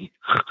is.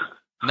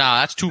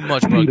 Nah, that's too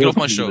much, bro. Get off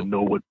my show. Even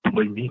know what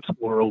Boy Meets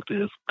World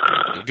is.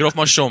 Get off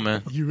my show,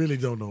 man. You really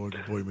don't know what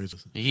Boy Meets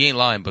is. He ain't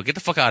lying, but get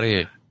the fuck out of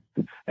here.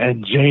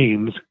 And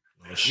James.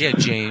 Yeah,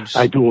 James.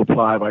 I do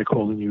apply by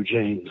calling you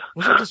James.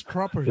 What's up this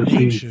proper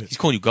name shit? He's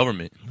calling you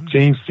government.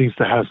 James seems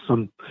to have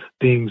some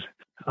things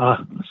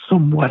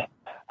somewhat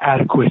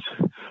adequate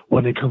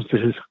when it comes to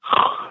his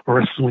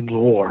wrestling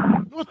lore.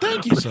 Well,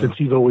 thank you, but sir. since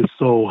he's always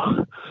so,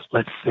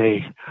 let's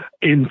say,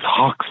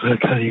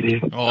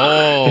 intoxicated,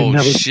 Oh, it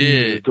never shit.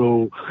 seems as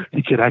though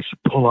he could actually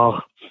pull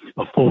out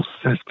a full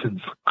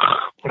sentence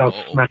without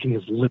smacking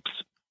his lips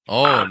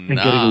and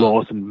getting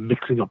lost and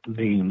mixing up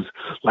names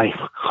like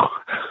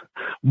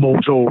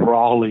Mojo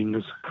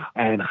Rawlings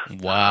and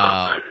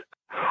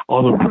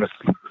other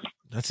wrestlers.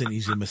 That's an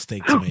easy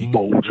mistake to make.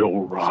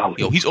 Mojo Rawlings.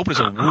 Yo, he's opening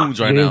some wounds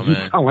right now, You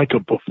man. sound like a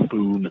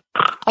buffoon.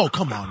 Oh,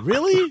 come on.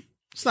 Really?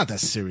 It's not that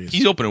serious.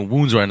 He's opening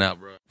wounds right now,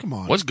 bro. Come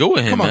on. What's good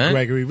with him, Come on, man?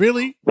 Gregory.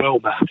 Really? Well,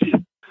 Matthew,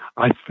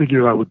 I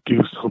figured I would do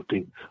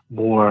something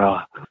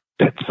more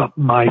that's up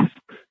my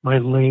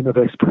lane of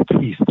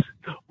expertise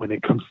when when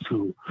it comes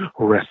to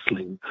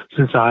wrestling,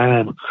 since I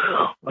am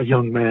a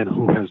young man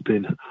who has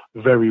been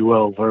very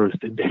well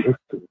versed in the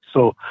history.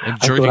 So I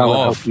thought I would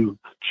help you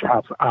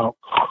chop out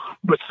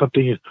with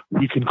something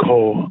we can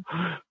call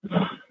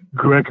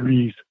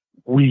Gregory's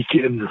Week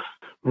in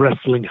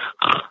Wrestling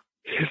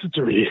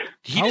History.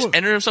 He just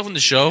entered himself in the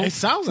show? It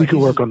sounds we could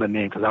work on the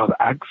name because I was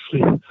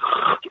actually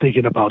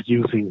thinking about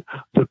using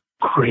the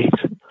great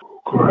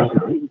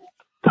Gregory,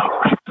 the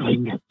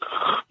wrestling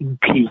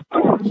Pete.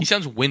 He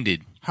sounds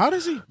winded. How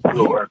does he?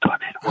 We'll work on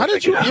it. How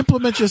did you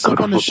implement yourself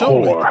on the show?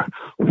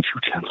 With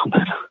you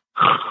gentlemen.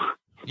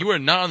 You are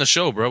not on the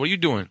show, bro. What are you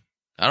doing?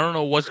 I don't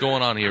know what's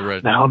going on here,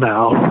 Red. Now,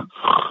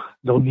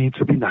 no need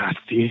to be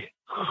nasty.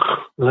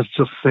 Let's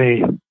just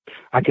say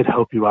I could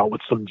help you out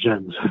with some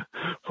gems.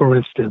 For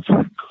instance,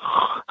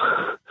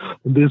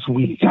 this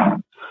week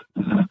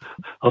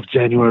of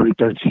January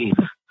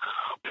 13th,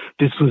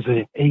 this was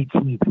the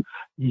 18th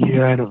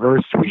year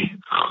anniversary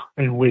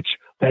in which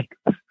that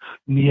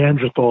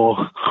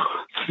Neanderthal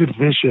Sid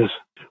Vicious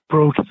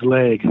broke his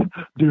leg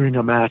during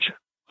a match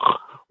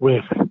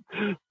with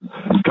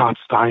Scott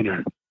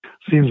Steiner.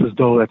 Seems as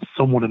though that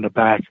someone in the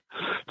back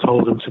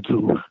told him to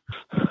do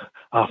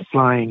a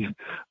flying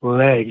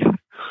leg,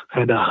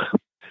 and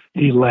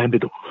he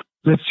landed,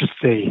 let's just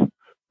say,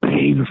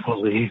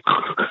 painfully.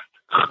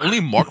 Only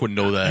Mark would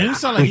know that. You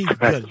sound like he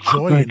had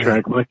joy in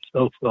that.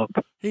 Myself up.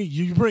 Hey,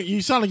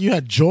 you sound like you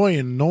had joy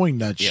in knowing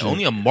that shit. Yeah,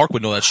 only a Mark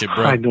would know that shit,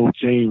 bro. I know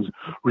James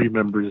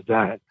remembers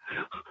that.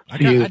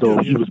 Seeing as though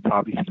he was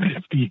probably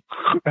 50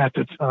 at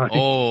the time.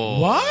 Oh.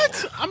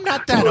 What? I'm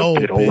not that old,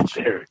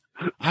 bitch.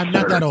 I'm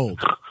not that old.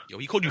 Yo,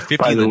 he called you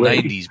 50 in the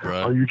 90s,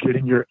 bro. Are you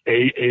getting your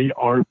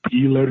AARP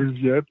letters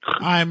yet?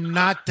 I'm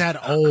not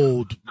that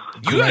old.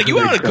 You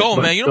gotta go,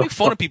 man. You don't make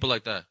fun of people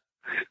like that.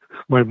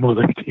 My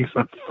mother thinks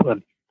I'm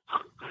funny.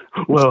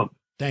 Well,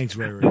 thanks,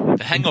 Ray.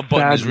 The hang-up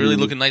button is really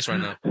looking nice right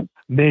now.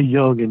 Mae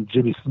Young and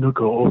Jimmy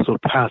Snuka also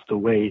passed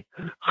away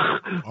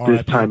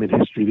this time in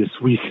history this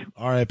week.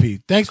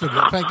 R.I.P. Thanks for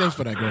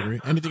that,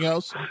 Gregory. Anything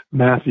else?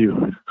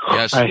 Matthew,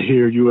 yes. I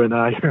hear you and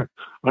I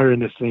are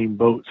in the same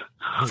boat.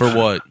 For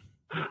what?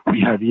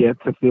 We have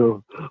yet to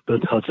feel the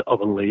touch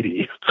of a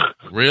lady.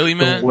 Really,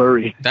 man? Don't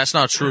worry. That's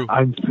not true.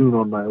 I'm soon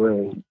on my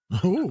way.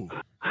 Ooh.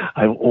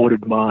 I've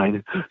ordered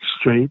mine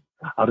straight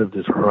out of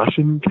this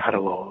Russian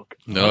catalog.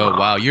 No,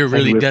 wow. You're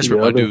really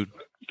desperate, my dude.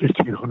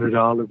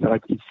 $1,500 that I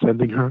keep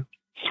sending her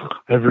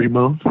every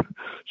month.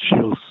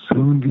 She'll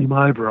soon be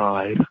my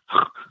bride.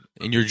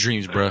 In your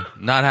dreams, bro.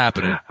 Not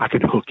happening. I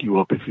can hook you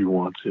up if you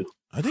want to.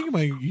 I think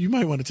you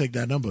might want to take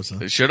that number,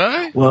 son. Should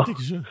I? Well, I think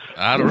you should.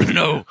 I don't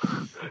know.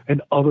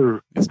 And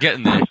other it's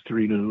getting there.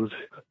 History news.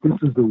 This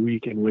is the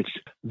week in which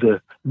the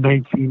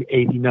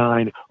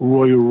 1989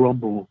 Royal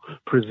Rumble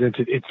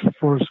presented its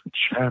first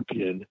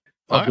champion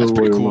of the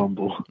Royal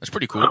Rumble. That's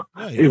pretty cool.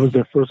 Yeah. It was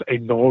their first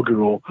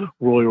inaugural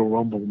Royal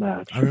Rumble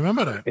match. I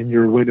remember that. And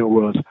your winner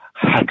was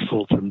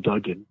Haxelton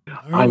Duggan.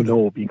 I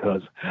know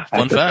because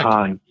at the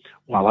time,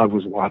 while I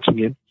was watching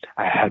it,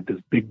 I had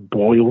this big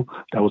boil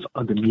that was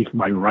underneath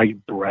my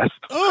right breast.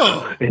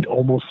 Oh. It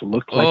almost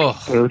looked like a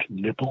third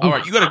nipple. All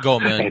right, you gotta go,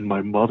 man. And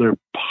my mother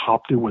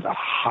popped it with a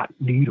hot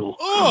needle.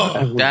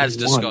 Oh, that's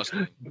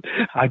disgusting.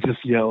 I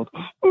just yelled,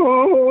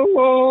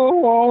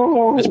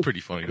 oh. That's pretty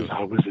funny, though.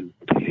 I was in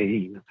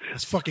pain.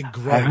 It's fucking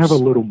gross. I have a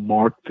little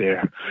mark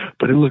there,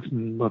 but it looks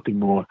nothing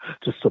more,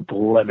 just a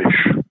blemish.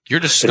 You're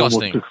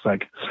disgusting. It almost looks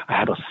like I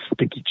had a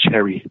sticky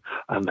cherry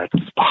on that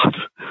spot.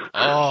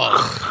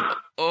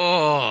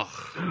 I'm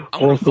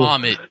going to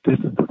vomit. This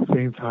is the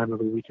same time of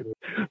the weekend.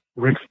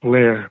 Ric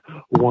Flair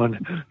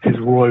won his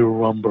Royal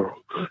Rumble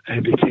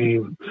and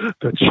became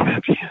the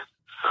champion.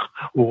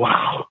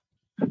 Wow.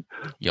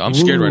 Yeah, I'm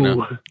scared right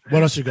now.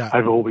 What else you got?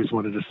 I've always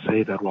wanted to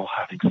say that while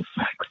having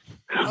sex.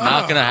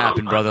 Not going to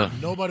happen, brother.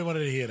 Nobody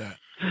wanted to hear that.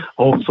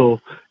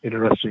 Also,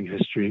 interesting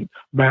history.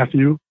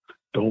 Matthew,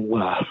 don't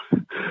laugh.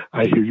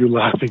 I hear you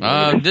laughing.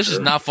 This is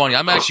not funny.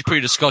 I'm actually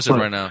pretty disgusted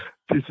right now.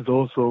 This is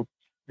also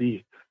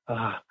the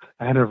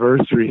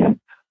anniversary,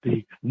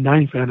 the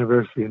 9th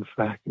anniversary, in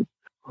fact.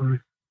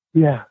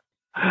 Yeah.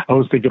 I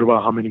was thinking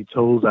about how many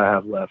toes I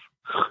have left.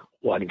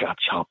 One got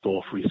chopped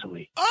off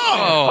recently.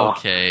 Oh,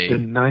 okay. The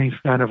 9th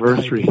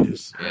anniversary.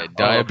 Yeah,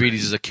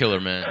 diabetes is a killer,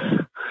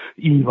 man.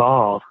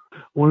 Evolve,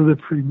 one of the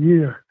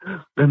premier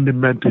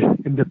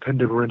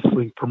independent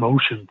wrestling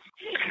promotions.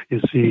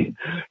 You see,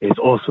 it's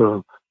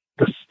also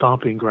the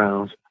stomping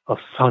grounds of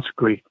such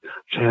great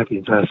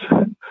champions as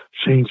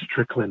Shane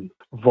Strickland,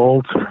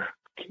 Walter,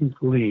 Keith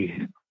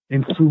Lee,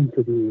 and soon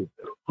to be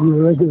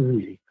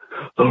Gregory,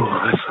 the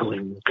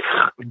wrestling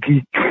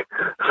geek.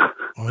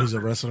 Oh, he's a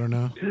wrestler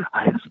now?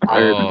 I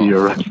aspire to be a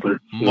wrestler.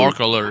 Mark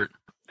alert.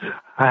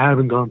 I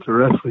haven't gone to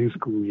wrestling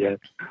school yet,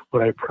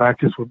 but I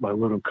practice with my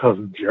little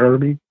cousin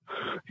Jeremy.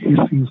 He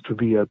seems to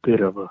be a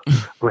bit of a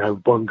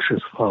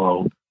rambunctious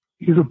fellow.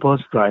 He's a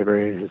bus driver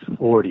in his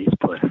 40s,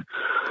 but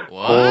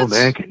oh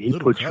man, can he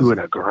put you in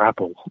a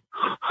grapple?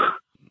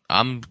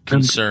 I'm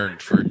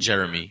concerned for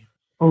Jeremy.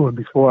 Oh, and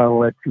before I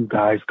let you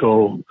guys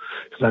go,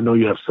 because I know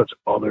you have such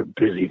other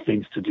busy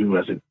things to do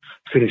as in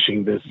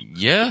finishing this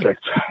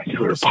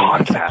spectacular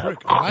podcast.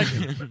 I like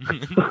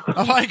him.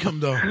 I like him,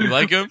 though. You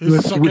like him?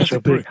 Let's wish a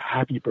big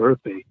happy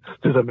birthday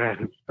to the man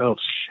himself,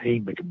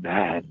 Shane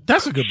McMahon.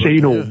 That's a good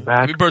Shane birthday. O'Mac,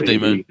 Happy birthday,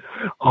 baby.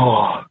 man.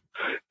 Oh,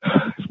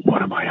 he's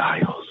one of my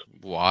idols.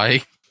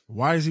 Why?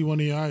 Why is he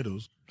one of your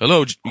idols?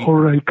 Hello. All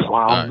right,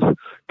 clowns.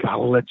 Gotta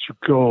let you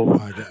go.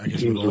 I guess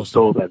Seems as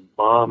though that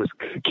mom is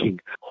cooking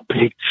a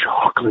big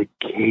chocolate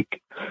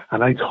cake.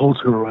 And I told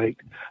her, right,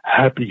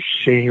 happy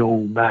Shane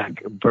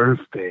O'Mac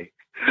birthday.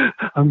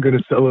 I'm going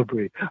to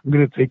celebrate. I'm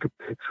going to take a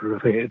picture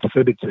of it and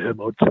send it to him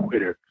on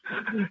Twitter.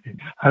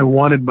 I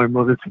wanted my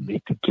mother to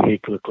make the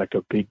cake look like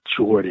a big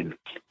Jordan,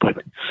 but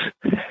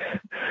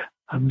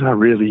I'm not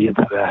really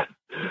into that.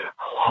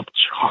 I love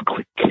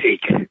chocolate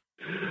cake.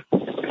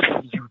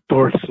 You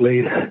Darth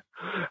Slater.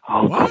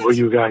 I'll call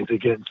you guys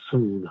again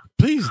soon.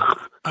 Please.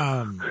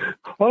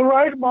 All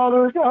right,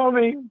 Mother,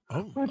 coming.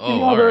 Put the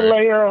all other right.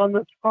 layer on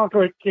the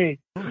chocolate cake.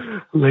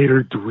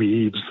 Later,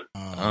 dweebs.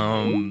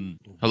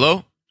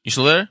 Hello? You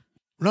still there?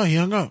 No, he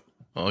hung up.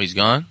 Oh, he's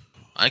gone?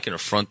 I can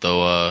affront,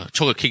 though.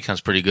 Chocolate cake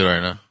sounds pretty good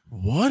right now.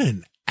 What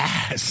an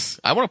ass.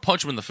 I want to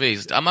punch him in the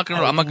face. I'm not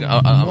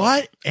gonna.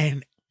 What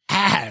an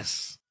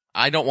ass.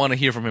 I don't want to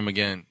hear from him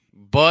again.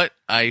 But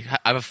I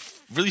have a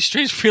really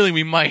strange feeling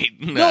we might.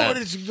 No,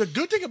 but the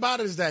good thing about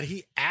it is that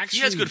he actually...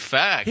 He has good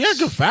facts. He has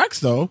good facts,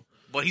 though.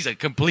 But he's a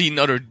complete and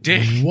utter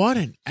dick. What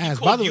an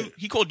ass. By the way,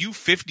 He called you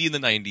 50 in the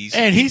 90s.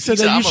 and he said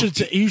that I'm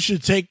you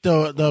should take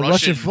the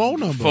Russian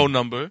phone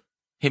number.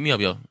 Hit me up,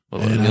 yo.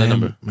 Give Man, me that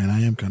number.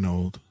 I am kind of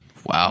old.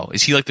 Wow.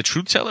 Is he like the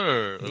truth teller,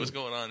 or what's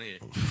going on here?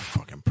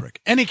 Fucking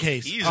prick. Any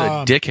case. He's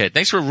a dickhead.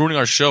 Thanks for ruining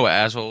our show,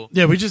 asshole.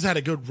 Yeah, we just had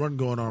a good run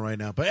going on right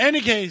now. But any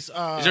case.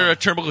 Is there a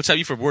Turnbuckle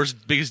Tabloid for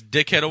worst, biggest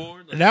dickhead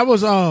award? That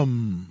was,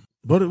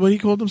 what he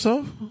called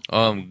himself?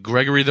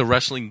 Gregory the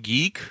Wrestling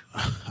Geek.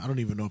 I don't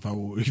even know if I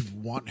would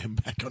even want him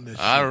back on this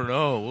show. I don't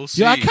know. We'll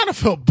see. Yeah, I kind of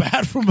felt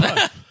bad for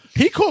him.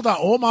 He called out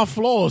all my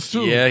flaws,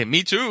 too. Yeah,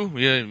 me too.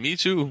 Yeah, me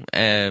too.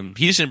 And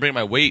he just didn't bring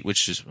my weight,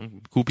 which is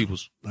cool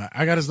people's.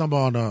 I got his number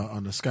on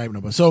the Skype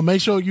number. So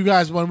make sure you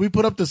guys, when we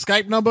put up the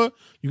Skype number,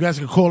 you guys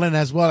can call in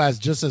as well as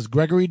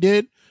Gregory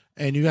did.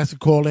 And you guys can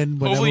call in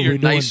whenever Hopefully you're we're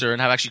doing, nicer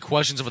and have actually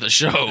questions for the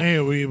show.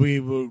 Hey, we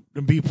will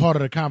be part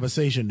of the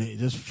conversation.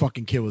 This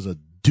fucking kid was a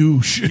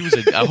douche.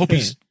 I hope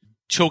he's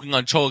choking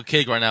on chocolate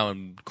cake right now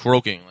and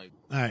croaking. Like.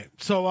 All right.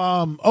 So,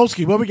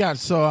 Oski, what we got?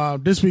 So,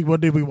 this week, what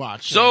did we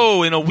watch?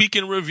 So, in a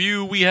weekend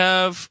review, we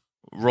have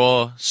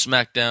Raw,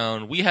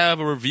 SmackDown. We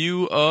have a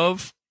review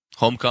of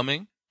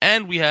Homecoming.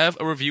 And we have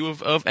a review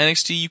of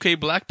NXT UK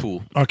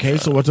Blackpool. Okay,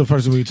 so what's the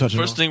first thing we touch on?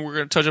 First thing we're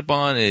going to touch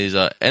upon is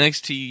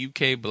NXT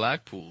UK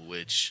Blackpool,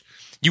 which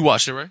you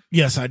watched it, right?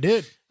 Yes, I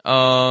did.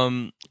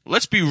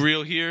 Let's be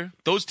real here.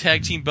 Those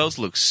tag team belts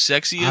look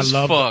sexy as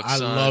fuck. I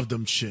love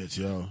them shits,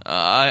 yo.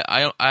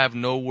 I have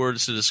no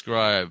words to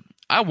describe.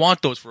 I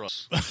want those for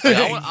us.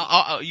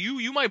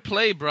 You might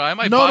play, bro. I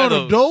might buy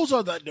those. Those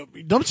are them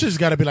shits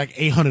got to be like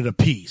 $800 a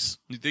piece.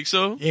 You think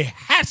so? It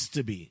has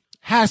to be.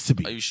 Has to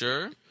be. Are you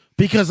sure?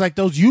 Because like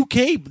those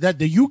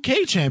the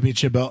UK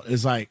championship belt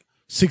is like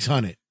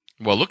 $600.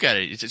 Well, look at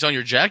it. It's on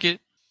your jacket.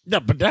 No,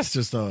 but that's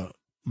just blah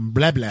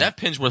blah. That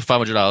pin's worth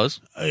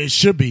 $500. It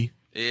should be.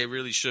 It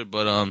really should.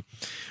 But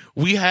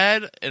we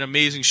had an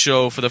amazing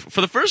show for the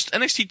first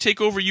NXT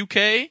Takeover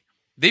UK.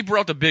 They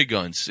brought the big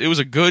guns. It was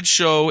a good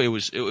show. It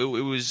was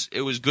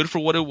good for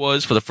what it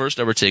was for the first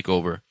ever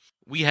Takeover.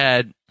 We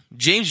had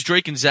James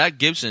Drake and Zach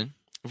Gibson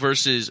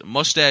versus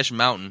Mustache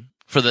Mountain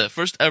for the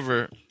first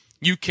ever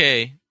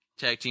UK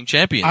Tag Team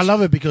Champions. I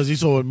love it because you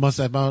saw what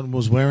Mustache Mountain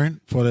was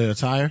wearing for their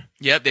attire.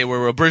 Yep, they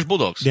were British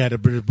Bulldogs. Yeah, the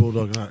British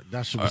Bulldog.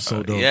 That shit was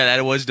so dope. Yeah,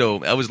 that was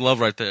dope. That was love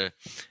right there.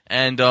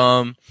 And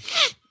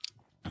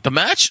the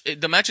match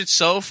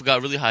itself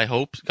got really high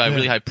hopes, got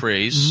really high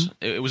praise.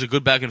 Mm-hmm. It was a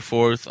good back and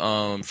forth.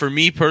 For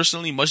me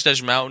personally,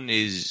 Mustache Mountain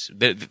is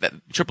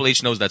Triple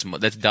H knows that's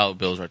dollar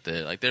bills right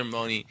there, like their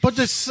money. But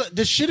the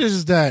shit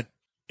is that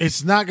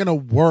it's not gonna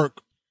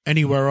work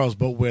anywhere else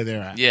but where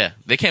they're at. Yeah,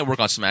 they can't work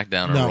on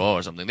SmackDown or Raw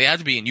or something. They have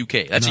to be in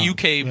UK. That's a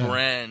UK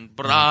brand.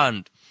 Drew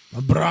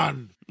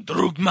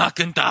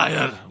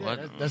McIntyre.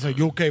 That's a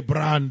UK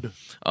brand.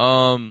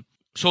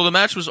 So the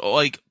match was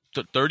like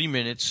 30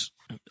 minutes.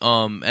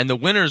 And the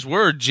winners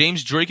were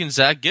James Drake and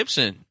Zach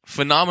Gibson.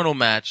 Phenomenal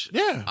match.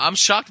 Yeah. I'm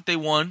shocked that they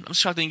won. I'm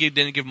shocked they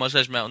didn't give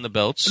Mustache Mountain the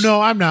belts.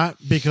 No, I'm not,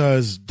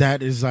 because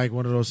that is like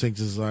one of those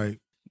things is like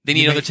they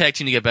need another tag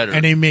team to get better.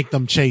 And they make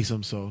them chase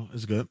them, so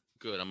it's good.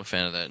 Good, I'm a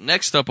fan of that.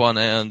 Next up on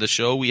the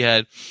show, we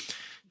had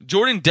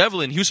Jordan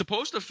Devlin. He was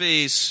supposed to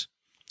face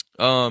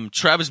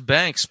Travis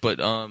Banks,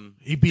 but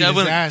he beat his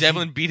ass.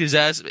 Devlin beat his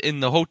ass in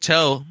the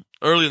hotel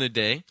early in the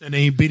day. And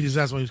then he beat his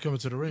ass when he was coming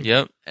to the ring.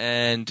 Yep.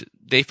 And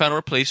they found a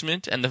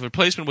replacement, and the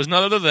replacement was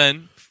none other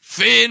than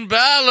Finn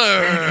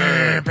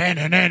Balor.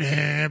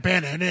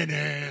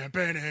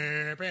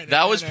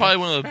 That was probably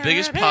one of the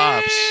biggest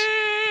pops.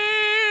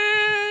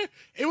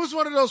 It was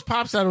one of those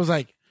pops that was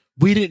like,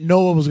 we didn't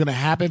know what was going to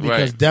happen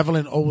because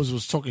Devlin always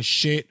was talking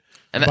shit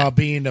about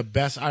being the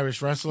best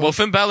Irish wrestler. Well,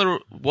 Finn Balor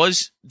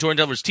was Jordan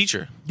Devlin's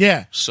teacher.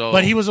 Yeah. So,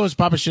 but he was always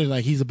popping shit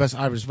like he's the best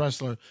Irish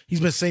wrestler. He's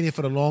been saying it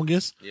for the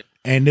longest. Yeah.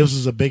 And this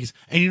was the biggest.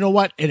 And you know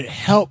what? It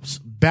helps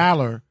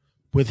Balor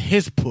with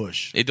his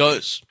push. It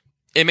does.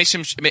 It makes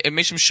him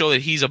show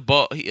that he's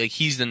above.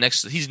 He's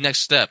next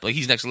step. Like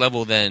he's next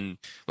level than,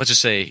 let's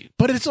just say.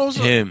 But it's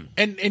also him.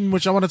 And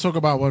which I want to talk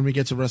about when we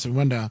get to Wrestling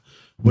Rundown,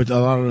 with a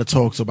lot of the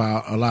talks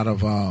about a lot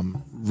of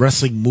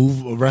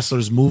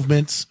wrestlers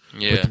movements.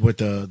 Yeah. With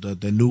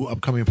the new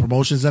upcoming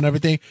promotions and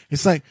everything.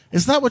 It's like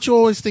it's not what you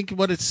always think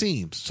what it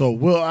seems. So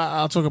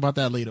I'll talk about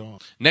that later on.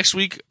 Next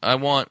week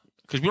because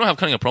we don't have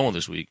cutting a promo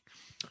this week.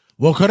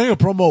 Well, cutting a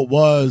promo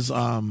was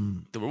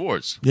the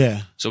rewards.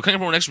 Yeah. So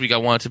cutting a promo next week, I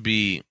want it to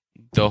be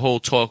the whole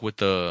talk with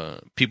the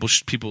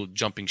people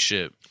jumping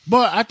ship.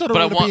 But I thought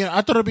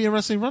it would be a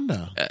Wrestling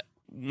Rundown.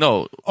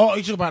 No. Oh,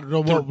 you talking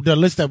about the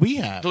list that we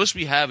have? The list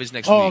we have is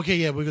next week. Oh, okay,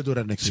 yeah, we could do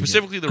that next week.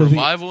 Specifically, the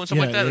revival and stuff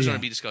like that is going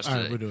to be discussed today.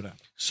 All right, we'll do that.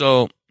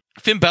 So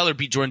Finn Balor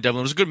beat Jordan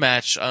Devlin. It was a good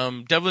match.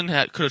 Devlin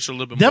could have showed a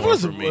little bit more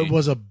for me.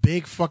 Was a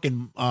big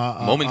fucking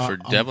moment for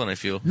Devlin, I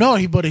feel. No,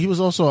 but he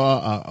was also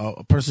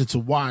a person to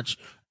watch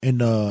in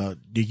the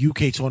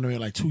UK tournament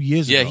like 2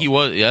 years ago. Yeah, he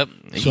was. Yep.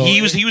 So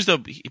he was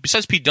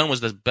besides Pete Dunne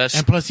was the best.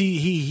 And plus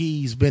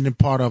he's been a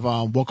part of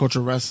World Culture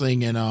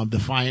Wrestling and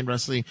Defiant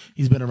Wrestling.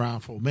 He's been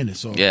around for a minute.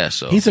 So yeah,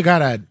 so he's a guy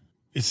that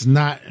it's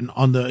not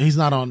he's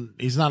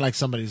not like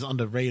somebody who's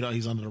under the radar.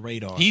 He's under the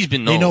radar. He's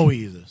been known. They know who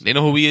he is. They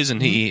know who he is,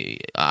 and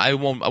I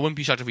wouldn't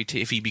be shocked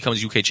if he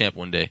becomes UK champ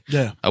one day.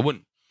 Yeah. I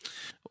wouldn't.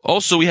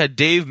 Also, we had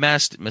Dave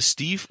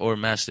Mastiff or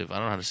Mastiff. I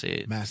don't know how to say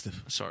it.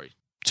 Mastiff.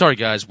 Sorry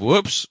guys.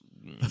 Whoops.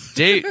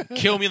 Dave,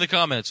 kill me in the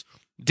comments.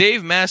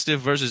 Dave Mastiff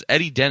versus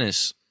Eddie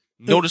Dennis.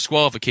 No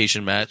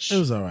disqualification match. It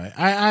was all right.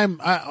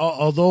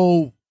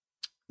 Although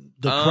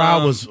the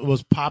crowd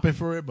was popping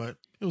for it, but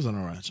it was all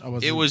right.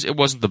 It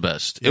wasn't the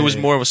best. It was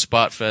more of a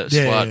spot thing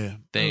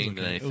than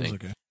anything. It was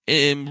okay.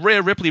 In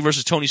Rhea Ripley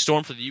versus Toni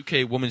Storm for the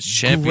UK Women's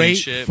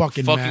Championship.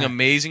 Fucking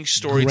amazing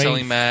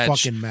storytelling match.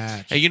 Fucking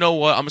match. And you know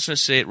what? I'm just going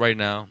to say it right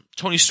now.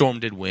 Toni Storm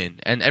did win.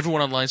 And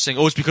everyone online saying,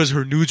 oh, it's because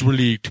her nudes were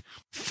leaked.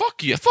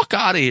 Fuck you. Fuck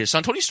out of here,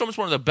 son. Toni Storm is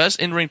one of the best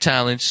in-ring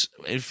talents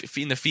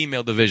in the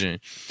female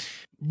division.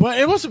 But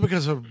it wasn't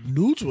because her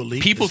nudes were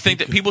leaked. People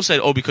said,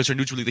 oh, because her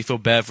nudes were leaked, they feel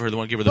bad for her. They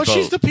want to give her the belt.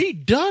 But she's the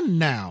Pete Dunne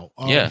now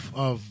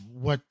of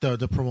what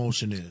the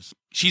promotion is.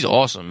 She's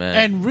awesome, man.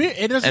 And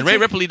Rhea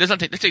Ripley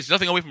takes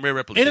nothing away from Rhea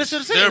Ripley. It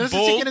doesn't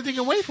take anything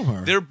away from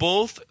her. They're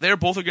both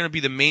are going to be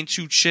the main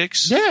two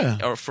chicks. Yeah.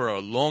 Or for a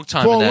long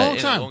time. For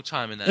a long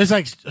time in that. It's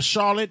like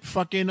Charlotte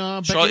fucking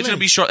Becky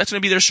Charlotte. That's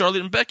going to be their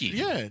Charlotte and Becky.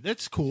 Yeah,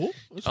 that's cool.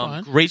 That's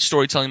fine. Great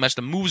storytelling match.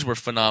 The moves were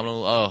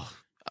phenomenal. Oh,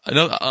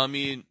 I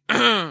mean,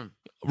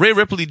 Rhea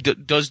Ripley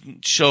does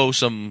show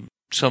some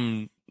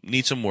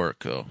need some work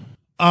though.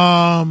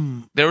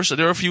 There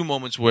were a few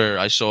moments where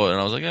I saw it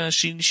and I was like,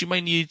 she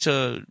might need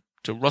to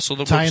rustle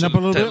the tighten up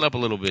a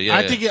little bit. Yeah,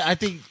 I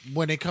think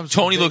when it comes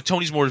to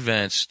Tony's more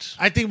advanced.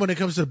 I think when it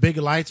comes to the big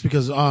lights,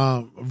 because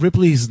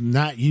Ripley's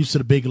not used to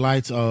the big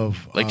lights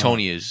of like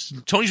Tony is.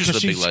 Tony's used to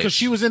the big lights because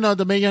she was in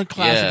the Mae Young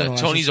Classic. Yeah,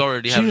 Tony's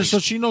already so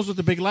she knows what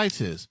the big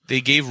lights is.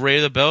 They gave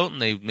Rhea the belt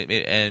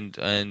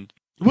and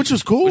which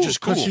was cool.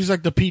 Cool. She's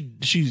like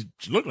she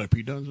looked like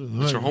Pete Dunne.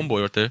 That's her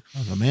homeboy right there.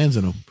 The man's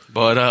in him.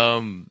 But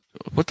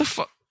what the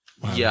fuck?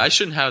 Wow. Yeah, I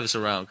shouldn't have this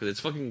around because it's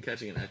fucking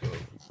catching an echo.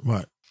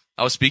 What?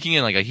 I was speaking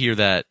and like I hear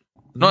that.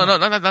 No,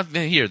 not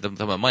here.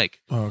 The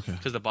mic. Oh, okay.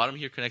 Because the bottom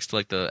here connects to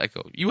like the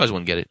echo. You guys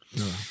wouldn't get it.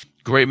 No.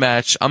 Great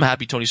match. I'm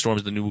happy Toni Storm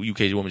is the new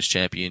UK Women's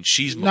Champion.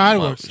 She's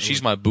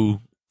my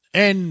boo.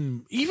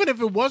 And even if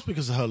it was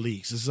because of her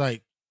leaks, it's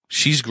like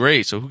she's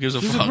great. So who gives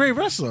a fuck? She's a great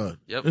wrestler.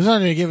 Yep. It's not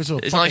going to give it to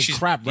a fucking like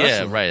crap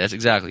wrestler. Yeah, right. That's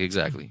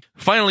exactly.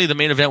 Finally, the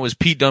main event was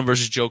Pete Dunne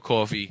versus Joe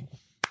Coffey.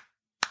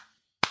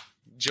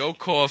 Joe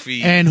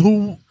Coffey. And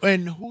who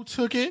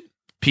took it?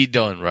 Pete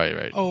Dunne,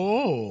 right.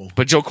 Oh.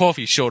 But Joe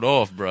Coffey showed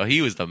off, bro.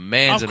 He was the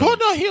man. Of course,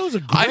 no, he was a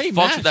great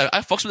match.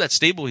 I fucks with that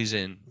stable he's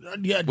in.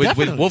 Yeah,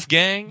 with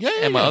Wolfgang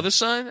and my other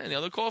son and the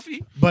other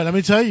Coffey. But let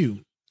me tell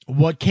you,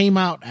 what came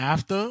out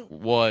after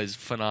was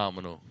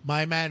phenomenal.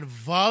 My man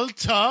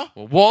Walter.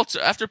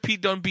 After Pete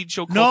Dunne beat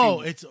Joe Coffey.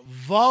 No, it's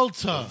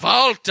Walter.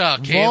 Walter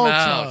came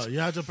out. You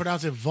have to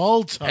pronounce it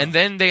Walter. And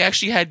then they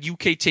actually had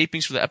UK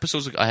tapings for the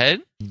episodes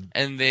ahead,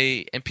 and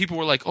people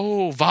were like,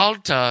 "Oh,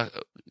 Walter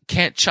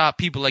can't chop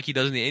people like he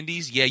does in the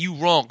indies." Yeah, you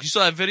wrong. You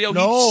saw that video?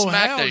 No, he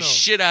smacked the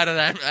shit out of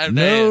that.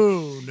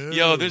 No.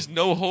 Yo, there's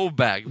no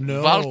holdback.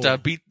 No. Walter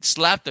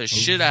slapped the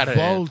shit out of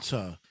him.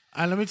 Walter.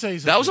 And let me tell you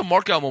something. That was a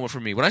markout moment for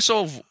me. When I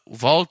saw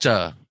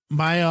Walter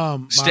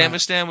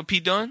stand with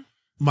Pete Dunne.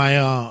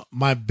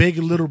 My big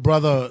little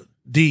brother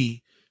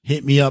D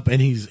hit me up,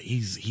 and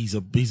he's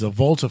a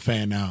Volta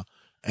fan now,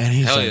 and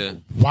he's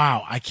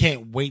wow, I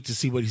can't wait to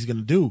see what he's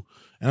gonna do.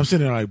 And I'm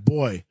sitting there like,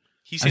 boy,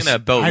 he's getting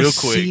that belt real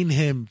quick. I've seen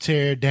him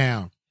tear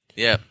down.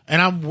 Yeah,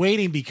 and I'm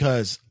waiting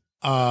because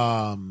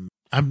I'm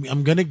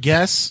gonna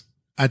guess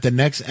at the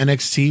next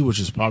NXT, which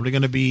is probably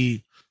gonna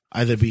be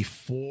either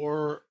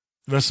before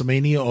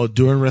WrestleMania or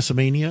during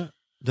WrestleMania.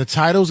 The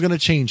title's going to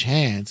change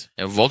hands.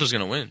 And Walter's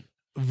going to win.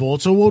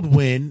 Walter would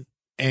win,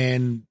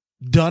 and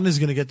Dunn is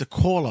going to get the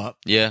call up.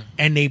 Yeah.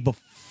 And they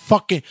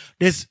fucking...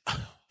 They're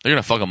going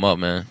to fuck him up,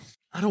 man.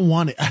 I don't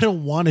want it. I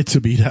don't want it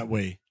to be that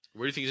way.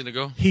 Where do you think he's going to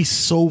go? He's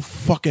so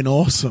fucking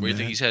awesome, Where do you man.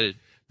 think he's headed?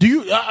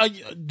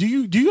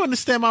 Do you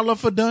understand my love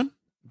for Dunn?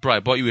 Bro, I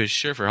bought you a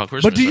shirt for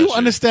Christmas. But do you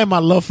understand my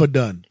love for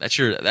Dunn? That's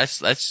your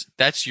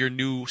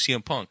new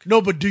CM Punk.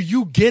 No, but do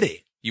you get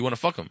it? You want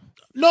to fuck him?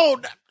 No,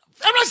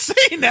 I'm not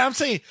saying that. I'm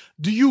saying,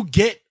 do you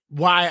get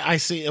why I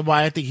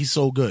think he's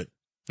so good?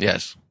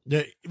 Yes.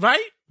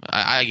 Right?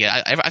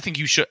 I think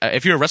you should.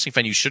 If you're a wrestling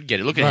fan, you should get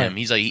it. Look at him.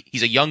 He's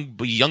a young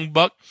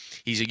buck.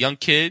 He's a young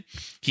kid.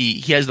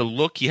 He has the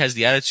look. He has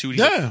the attitude.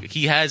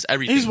 He has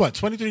everything. He's what,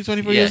 23,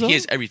 24 years old? He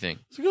has everything.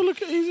 He's a good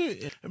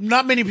looking.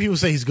 Not many people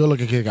say he's good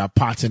looking kid, got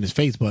pots in his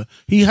face, but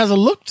he has a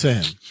look to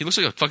him. He looks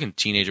like a fucking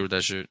teenager with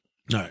that shirt.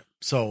 All right.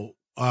 So,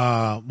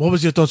 what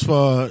was your thoughts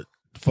for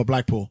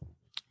Blackpool?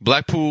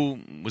 Blackpool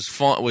was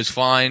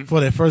fine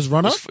for their first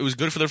run up. It was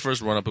good for their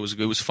first run up.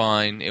 It was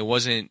fine. It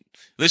wasn't.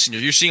 Listen,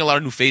 you're seeing a lot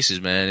of new faces,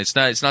 man. It's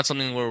not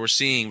something where we're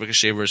seeing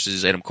Ricochet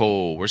versus Adam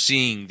Cole. We're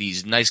seeing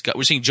these nice guys.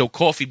 We're seeing Joe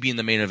Coffey be in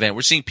the main event.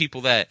 We're seeing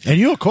people that. And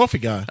you're a Coffey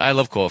guy. I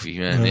love Coffey,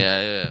 man.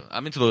 Yeah.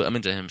 I'm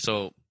into him.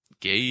 So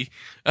gay.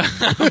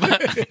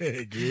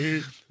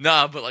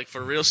 Nah, but like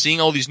for real,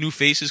 seeing all these new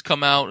faces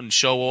come out and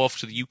show off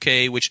to the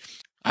UK, which.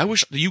 I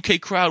wish the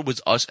UK crowd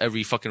was us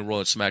every fucking Raw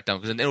and SmackDown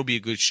because then it'll be a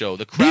good show.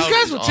 The crowd. These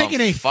guys were taking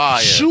their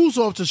shoes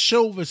off to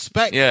show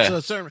respect to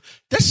a certain.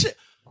 That shit.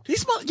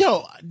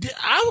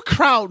 Our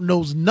crowd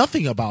knows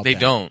nothing about that. They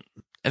don't,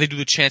 and they do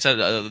the chants.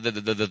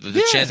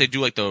 The chants they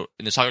do like in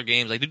the soccer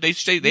games. Like they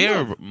stay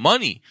there.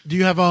 Money. Do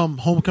you have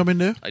Homecoming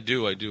there? I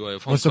do. I have Homecoming.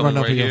 What's the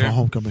run-up right here. For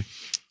Homecoming?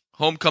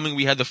 Homecoming,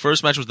 we had the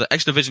first match was the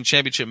X Division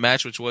Championship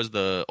match, which was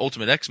the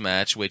Ultimate X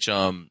match, which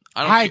I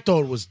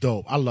thought it was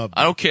dope. I loved it.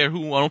 I don't care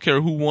who won.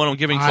 I'm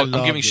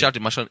giving shout to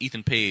my son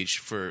Ethan Page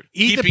for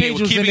keeping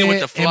it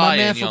with the Fly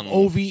and Young. From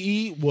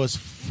OVE was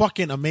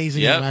fucking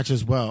amazing in the match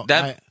as well.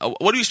 What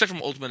do you expect from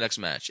an Ultimate X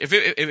match? If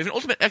an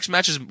Ultimate X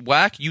match is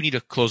whack, you need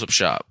to close up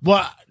shop.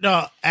 Well,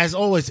 no, as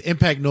always,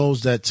 Impact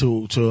knows that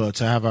to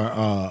have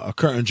a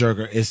curtain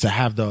jerker is to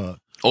have the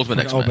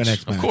Ultimate X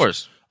match. Of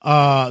course.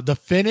 The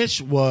finish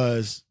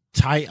was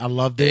tight. I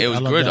loved it. It was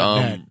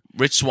good.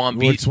 Rich Swann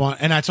beat.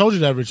 And I told you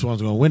that Rich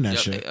Swann's going to win that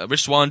shit.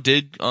 Rich Swann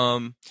did.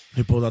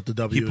 He pulled out the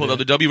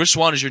W. Rich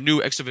Swann is your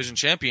new X Division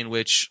champion,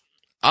 which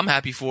I'm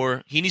happy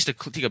for. He needs to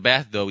take a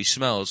bath though. He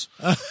smells.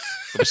 But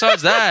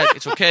besides that,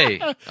 it's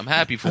okay. I'm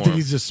happy for him. I think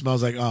he just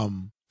smells like a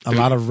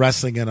lot of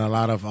wrestling and a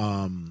lot of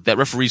that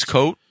referee's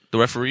coat. The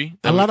referee.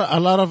 A lot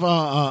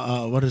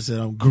of what is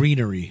it?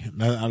 Greenery.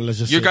 Let's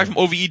just your guy from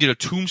OVE did a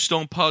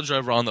tombstone pile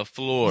driver on the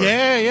floor.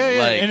 Yeah.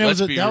 Like, and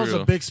that was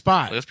a big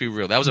spot. Let's be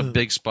real. That was a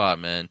big spot,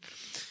 man.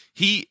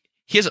 He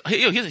has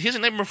a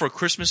Nightmare for a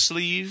Christmas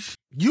sleeve.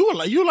 You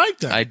like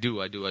that? I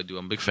do.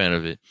 I'm a big fan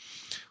of it.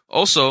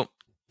 Also,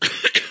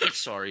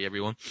 sorry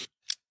everyone.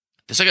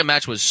 The second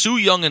match was Su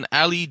Yung and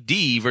Ali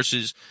D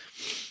versus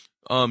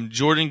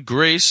Jordan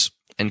Grace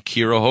and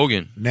Kiera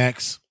Hogan.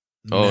 Next.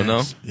 Oh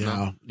no!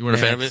 Yeah, you weren't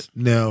a fan of it.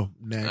 No,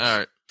 next. All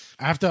right.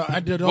 After I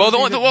did. You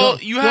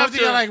have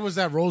to. I like was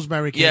that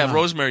Rosemary. Came out.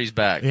 Rosemary's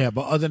back. Yeah,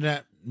 but other than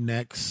that,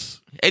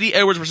 next. Eddie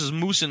Edwards versus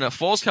Moose in a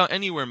Falls Count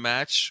Anywhere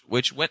match,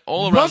 which went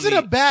all around. Wasn't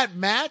a bad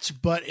match,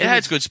 but it had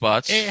its good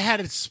spots. It had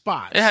its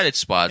spots.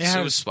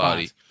 It was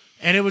spotty,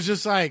 and it was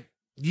just like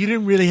you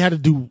didn't really have to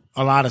do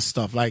a lot of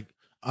stuff, like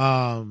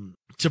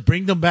to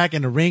bring them back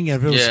in the ring.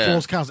 And if it was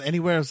Falls Counts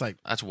Anywhere, it's like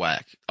that's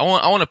whack. I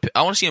want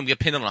to see him get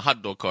pinned on a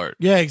hot dog cart.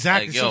 Yeah,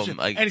 exactly.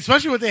 And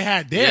especially what they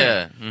had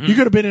there. Yeah, you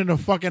could have been in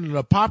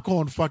the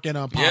popcorn fucking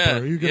popper. Yeah,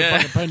 you could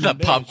have fucking pinned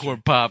the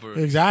popcorn popper.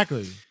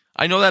 Exactly.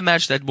 I know that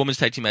match, that women's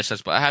tag team match,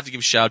 but I have to give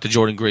a shout out to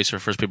Jordan Grace, her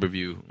first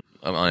pay-per-view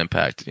on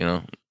Impact. You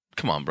know,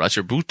 come on, bro, that's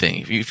your boot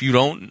thing. If you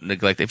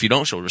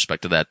don't show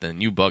respect to that, then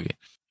you bugging.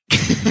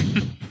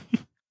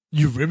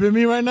 You ripping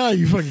me right now?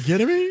 You fucking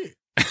kidding me?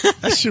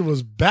 That shit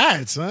was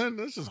bad, son.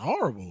 That's just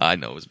horrible. I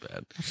know it was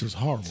bad. That's just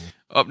horrible.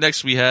 Up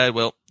next, we had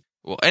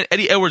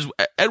Eddie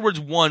Edwards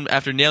won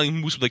after nailing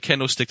Moose with a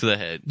kendo stick to the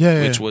head,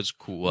 which was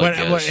cool.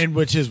 And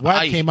which his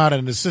wife came out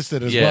and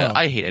assisted as well. Yeah,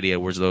 I hate Eddie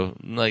Edwards though.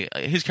 Like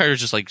his character is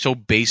just like so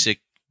basic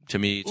to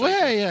me. It's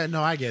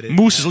no, I get it.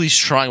 Moose is at least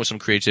trying with some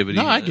creativity.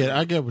 No, I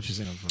get what you're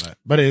saying for that.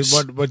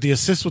 But the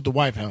assist with the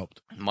wife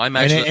helped. My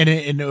match, and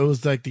it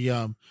was like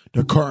the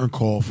curtain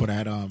call for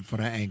that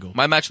angle.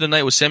 My match of the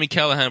night was Sami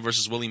Callihan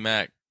versus Willie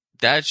Mack.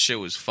 That shit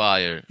was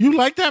fire. You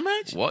like that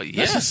match? What?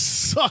 Yeah. That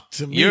just sucked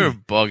to me. You're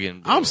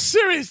bugging, bro. I'm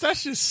serious. That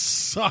shit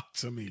sucked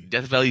to me.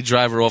 Death Valley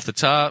Driver off the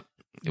top.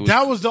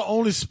 That was the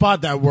only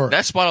spot that worked.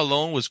 That spot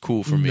alone was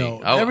cool for me. No,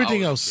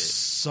 everything else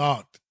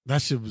sucked.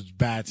 That shit was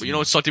bad to me. You know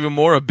what sucked even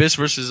more? Abyss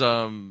versus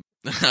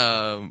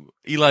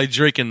Eli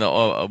Drake in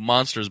the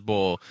Monsters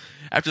Bowl.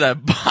 After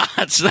that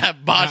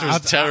botch was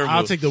terrible.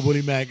 I'll take the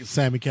Willie Mack,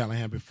 Sami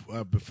Callihan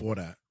before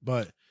that.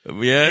 But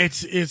yeah,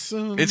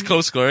 it's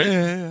close score. Right?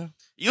 Yeah.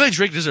 Eli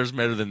Drake deserves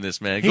better than this,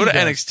 man. He Go to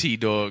does. NXT,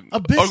 dog.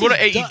 Abyss Or go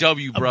to is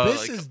AEW, bro.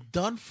 Abyss Like, is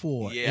done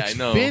for. yeah, It's I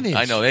know. Finished.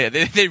 I know.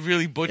 They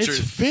really butchered. It's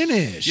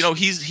finished. You know,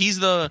 he's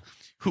the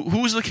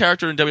who was the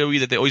character in WWE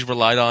that they always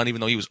relied on,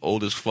 even though he was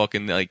old as fuck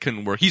and like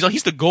couldn't work.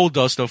 He's the Gold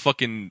Dust of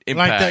fucking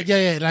Impact. Like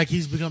that, yeah, like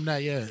he's become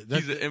that, yeah.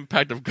 He's the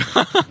Impact of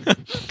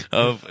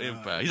of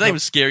Impact. He's not even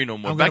scary no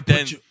more. Back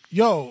then,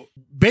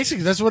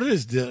 basically that's what it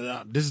is.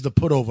 This is the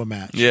put over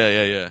match.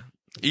 yeah.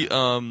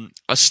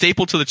 A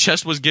staple to the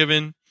chest was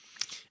given.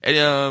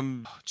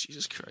 And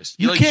Jesus Christ,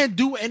 You can't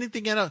do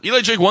anything at all.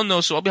 Eli Drake won though,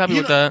 so I'll be happy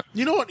with that.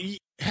 You know what?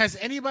 Has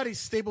anybody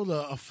stapled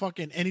a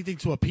fucking anything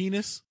to a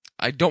penis?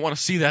 I don't want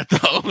to see that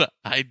though.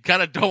 I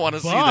kind of don't want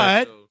to see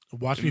that.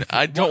 Watch me.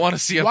 I don't want to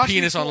see a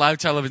penis on live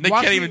television. They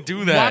can't even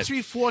do that. Watch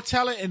me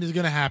foretell it, and it's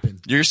gonna happen.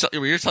 You're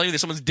telling me that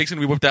someone's dick's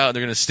gonna be whipped out and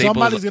they're gonna staple.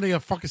 Somebody's gonna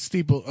get fucking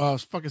staple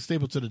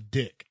to the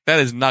dick. That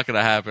is not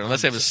gonna happen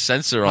unless they have a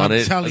sensor on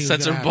it, a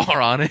sensor bar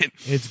on it.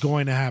 It's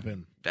going to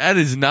happen. That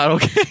is not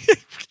okay.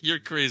 You're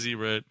crazy,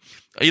 Red.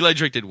 Eli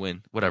Drake did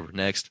win. Whatever.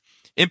 Next,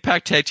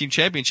 Impact Tag Team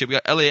Championship. We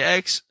got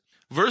LAX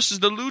versus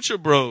the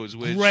Lucha Bros.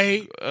 Which,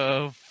 great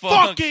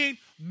fucking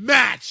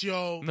match,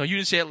 yo. No, you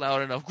didn't say it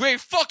loud enough. Great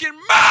fucking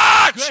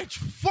match. Great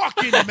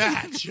fucking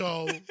match,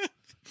 yo.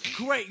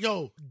 Great,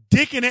 yo.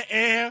 Dick in the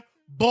air,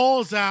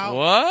 balls out,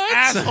 what?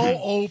 Asshole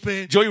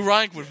open. Joey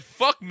Ryan would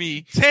fuck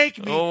me.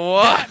 Take me.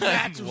 What?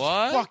 That match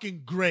was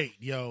fucking great,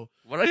 yo.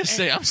 What did I just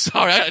say? I'm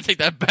sorry. I gotta take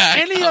that back.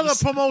 Any other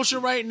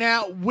promotion right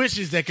now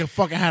wishes they could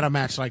fucking had a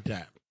match like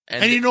that.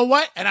 And you know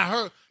what? And I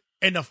heard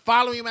in the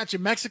following match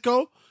in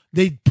Mexico,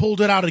 they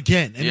pulled it out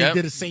again and they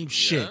did the same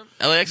shit.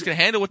 LAX can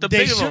handle with the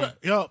big one.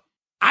 Yo,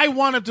 I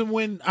wanted them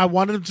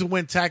to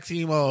win tag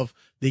team of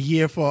the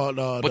year for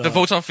but the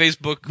votes on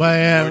Facebook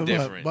were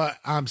different. But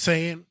I'm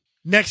saying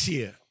next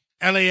year,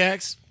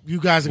 LAX, you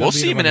guys are gonna we'll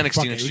see him in NXT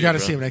next year. You gotta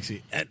see him in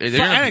NXT.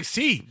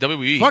 NXT.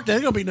 WWE. Fuck that,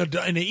 they're gonna be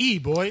in the E,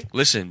 boy.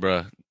 Listen,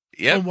 bro.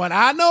 Yeah. From what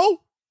I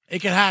know,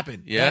 it can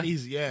happen. Yeah. That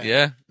easy.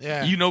 Yeah.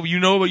 Yeah. You know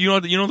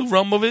the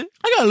realm of it?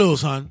 I got a little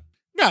son.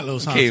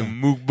 Okay,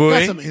 Mook boy.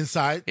 Got some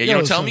insight. Yeah, you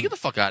don't tell me? Get the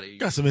fuck out of here.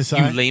 Got some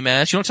insight. You lame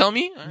ass. You don't tell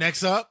me?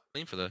 Next up.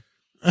 Lame for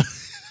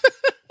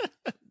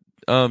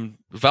that.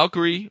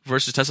 Valkyrie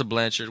versus Tessa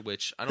Blanchard,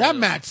 which I don't know. That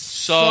match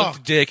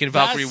sucked dick and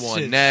Valkyrie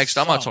won. Next.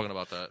 I'm not talking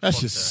about that. That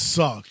shit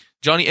sucked.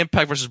 Johnny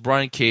Impact versus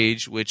Brian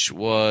Cage, which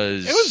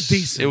was... It was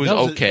decent. It was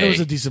okay. It was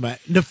a decent match.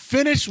 The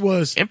finish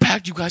was...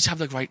 Impact, you guys have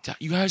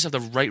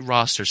the right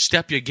roster.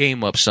 Step your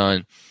game up,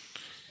 son.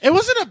 It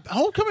wasn't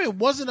Homecoming. It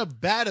wasn't a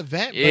bad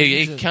event.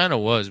 It kind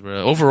of was,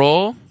 bro.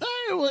 Overall...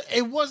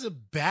 It wasn't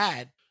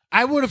bad.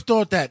 I would have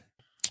thought that...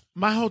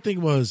 My whole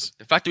thing was...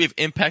 The fact that we have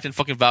Impact and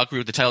fucking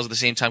Valkyrie with the titles at the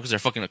same time because they're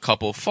fucking a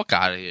couple. Fuck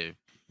out of here.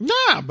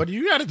 Nah, but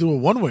you got to do it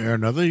one way or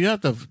another. You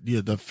have to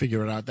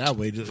figure it out that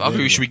way.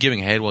 Valkyrie should be giving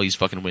head while he's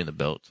fucking winning the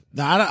belt.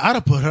 Nah, I'd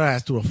have put her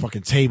ass through a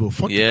fucking table.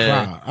 Fuck the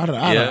crowd.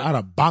 I'd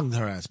have banged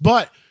her ass.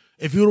 But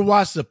if you would have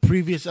watched the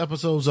previous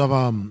episodes of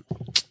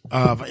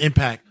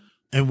Impact,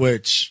 in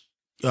which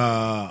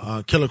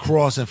Killer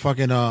Cross and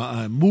fucking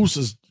Moose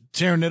is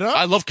tearing it up.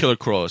 I love Killer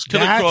Cross.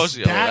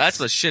 That's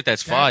the shit.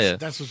 That's fire.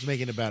 That's what's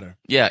making it better.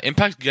 Yeah,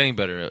 Impact's getting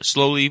better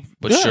slowly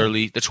but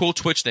surely. The whole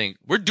Twitch thing.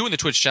 We're doing the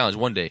Twitch challenge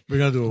one day. We're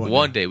gonna do it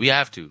one day. We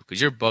have to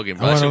because you're bugging.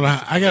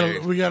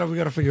 Bro. We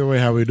gotta figure a way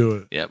how we do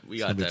it. Yeah, we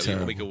got that.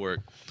 We'll make it work.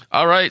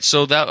 All right,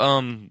 so that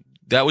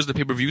was the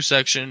pay-per-view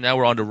section. Now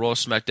we're on to Raw,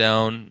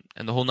 SmackDown,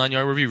 and the whole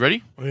 9-yard review.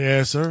 Ready?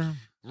 Yeah, sir.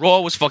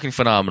 Raw was fucking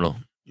phenomenal.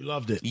 You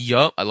loved it.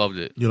 Yup, I loved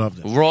it. You loved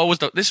it. Raw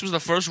this was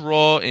the first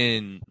Raw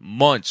in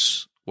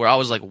months where I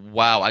was like,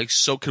 wow, I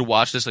could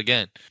watch this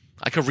again.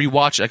 I could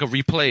rewatch it. I could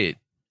replay it,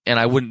 and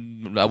I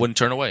wouldn't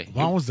turn away.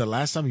 When was the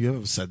last time you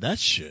ever said that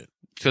shit?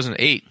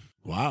 2008.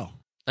 Wow.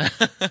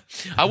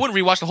 I wouldn't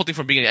rewatch the whole thing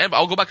from beginning to end, but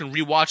I'll go back and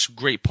rewatch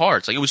great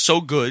parts. Like, it was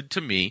so good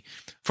to me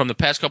from the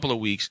past couple of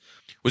weeks.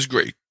 It was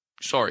great.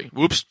 Sorry.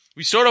 Whoops.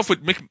 We start off with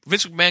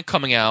Vince McMahon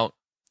coming out.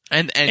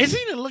 And isn't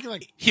he looking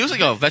like he looks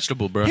like a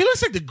vegetable, bro? He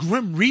looks like the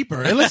Grim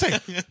Reaper. It looks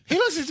like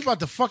he's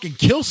about to fucking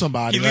kill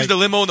somebody. He leaves the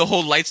limo and the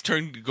whole lights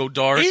go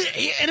dark.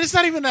 And it's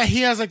not even that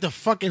he has like the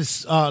fucking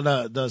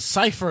the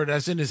cipher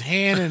that's in his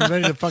hand and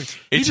ready to fuck.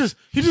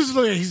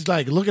 He's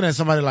like looking at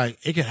somebody like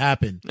it could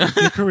happen.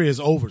 Your career is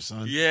over,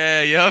 son.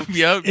 Yeah, yep.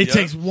 It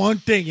takes one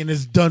thing and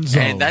it's done.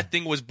 And that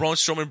thing was Braun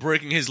Strowman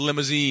breaking his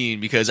limousine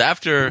because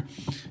after.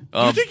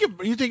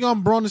 You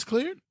think Braun is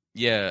cleared?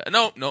 Yeah.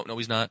 No,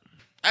 he's not.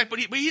 But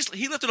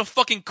he lifted a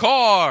fucking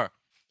car.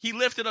 He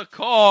lifted a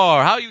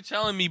car. How are you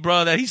telling me,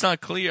 bro, that he's not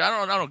clear? I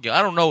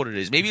don't know what it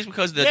is. Maybe it's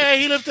because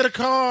he lifted a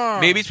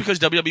car. Maybe it's because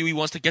WWE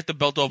wants to get the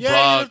belt off Brock.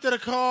 Yeah, he lifted a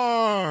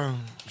car.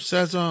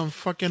 Says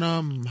fucking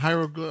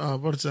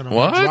what is it?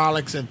 What?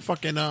 Hydraulics and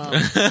fucking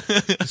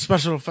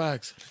special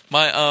effects.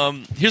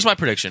 Here's my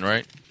prediction,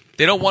 right?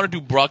 They don't want to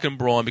do Brock and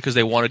Braun because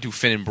they want to do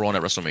Finn and Braun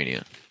at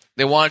WrestleMania.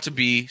 They want it to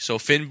be so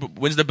Finn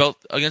wins the belt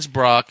against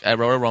Brock at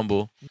Royal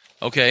Rumble.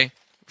 Okay.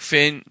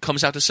 Finn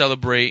comes out to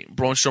celebrate.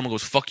 Braun Strowman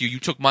goes, "Fuck you! You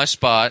took my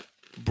spot."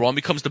 Braun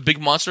becomes the big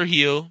monster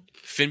heel.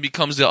 Finn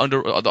becomes the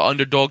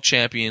underdog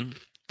champion.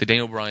 The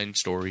Daniel Bryan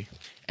story,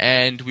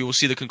 and we will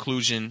see the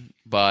conclusion.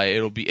 by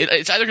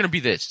it's either going to be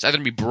this. It's either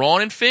going to be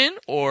Braun and Finn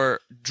or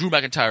Drew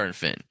McIntyre and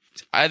Finn.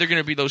 It's either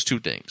going to be those two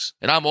things.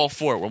 And I'm all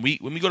for it. When we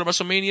go to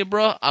WrestleMania,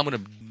 bro, I'm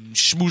going to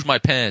schmooze my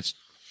pants.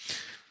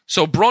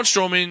 So Braun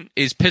Strowman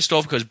is pissed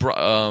off because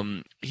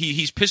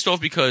he's pissed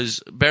off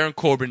because Baron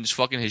Corbin is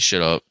fucking his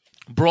shit up.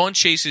 Braun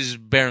chases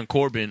Baron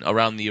Corbin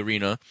around the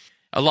arena.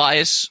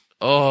 Elias,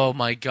 oh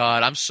my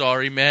god, I'm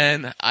sorry,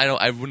 man.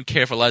 I wouldn't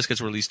care if Elias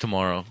gets released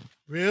tomorrow.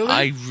 Really?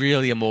 I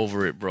really am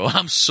over it, bro.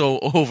 I'm so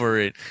over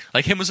it.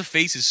 Like, him as a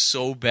face is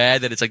so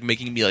bad that it's like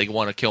making me like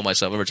want to kill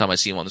myself every time I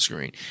see him on the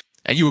screen.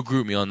 And you agree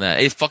with me on that.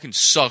 It fucking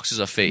sucks as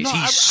a face. No,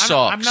 He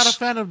sucks. I'm not a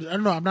fan of.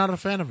 No, I'm not a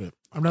fan of it.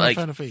 I'm not a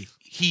fan of face.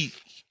 He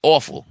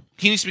awful.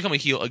 He needs to become a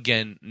heel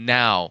again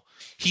now.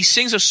 He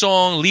sings a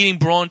song leading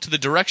Braun to the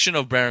direction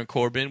of Baron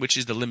Corbin, which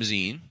is the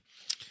limousine.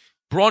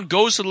 Braun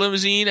goes to the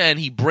limousine and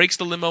he breaks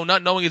the limo,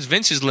 not knowing it's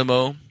Vince's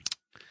limo.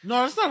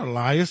 No, it's not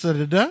Elias that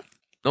did that.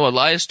 No,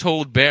 Elias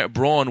told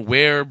Braun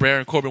where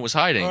Baron Corbin was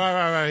hiding.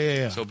 Right,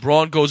 yeah. So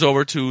Braun goes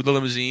over to the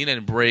limousine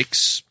and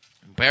breaks.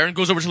 Baron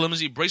goes over to the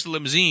limousine, breaks the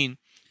limousine,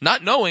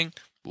 not knowing.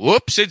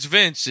 Whoops, it's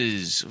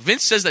Vince's.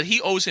 Vince says that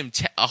he owes him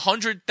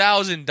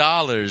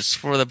 $100,000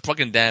 for the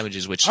fucking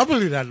damages. Which I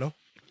believe that, though.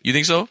 You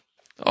think so?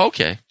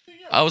 Okay.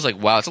 I was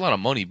like, wow, it's a lot of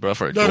money, bro,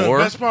 for a door. No,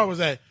 the best part was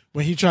that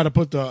when he tried to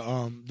put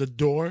the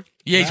door.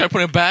 Yeah, he tried to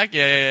put it back.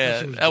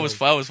 Yeah. That was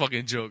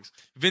fucking jokes.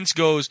 Vince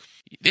goes,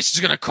 "This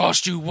is gonna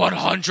cost you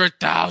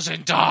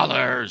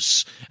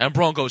 $100,000," and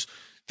Braun goes,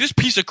 "This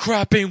piece of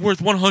crap ain't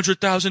worth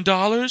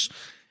 $100,000."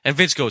 And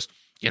Vince goes,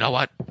 "You know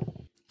what?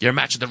 Your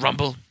match at the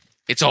Rumble,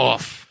 it's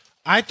off."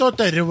 I thought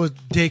that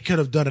they could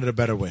have done it a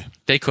better way.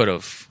 They could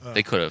have.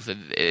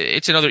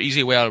 It's another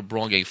easy way out of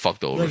Braun getting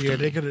fucked over. Yeah,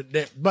 they could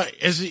have. But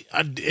is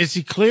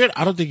he cleared?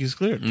 I don't think he's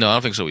cleared. No, I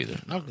don't think so either.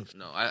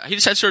 He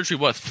just had surgery,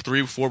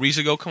 3-4 weeks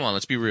ago? Come on,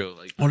 let's be real.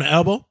 Like, on the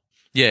elbow?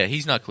 Yeah,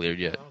 he's not cleared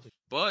yet.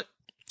 But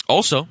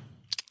also,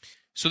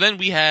 so then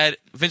we had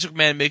Vince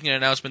McMahon making an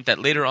announcement that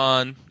later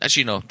on,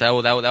 actually no, that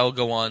will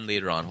go on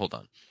later on. Hold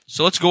on.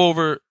 So let's go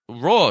over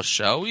Raw,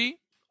 shall we?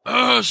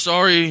 Oh,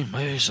 sorry,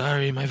 my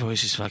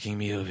voice is fucking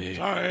me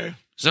over.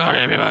 Sorry,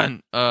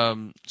 everyone.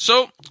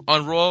 So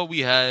on Raw we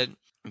had.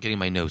 I'm getting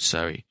my notes.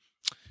 Sorry.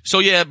 So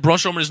yeah, Braun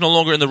Strowman is no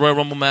longer in the Royal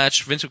Rumble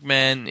match. Vince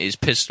McMahon is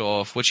pissed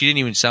off, which he didn't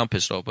even sound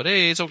pissed off. But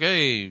hey, it's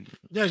okay.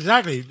 Yeah,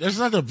 exactly. That's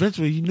not the Vince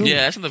we knew.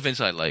 Yeah, that's not the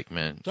Vince I like,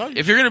 man.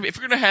 If you're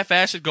gonna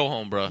half-ass it, go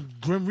home, bro.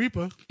 Grim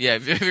Reaper. Yeah,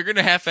 if you're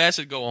gonna half-ass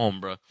it, go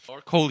home, bro.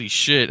 Holy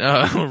shit.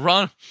 I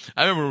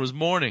remember it was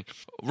morning.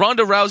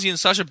 Ronda Rousey and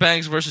Sasha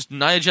Banks versus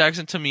Nia Jax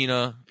and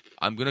Tamina.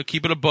 I'm gonna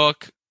keep it a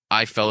buck.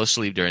 I fell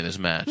asleep during this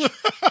match.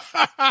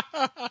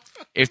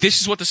 If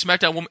this is what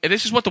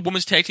the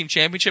Women's Tag Team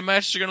Championship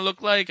matches are gonna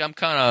look like, I'm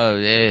kind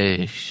of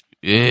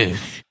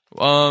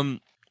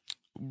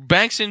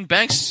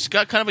Banks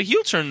got kind of a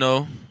heel turn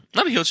though.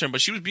 Not a heel turn,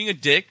 but she was being a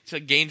dick to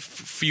gain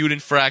feud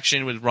and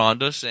fraction with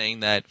Ronda,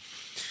 saying that,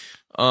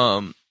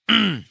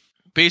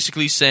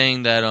 basically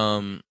saying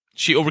that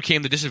she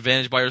overcame the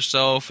disadvantage by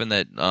herself and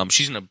that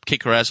she's gonna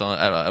kick her ass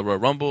at a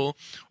Rumble.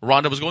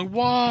 Ronda was going,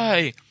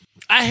 why?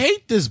 I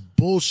hate this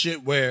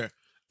bullshit where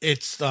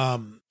it's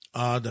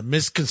the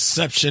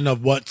misconception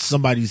of what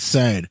somebody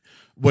said,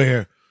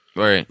 where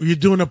you're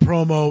doing a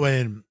promo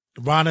and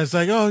Ronda's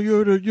like, "Oh,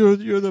 you're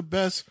the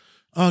best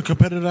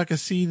competitor I can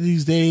see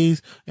these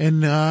days,"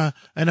 and blah,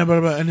 blah,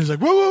 blah. And he's like,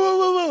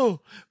 "Whoa,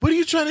 what are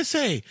you trying to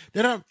say?"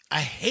 I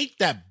hate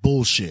that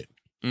bullshit.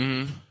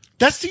 Mm-hmm.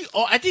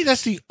 I think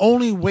that's the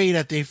only way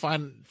that they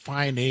find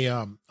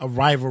a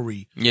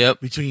rivalry.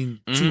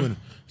 Between two and.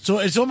 So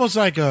it's almost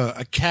like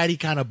a catty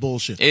kind of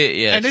bullshit.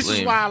 And this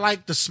is why I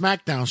like the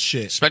SmackDown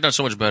shit. SmackDown's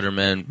so much better,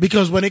 man.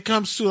 Because when it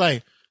comes to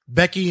like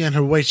Becky and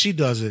her way she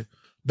does it,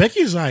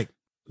 Becky's like,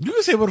 you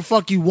can say what the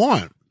fuck you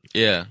want.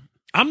 Yeah.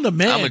 I'm the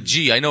man. I'm a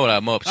G. I know what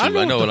I'm up to. I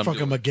know what I'm the fuck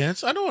doing. I'm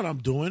against. I know what I'm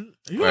doing.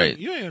 You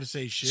ain't gonna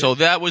say shit. So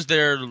that was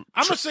their. I'm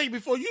gonna say it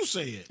before you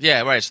say it.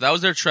 Yeah, right. So that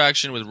was their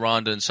traction with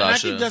Ronda and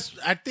Sasha. And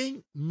I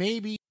think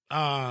maybe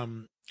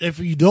if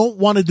you don't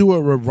want to do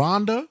it with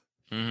Ronda,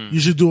 you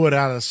should do it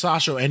out of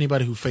Sasha or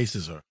anybody who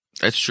faces her.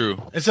 That's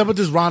true. Except with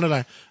this Ronda,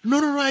 like, no,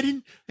 I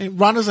didn't. And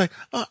Ronda's like,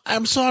 "Oh,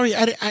 I'm sorry,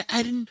 I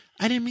didn't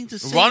mean to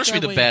say." Ronda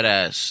should be the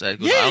badass. That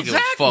goes, I don't give a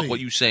fuck what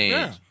you saying.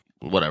 Yeah.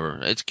 Whatever.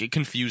 It's a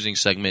confusing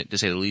segment to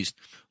say the least.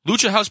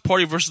 Lucha House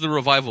Party versus the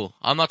Revival.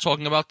 I'm not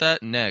talking about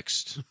that.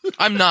 Next.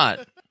 I'm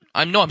not.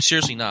 I'm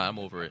seriously not. I'm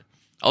over it.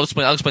 I'll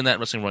explain that in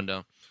Wrestling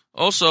Rundown.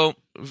 Also,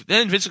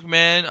 then Vince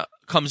McMahon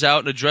comes out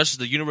and addresses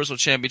the Universal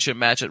Championship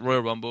match at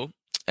Royal Rumble.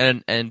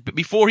 And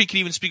before he can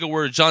even speak a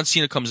word, John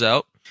Cena comes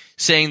out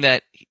saying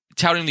that,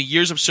 touting the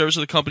years of service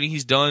to the company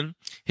he's done,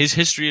 his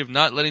history of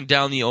not letting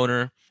down the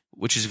owner,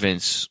 which is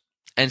Vince,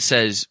 and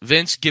says,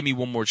 "Vince, give me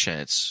one more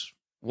chance."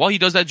 While he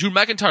does that, Drew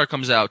McIntyre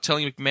comes out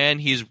telling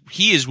McMahon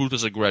he is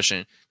ruthless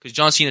aggression, because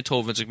John Cena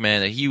told Vince McMahon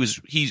that he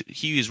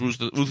is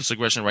ruthless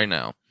aggression right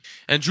now.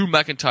 And Drew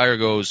McIntyre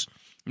goes,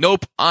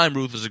 "Nope, I'm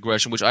ruthless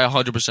aggression," which I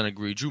 100%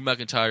 agree. Drew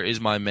McIntyre is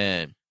my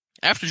man.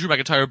 After Drew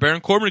McIntyre,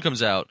 Baron Corbin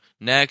comes out.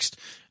 Next,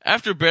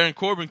 after Baron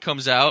Corbin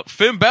comes out,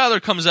 Finn Balor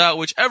comes out,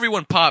 which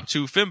everyone popped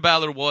to. Finn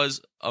Balor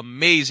was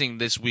amazing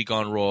this week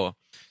on Raw,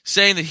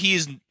 saying that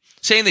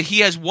he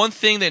has one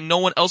thing that no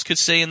one else could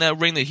say in that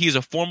ring, that he is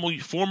a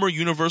former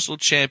Universal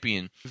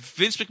Champion.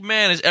 Vince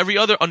McMahon, as every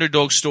other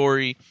underdog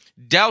story,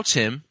 doubts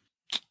him.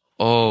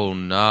 Oh,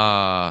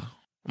 nah.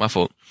 My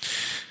fault.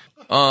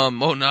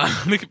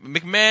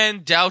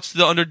 McMahon doubts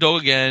the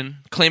underdog again,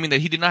 claiming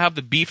that he did not have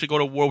the beef to go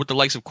to war with the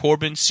likes of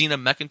Corbin, Cena,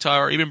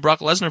 McIntyre, or even Brock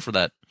Lesnar for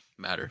that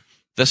matter.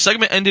 The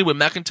segment ended with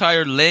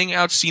McIntyre laying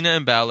out Cena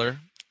and Balor,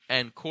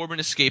 and Corbin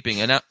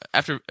escaping. And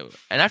after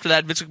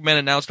that, Vince McMahon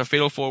announced a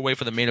fatal 4-way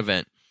for the main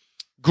event.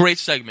 Great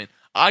segment.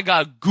 I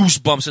got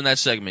goosebumps in that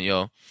segment,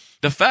 yo.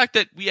 The fact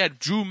that we had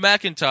Drew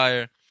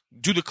McIntyre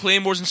do the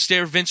Claymores and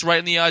stare Vince right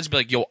in the eyes and be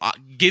like, yo,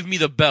 give me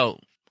the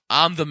belt.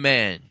 I'm the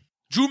man.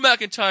 Drew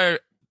McIntyre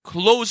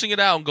closing it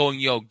out and going,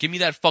 yo, give me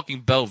that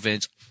fucking belt,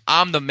 Vince.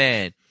 I'm the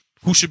man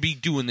who should be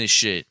doing this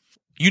shit.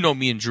 You know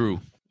me and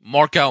Drew.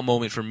 Mark out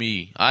moment for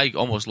me. I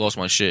almost lost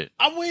my shit.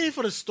 I'm waiting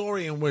for the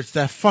story in which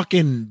that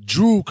fucking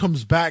Drew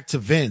comes back to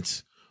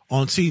Vince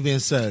on TV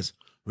and says,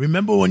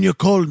 remember when you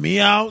called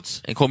me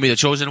out? And called me the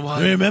chosen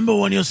one? Remember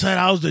when you said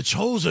I was the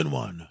chosen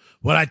one?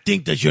 Well, I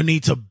think that you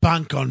need to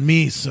bank on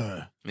me,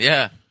 sir.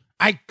 Yeah.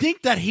 I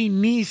think that he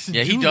needs to do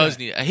that. Yeah, he does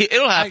need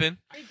it'll happen.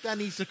 I think that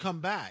needs to come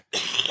back.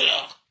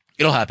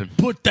 It'll happen.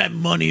 Put that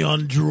money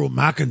on Drew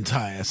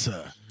McIntyre,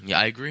 sir. Yeah,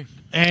 I agree.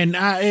 And,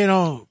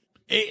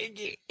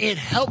 it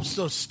helps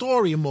the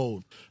story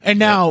mode. And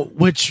now,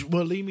 which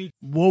will lead me,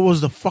 what was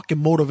the fucking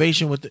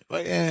motivation with it?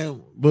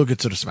 We'll get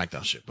to the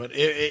SmackDown shit. But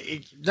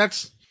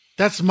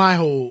that's my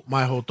whole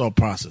thought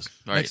process.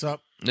 All right. Next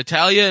up.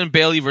 Natalya and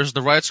Bayley versus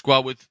the Riot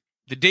Squad with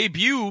the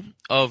debut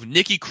of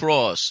Nikki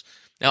Cross.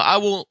 Now, I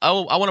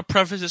want to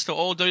preface this to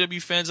all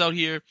WWE fans out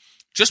here.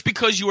 Just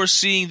because you are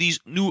seeing these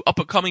new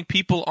up-and-coming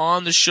people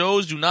on the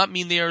shows do not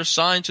mean they are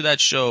assigned to that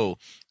show.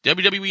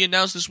 WWE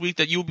announced this week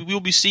that we will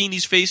be seeing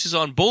these faces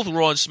on both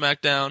Raw and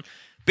SmackDown,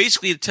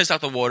 basically to test out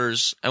the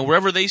waters, and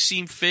wherever they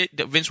seem fit,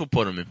 that Vince will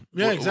put them in.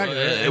 Yeah,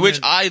 exactly. Which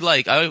I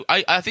like.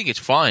 I think it's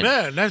fine.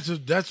 Yeah,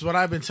 that's what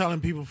I've been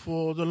telling people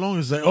for the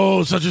longest. Like,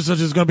 oh, such and such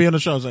is going to be on the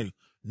show. It's like,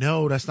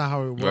 no, that's not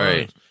how it works. Right.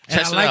 And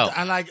Test it out.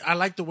 I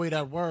like the way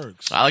that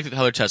works. I like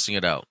how they're testing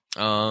it out.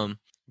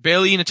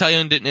 Bayley, Natalya,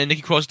 and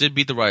Nikki Cross did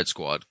beat the Riot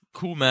Squad.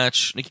 Cool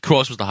match. Nikki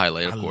Cross was the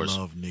highlight, of course. I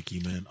love Nikki,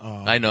 man.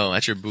 I know,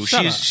 that's your boo.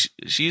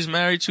 She's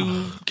married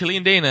to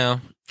Killian Day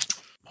now.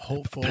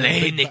 Hope for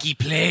play, Nikki,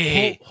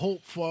 play.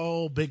 Hope for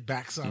all big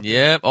backs out there.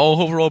 Yeah,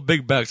 hope for all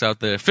big backs out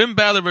there. Finn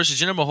Balor versus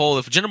Jinder Mahal.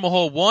 If Jinder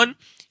Mahal won,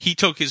 he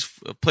took his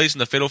place in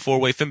the Fatal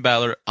 4-Way. Finn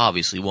Balor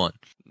obviously won.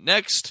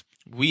 Next,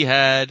 we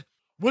had...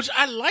 Which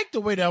I like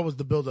the way that was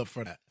the build up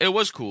for that. It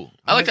was cool.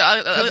 I like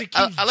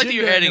that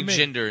you're adding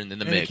Jinder in the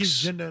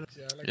mix.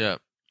 Yeah.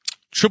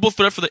 Triple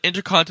threat for the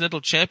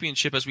Intercontinental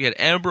Championship as we had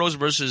Ambrose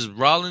versus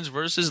Rollins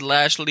versus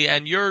Lashley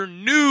and your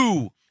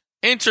new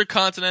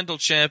Intercontinental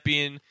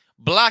Champion,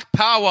 Black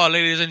Power,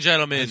 ladies and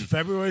gentlemen.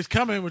 February's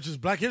coming, which is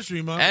Black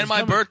History Month. And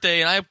my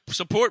birthday, and I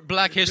support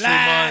Black History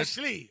Month.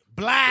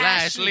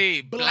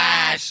 Blashley.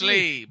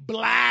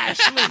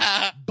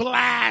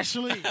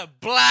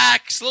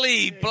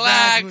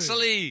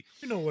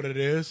 You know what it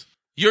is.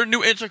 Your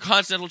new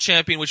Intercontinental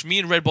Champion, which me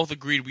and Red both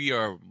agreed we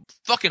are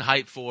fucking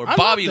hyped for. I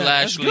Bobby love that.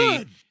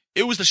 Lashley.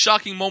 It was the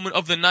shocking moment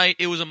of the night.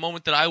 It was a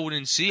moment that I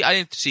didn't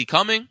see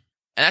coming.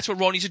 And that's what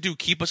Raw needs to do.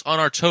 Keep us on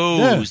our toes.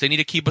 Yeah. They need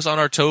to keep us on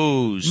our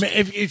toes.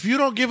 If you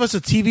don't give us a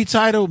TV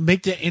title,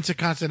 make the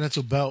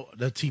Intercontinental belt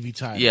the TV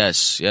title.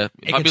 Yes, yeah.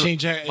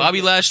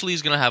 Bobby Lashley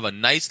is going to have a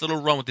nice little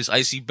run with this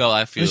IC belt,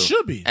 I feel. It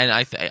should be. And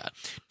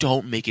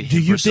don't make it do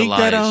you think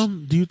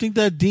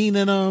that Dean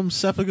and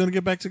Seth are going to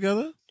get back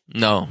together?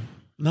 No.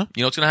 No?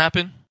 You know what's going to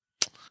happen?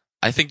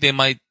 I think they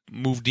might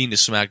move Dean to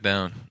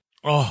SmackDown.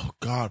 Oh,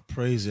 God,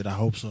 praise it. I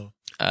hope so.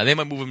 They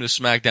might move him to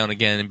SmackDown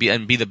again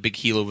and be the big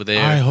heel over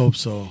there. I hope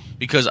so.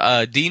 Because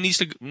Dean needs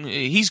to.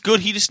 He's good.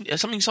 He just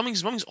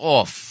something's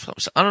off.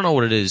 I don't know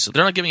what it is.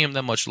 They're not giving him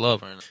that much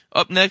love.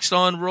 Up next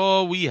on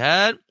Raw, we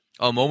had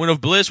a moment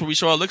of bliss where we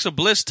saw Alexa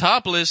Bliss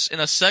topless in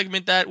a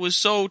segment that was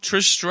so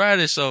Trish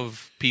Stratus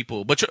of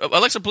people. But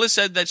Alexa Bliss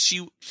said that she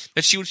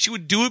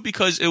would do it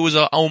because it was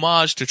a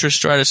homage to Trish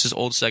Stratus's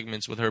old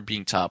segments with her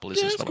being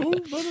topless and stuff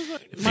like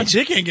that. My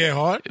dick ain't get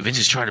hard. Vince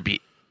is trying to be.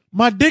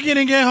 My dick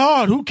ain't get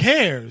hard. Who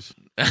cares?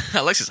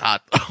 Alexa's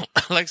hot.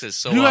 Alexa's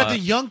so hot. You got the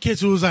young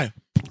kids who was like...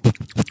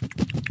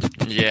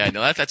 Yeah,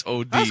 no, that's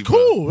OD. That's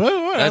cool.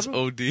 That's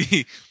OD.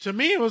 To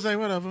me, it was like,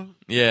 whatever.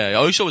 Yeah,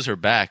 all you showed was her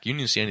back. You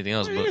didn't see anything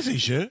else. You didn't see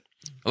shit.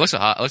 Alexa's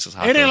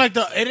hot. It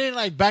ain't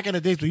like back in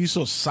the days where you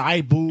saw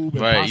side boob.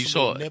 And right, you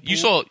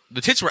saw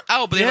the tits were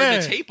out, but they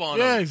had the tape on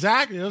them. Yeah,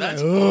 exactly.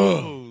 That's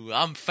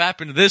I'm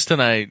fapping this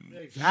tonight.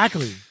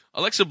 Exactly.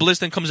 Alexa Bliss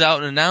then comes out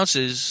and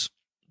announces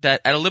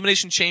that at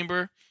Elimination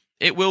Chamber,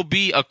 it will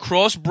be a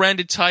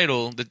cross-branded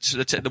title.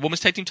 The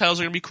women's tag team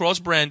titles are going to be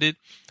cross-branded,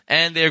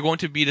 and they're going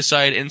to be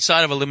decided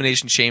inside of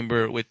Elimination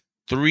Chamber with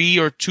 3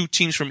 or 2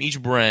 teams from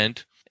each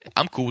brand.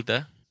 I'm cool with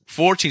that.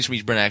 4 teams from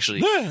each brand,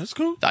 actually. Yeah, that's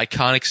cool. The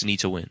Iconics need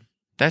to win.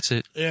 That's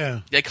it. Yeah.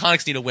 The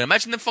Iconics need to win.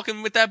 Imagine them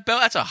fucking with that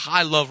belt. That's a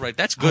high love, right?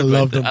 That's good. I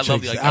love right them. I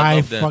love the chicks. Iconics. I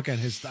love them.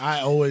 fucking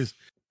I always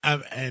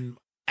am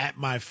at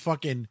my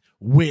fucking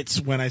wits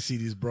when I see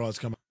these bras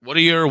come. What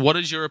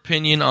is your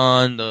opinion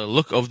on the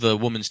look of the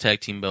women's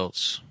tag team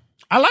belts?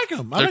 I like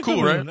them. They're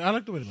cool, right? I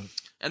like the way they look.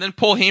 And then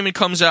Paul Heyman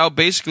comes out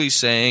basically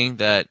saying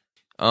that,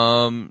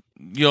 the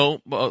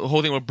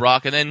whole thing with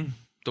Brock. And then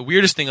the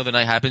weirdest thing of the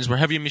night happens where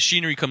Heavy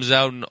Machinery comes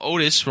out and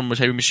Otis from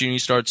Heavy Machinery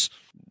starts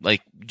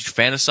like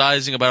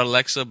fantasizing about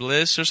Alexa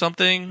Bliss or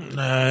something.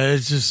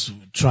 It's just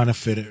trying to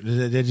fit it.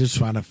 They're just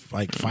trying to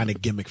like find a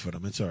gimmick for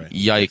them. It's all right.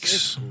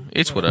 Yikes.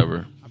 It's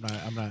whatever.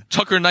 I'm not.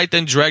 Tucker Knight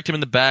then dragged him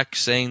in the back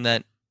saying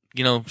that,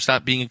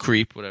 stop being a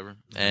creep, whatever.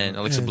 And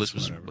Alexa Bliss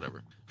was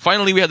whatever.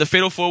 Finally, we had the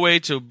Fatal 4-Way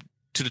to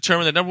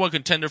determine the number one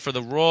contender for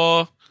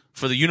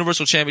the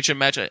Universal Championship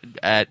match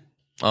at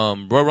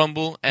Royal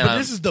Rumble. And but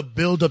this is the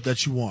build-up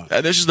that you want.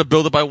 This is the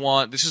build-up I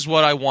want. This is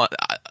what I want.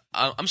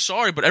 I'm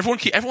sorry, but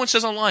everyone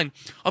says online,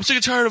 I'm sick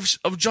and tired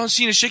of John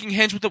Cena shaking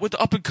hands with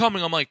the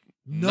up-and-coming. I'm like,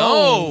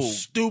 no.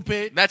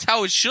 Stupid. That's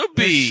how it should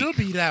be. It should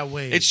be that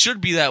way. It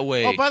should be that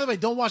way. Oh, by the way,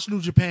 don't watch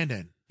New Japan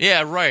then.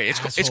 Yeah, right.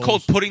 It's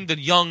called putting the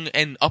young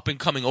and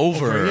up-and-coming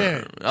over.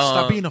 Yeah.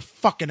 Stop being a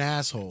fucking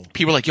asshole.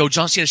 People are like, yo,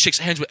 John Cena shakes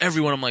hands with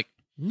everyone. I'm like,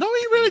 no,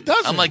 he really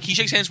doesn't. I'm like, he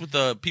shakes hands with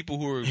the people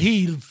who are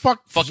he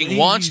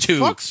wants to,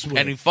 fucks with.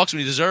 and he fucks when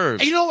he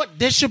deserves. And you know what?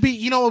 There should be.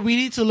 You know what we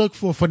need to look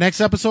for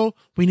next episode?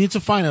 We need to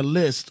find a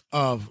list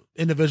of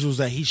individuals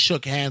that he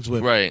shook hands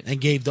with, right,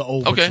 and gave the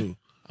over to. Okay.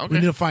 We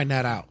need to find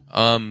that out.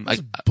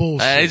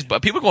 Bullshit.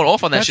 People are going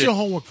off on that. That's shit. your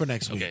homework for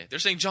next week. Okay, they're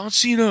saying John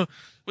Cena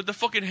with the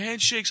fucking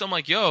handshakes. I'm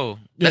like, yo,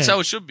 that's how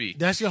it should be.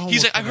 That's your homework.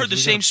 He's like, I heard the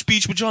same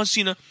speech with John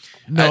Cena.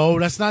 No,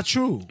 that's not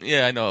true.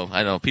 Yeah, I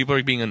know. People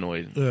are being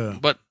annoyed. Yeah.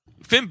 But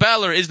Finn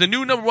Balor is the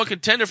new number one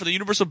contender for the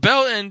Universal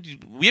Belt,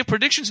 and we have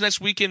predictions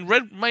next week, and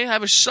Red might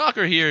have a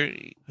shocker here.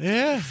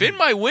 Yeah. Finn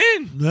might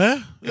win.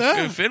 Yeah.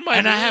 Finn might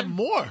win. I have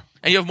more.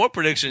 And you have more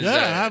predictions. Yeah,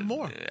 I have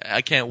more.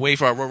 I can't wait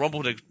for our Royal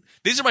Rumble.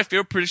 These are my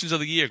favorite predictions of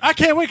the year. I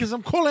can't wait because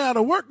I'm calling out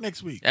of work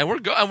next week. And we're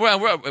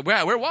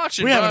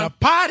watching. We're having a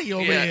party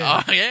over here.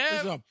 Oh, yeah.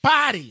 It's a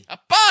party. A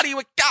party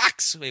with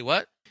cocks. Wait,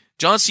 what?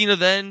 John Cena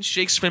then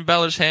shakes Finn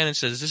Balor's hand and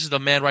says, this is the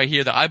man right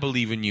here that I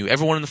believe in you.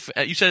 Everyone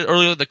you said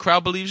earlier that the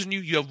crowd believes in you.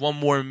 You have one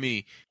more in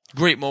me.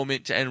 Great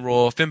moment to end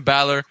Raw. Finn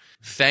Balor,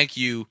 thank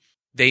you.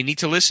 They need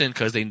to listen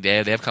because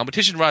they have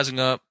competition rising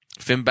up.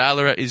 Finn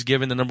Balor is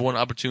given the number one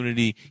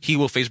opportunity. He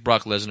will face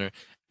Brock Lesnar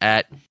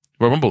at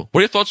Royal Rumble. What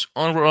are your thoughts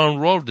on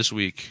Raw this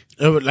week?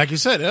 Like you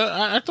said,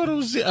 I thought it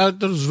was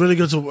really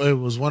good. It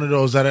was one of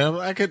those that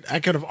I could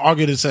have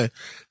argued and said,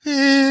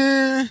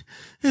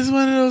 it's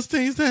one of those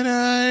things that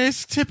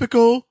it's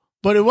typical,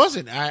 but it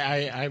wasn't.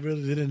 I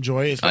really did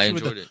enjoy it, especially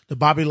with the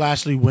Bobby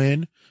Lashley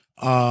win,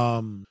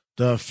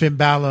 the Finn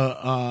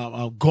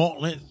Balor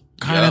gauntlet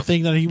kind of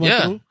thing that he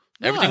went through.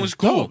 Everything was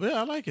cool. Dope.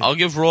 Yeah, I like it. I'll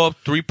give Raw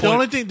 3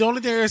 points. The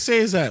only thing I say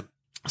is that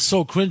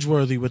so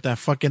cringeworthy with that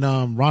fucking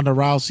Ronda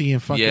Rousey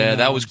and fucking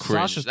that was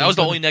cringe. Sasha that was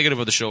the only negative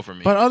of the show for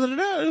me. But other than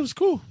that, it was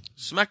cool.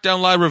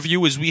 SmackDown Live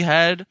review is we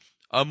had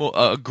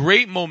a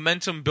great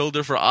momentum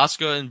builder for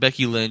Asuka and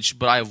Becky Lynch,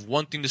 but I have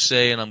one thing to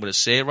say, and I'm going to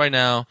say it right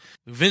now.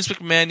 Vince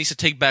McMahon needs to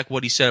take back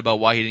what he said about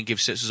why he didn't give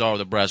Cesaro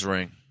the brass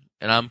ring.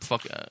 And I'm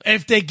fucking.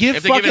 If they give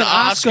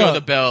Asuka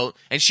the belt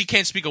and she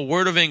can't speak a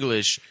word of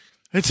English.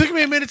 It took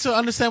me a minute to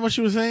understand what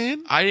she was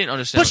saying. I didn't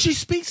understand. But she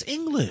speaks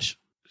English.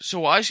 So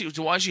why is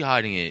she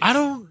hiding it? I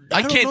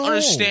can't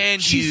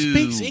understand she you. She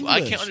speaks English.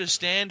 I can't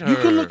understand her. You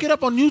can look it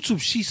up on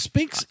YouTube. She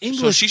speaks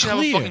English. So she should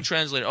clear. have a fucking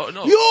translator. Oh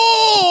no.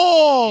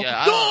 Yo!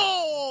 Yeah,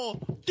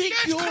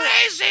 that's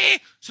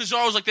crazy.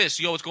 Cesaro's like this.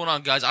 Yo, what's going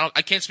on, guys? I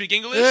can't speak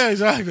English. Yeah,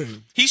 exactly.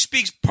 He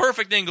speaks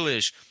perfect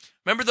English.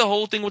 Remember the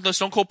whole thing with the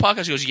Stone Cold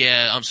podcast? He goes,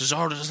 yeah,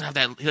 Cesaro doesn't have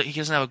that. He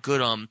doesn't have a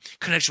good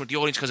connection with the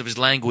audience because of his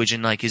language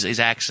and like his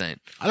accent.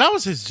 And that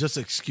was his just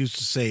excuse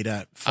to say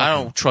that. I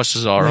don't trust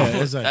Cesaro.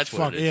 Yeah, it's like, that's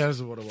what it is. Yeah,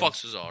 that's what it was. Fuck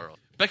Cesaro.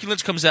 Becky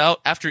Lynch comes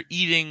out after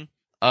eating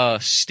a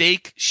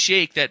steak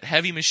shake that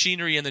Heavy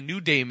Machinery and the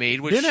New Day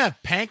made. Which didn't it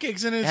have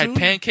pancakes in it. It had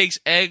pancakes,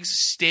 eggs,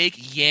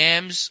 steak,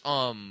 yams,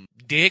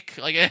 dick.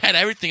 Like it had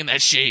everything in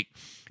that shake.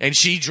 And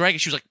she drank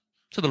it. She was like,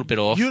 it's a little bit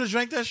off. You would have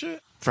drank that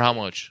shit? For how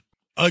much?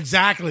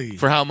 Exactly.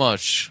 For how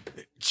much?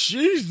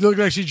 She looked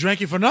like she drank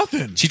it for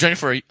nothing. She drank it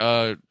for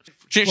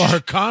her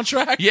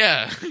contract?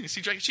 Yeah.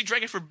 She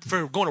drank it for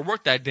going to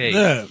work that day.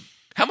 Yeah.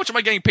 How much am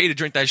I getting paid to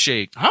drink that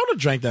shake? I would have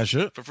drank that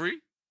shit. For free?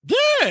 Yeah.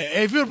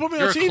 If you would have put me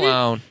You're on TV. A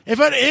clown. If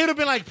it would have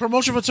been like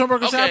promotion for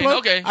Turnbuckle Tabloid,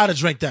 okay. I'd have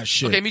drank that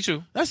shit. Okay, me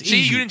too. That's See,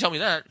 easy. you didn't tell me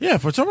that. Yeah,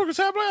 for Turnbuckle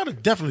Tabloid, I'd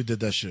have definitely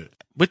did that shit.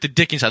 With the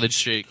dick inside the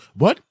shake.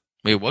 What?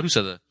 Wait, what? Who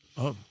said that?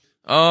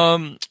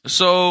 Oh.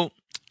 So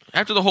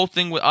after the whole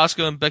thing with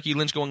Asuka and Becky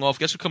Lynch going off,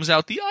 guess who comes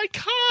out? The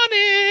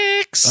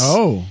Iconics.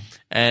 Oh.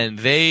 And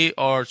they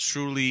are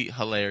truly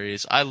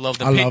hilarious. I love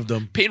them. I love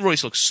them. Peyton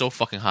Royce looks so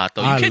fucking hot,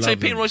 though. You can't say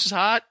Peyton Royce is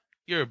hot.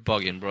 You're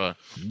bugging, bro.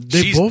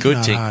 She's both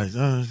good.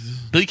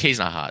 Billy Kay's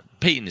not hot.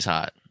 Peyton is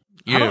hot.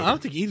 I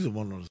don't think either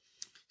one of those.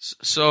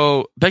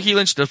 So Becky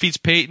Lynch defeats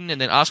Peyton, and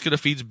then Asuka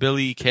defeats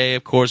Billie Kay,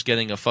 of course,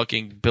 getting a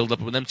fucking build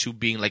up with them two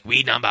being like,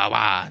 we number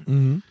one.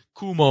 Mm-hmm.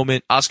 Cool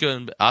moment.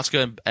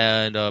 Asuka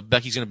and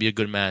Becky's gonna be a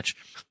good match.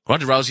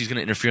 Ronda Rousey's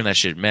gonna interfere in that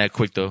shit mad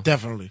quick though.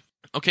 Definitely.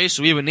 Okay,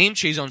 so we have a name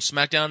change on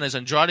SmackDown as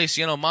Andrade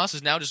Cien Mas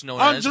is now just known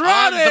as Andrade! Which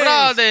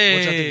I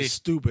Andrade. think is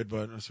stupid,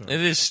 but that's all right.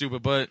 It is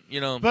stupid, but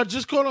But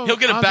just call him. he'll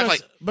get it back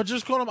like. But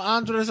just call him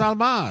Andres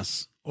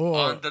Almas.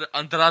 Or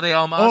Andrade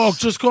Almas. Oh,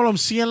 just call him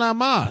Cien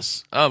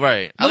Almas. Oh,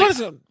 right.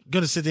 Nobody's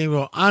gonna sit there and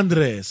go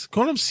Andres.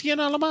 Call him Cien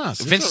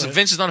Almas.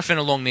 Vince is not a fan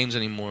of long names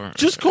anymore.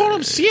 Just call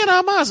him Cien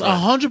Almas.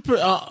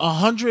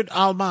 100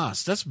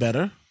 Almas. That's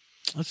better.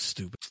 That's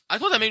stupid. I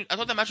thought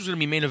that match was gonna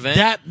be main event.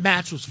 That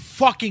match was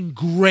fucking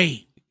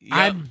great. Yep.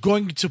 I'm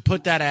going to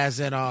put that as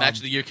an match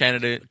of the year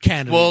candidate.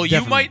 definitely. Well,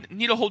 you might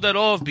need to hold that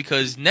off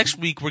because next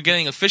week we're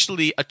getting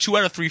officially a 2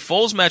 out of 3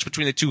 falls match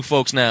between the two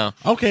folks now.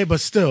 Okay, but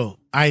still,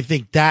 I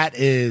think that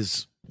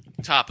is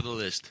top of the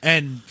list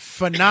and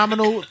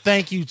phenomenal.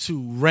 Thank you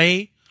to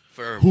Ray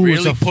for who really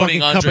is a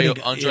putting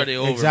fucking Andrade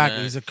over. Exactly,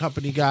 Man. he's a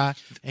company guy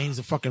and he's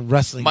a fucking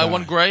wrestling guy. My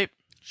one gripe: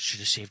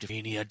 should have saved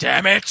Mania.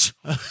 Damn it!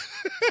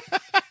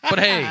 But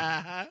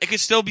hey, it could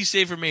still be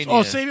saved for Mania.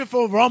 Oh, save it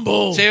for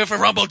Rumble. Save it for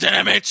Rumble.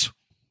 Damn it!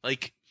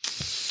 Like,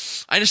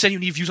 I understand you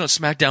need views on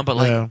SmackDown, but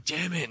like,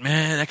 damn it,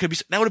 man,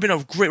 that would have been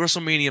a great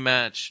WrestleMania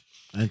match.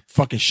 And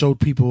fucking showed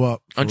people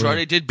up.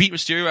 Andrade did beat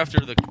Mysterio after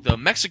the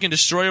Mexican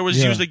Destroyer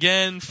was used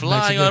again,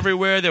 flying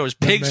everywhere. There was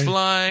pigs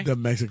flying. The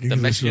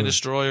Mexican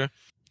Destroyer.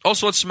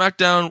 Also on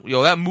SmackDown,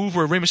 that move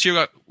where Rey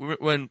Mysterio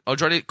when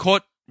Andrade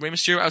caught Rey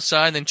Mysterio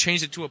outside and then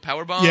changed it to a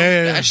powerbomb.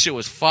 Yeah. That shit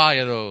was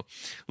fire though.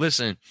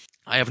 Listen,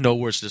 I have no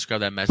words to describe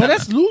that match. But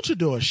that's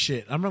luchador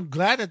shit. I'm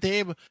glad that they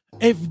able.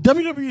 If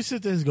WWE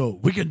sits there and go,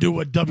 we can do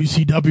what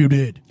WCW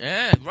did.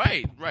 Yeah,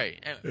 right.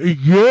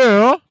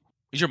 Yeah.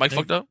 Is your mic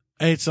fucked up?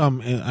 It's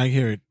I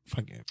hear it.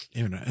 Fucking,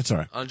 it's all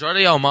right.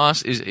 Andrade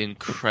Almas is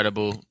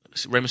incredible.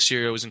 Rey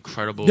Mysterio is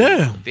incredible.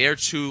 Yeah. We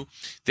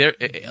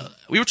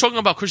were talking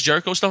about Chris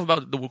Jericho stuff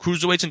about the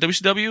cruiserweights in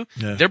WCW.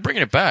 Yeah. They're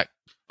bringing it back.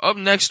 Up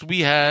next, we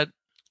had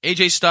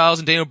AJ Styles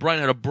and Daniel Bryan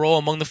had a brawl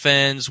among the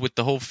fans with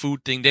the whole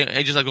food thing.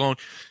 AJ's like going,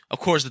 of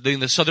course,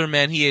 the Southern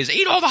man he is,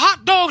 eat all the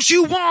hot dogs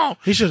you want.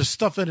 He should have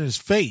stuffed it in his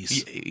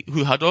face.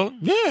 Who, hot dog?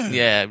 Yeah.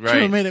 Yeah, right.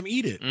 Should have made him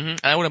eat it. Mm-hmm.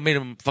 I would have made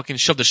him fucking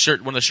shove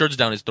one of the shirts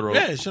down his throat.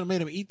 Yeah, should have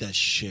made him eat that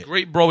shit.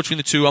 Great brawl between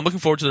the two. I'm looking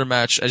forward to their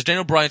match as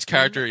Daniel Bryan's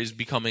character is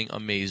becoming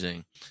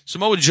amazing.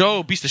 Samoa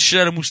Joe beats the shit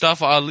out of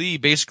Mustafa Ali,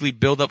 basically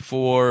build up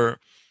for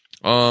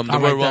the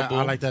Royal Rumble.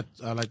 I like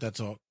that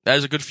talk. That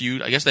is a good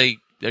feud. I guess they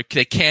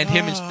canned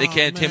him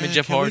and him and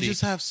Jeff Hardy. We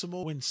just have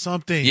Samoa win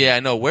something. Yeah, I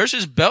know. Where's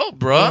his belt,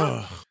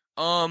 bro?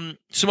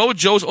 Samoa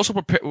Joe was also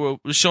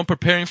was shown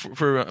preparing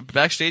for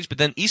backstage, but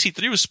then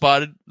EC3 was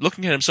spotted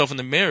looking at himself in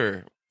the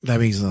mirror. That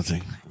means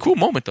nothing. Cool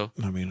moment though.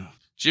 I mean,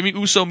 Jimmy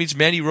Uso meets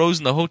Mandy Rose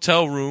in the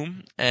hotel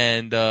room,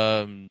 and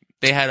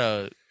they had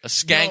a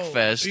skank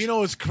fest. You know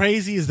what's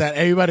crazy is that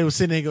everybody was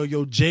sitting there and go,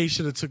 yo, Jay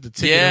should have took the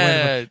ticket.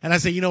 Yeah. And I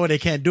said, you know what? They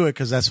can't do it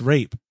because that's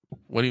rape.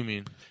 What do you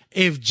mean?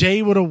 If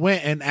Jay would have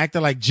went and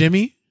acted like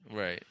Jimmy,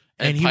 right,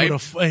 and he would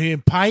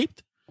have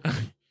piped,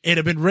 it'd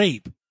have been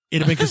rape.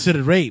 It'd have been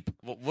considered rape.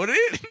 Would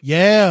it?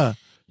 Yeah.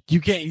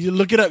 You can't. You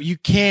look it up. You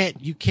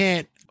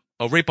can't.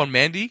 A rape on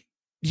Mandy?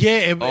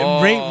 Yeah,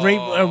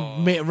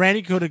 rape.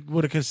 Randy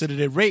would have considered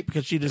it rape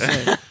because she just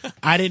said,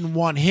 "I didn't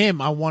want him.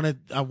 I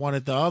wanted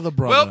the other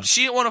brother." Well,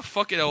 she didn't want to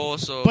fuck it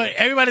also. But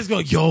everybody's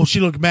going, "Yo,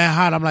 she looked mad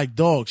hot." I'm like,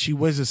 "Dog, she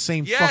wears the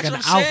same fucking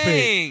that's what I'm outfit."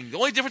 saying. The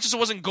only difference is it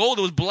wasn't gold;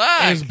 it was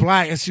black. It was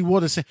black, and she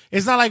wore the same.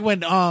 It's not like when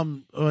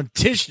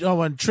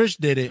Trish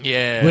did it.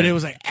 Yeah, when it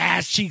was like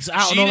ass cheeks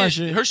out and all that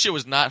shit. Her shit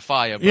was not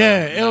fire, bro.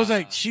 Yeah, it was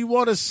like she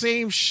wore the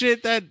same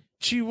shit that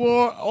she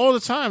wore all the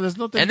time. There's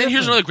nothing. And then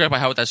here's different. another gripe I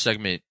had with that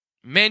segment.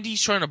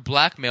 Mandy's trying to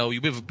blackmail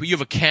you. You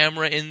have a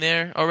camera in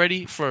there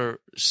already for.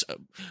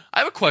 I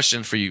have a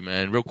question for you,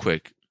 man, real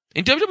quick.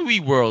 In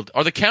WWE world,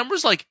 are the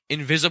cameras like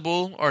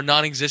invisible or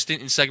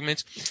non-existent in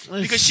segments?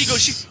 Because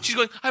she's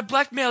going, I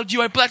blackmailed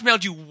you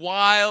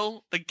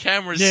while the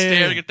camera's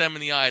staring at them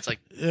in the eye. It's like,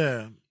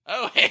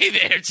 oh, hey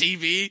there,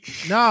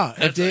 TV. No,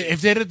 if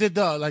they did the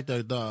black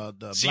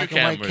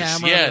and white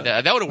camera,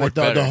 that would have worked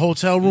better. The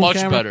hotel room much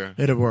camera, better.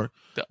 It'd work.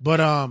 But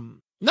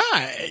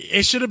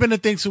it should have been a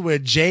thing to where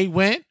Jay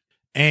went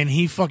and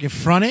he fucking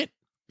fronted.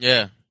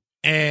 Yeah,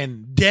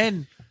 and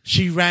then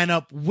she ran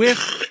up with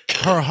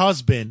her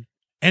husband.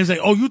 And it's like,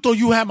 oh, you thought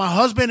you had my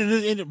husband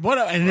and what?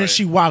 And then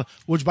she wild.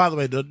 Which, by the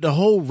way, the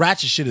whole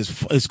ratchet shit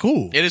is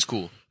cool. It is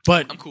cool,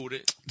 but I'm cool with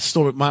it.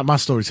 My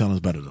storytelling is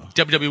better though.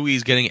 WWE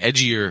is getting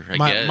edgier. I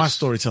guess my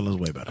storytelling is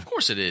way better. Of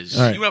course it is.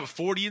 Right. You would have a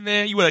 40 in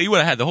there. You would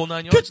have had the whole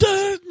 9 yards.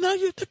 Now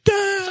you're the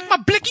guy. Suck my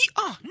blicky.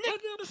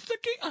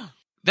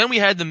 Then we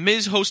had The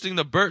Miz hosting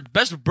the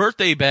best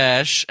birthday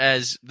bash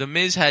as The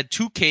Miz had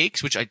 2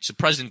 cakes, which I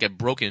surprised didn't get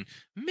broken.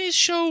 Miz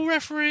show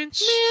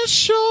reference.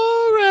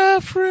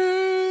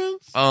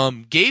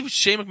 Gave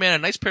Shane McMahon a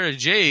nice pair of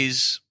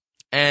J's,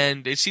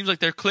 and it seems like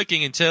they're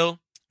clicking until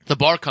the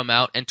Bar come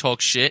out and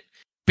talk shit.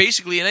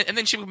 basically, and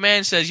then Shane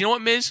McMahon says, "You know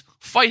what, Miz?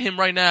 Fight him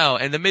right now."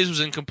 And the Miz was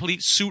in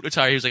complete suit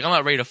attire. He was like, "I'm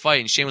not ready to fight."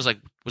 And Shane was like,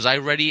 "Was I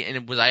ready?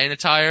 And was I in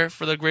attire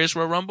for the Greatest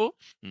Royal Rumble?"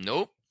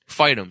 Nope.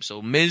 Fight him.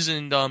 So Miz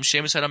and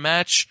Sheamus had a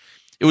match.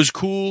 It was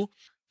cool.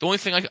 The only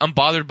thing I'm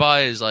bothered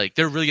by is like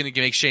they're really gonna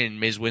make Shane and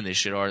Miz win this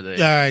shit, are they?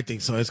 Yeah, I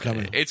think so. It's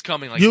coming. It's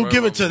coming. Like you'll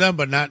give it to them,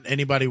 but not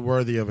anybody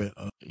worthy of it.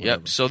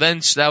 Yep. So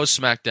then that was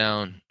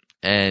SmackDown,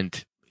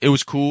 and it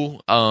was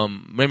cool.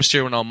 Rey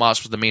Mysterio and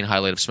Omos was the main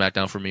highlight of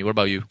SmackDown for me. What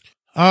about you?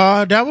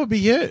 That would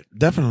be it.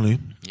 Definitely.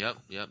 Yep,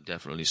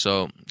 definitely.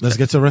 So let's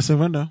get to Wrestling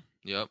Rundown.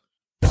 Yep.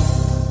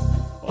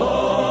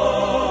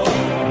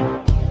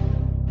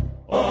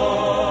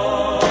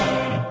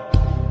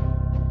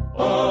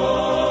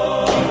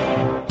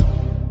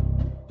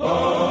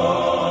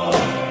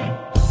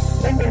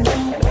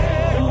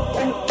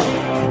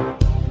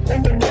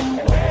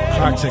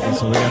 Clock ticking,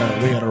 so we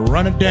gotta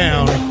run it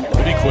down.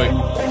 We'll be quick.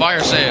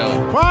 Fire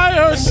sale.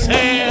 Fire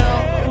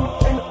sale.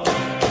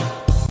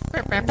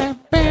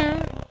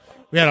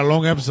 We had a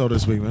long episode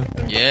this week, man.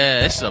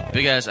 Yeah, this is a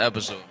big ass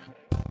episode.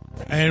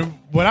 And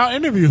without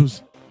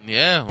interviews.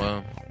 Yeah,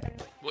 well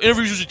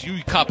interviews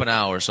usually cop an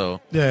hour,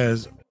 so. Yeah,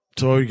 that's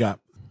all you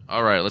got.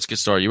 All right, let's get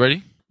started. You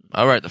ready?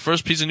 All right, the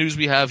first piece of news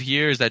we have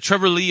here is that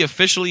Trevor Lee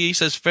officially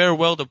says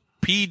farewell to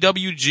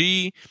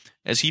PWG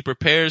as he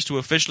prepares to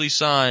officially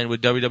sign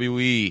with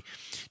WWE.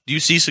 Do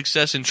you see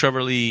success in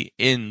Trevor Lee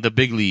in the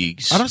big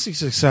leagues? I don't see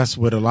success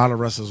with a lot of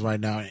wrestlers right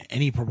now in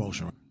any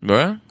promotion.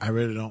 Right? I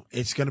really don't.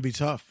 It's going to be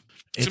tough.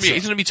 It's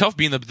gonna be tough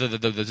being in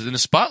the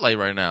spotlight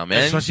right now,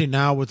 man. Especially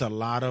now with a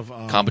lot of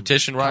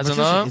competition rising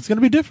up. It's going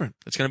to be different.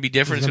 It's going to be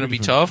different. It's going to be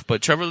tough.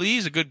 But Trevor Lee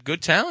is a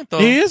good talent, though.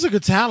 He is a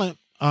good talent.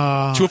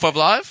 205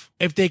 Live.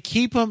 If they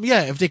keep him,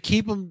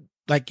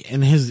 like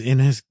in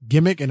his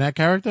gimmick and that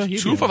character,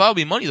 205 Live would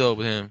be money though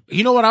with him.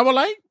 You know what I would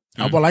like?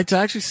 I would like to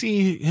actually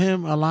see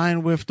him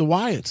align with the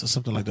Wyatts or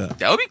something like that.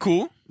 That would be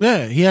cool.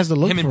 Yeah, he has the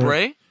look. Him and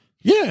Bray.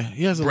 Yeah,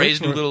 he has a Bray's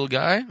new little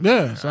guy.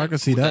 Yeah, so I can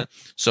see that.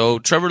 So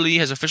Trevor Lee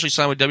has officially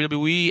signed with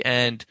WWE,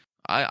 and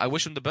I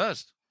wish him the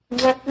best.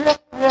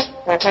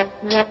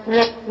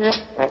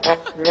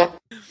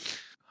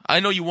 I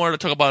know you wanted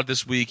to talk about it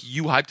this week.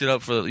 You hyped it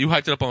up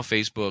on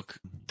Facebook.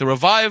 The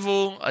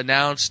Revival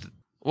announced.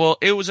 Well,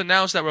 it was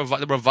announced that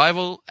the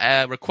Revival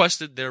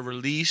requested their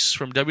release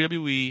from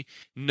WWE.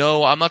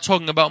 No, I'm not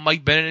talking about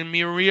Mike Bennett and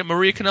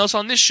Maria Kanellis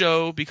on this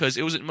show because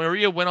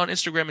Maria went on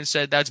Instagram and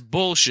said that's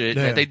bullshit.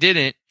 Yeah. That they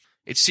didn't.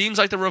 It seems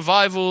like the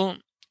Revival,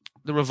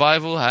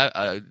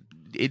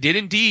 it did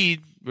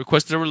indeed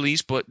requested a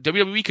release, but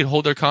WWE could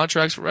hold their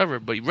contracts forever.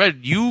 But Red,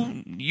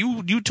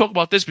 you talk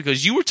about this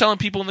because you were telling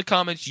people in the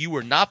comments you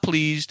were not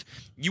pleased.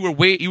 You were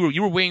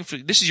waiting for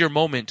this is your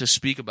moment to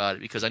speak about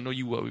it because I know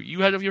you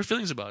had your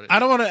feelings about it. I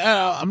don't want to.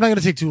 I'm not going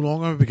to take too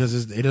long on it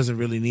because it doesn't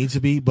really need to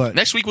be. But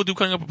next week we'll do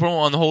coming up a promo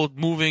on the whole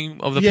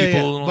moving of the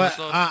people. And all but that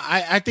stuff.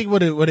 I think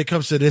when it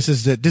comes to this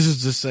is that this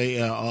is just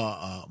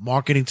a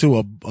marketing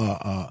tool,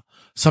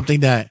 something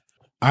that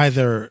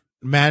either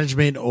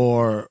management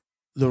or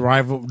the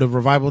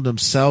Revival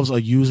themselves are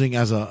using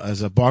as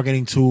a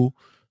bargaining tool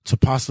to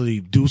possibly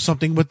do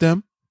something with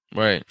them.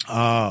 Right.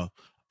 I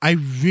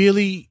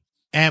really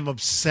am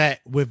upset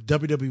with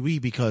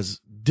WWE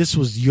because this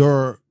was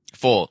your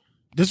fault.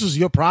 This was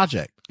your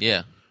project.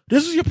 Yeah.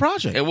 This was your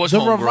project. It was the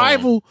homegrown.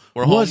 Revival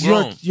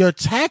was your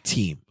tag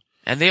team.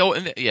 And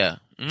yeah.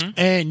 Mm-hmm.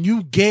 And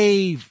you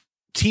gave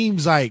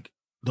teams like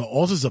the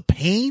Authors of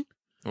Pain.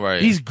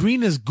 Right. These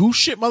green as goose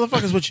shit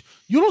motherfuckers, which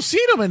you don't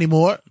see them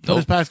anymore for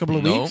this past couple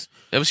of weeks.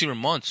 Haven't seen them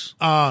in months.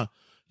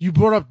 You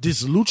brought up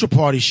this Lucha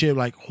Party shit.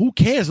 Like, who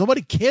cares?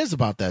 Nobody cares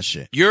about that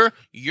shit. Your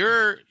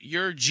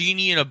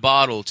genie in a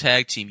bottle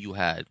tag team you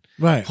had.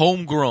 Right.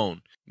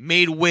 Homegrown.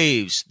 Made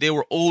waves. They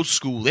were old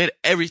school. They had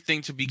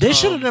everything to become. They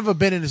should have never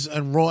been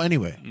in Raw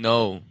anyway.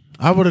 No.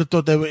 I would have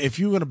thought that if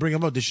you were going to bring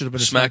them up, they should have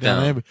been in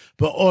SmackDown.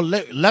 But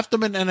left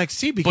them in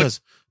NXT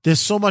because there's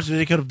so much that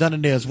they could have done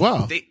in there as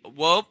well.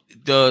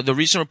 The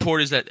recent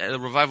report is that the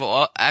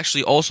Revival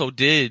actually also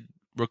did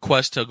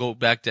request to go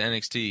back to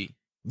NXT.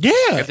 Yeah.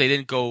 If they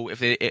didn't go,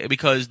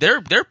 because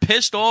they're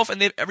pissed off and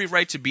they have every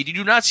right to be. Did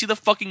you not see the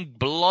fucking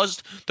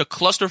the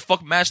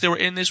clusterfuck match they were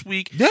in this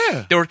week?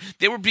 Yeah.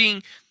 They were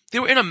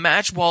in a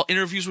match while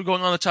interviews were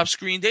going on the top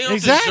screen. They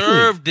don't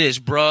deserve this,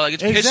 bro. Like,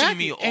 it's pissing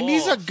me off. And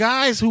these are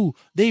guys who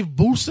they've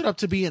boosted up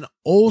to be an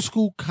old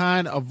school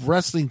kind of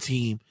wrestling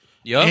team.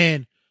 Yep.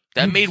 And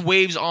that made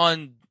waves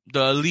on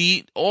the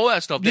Elite, all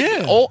that stuff.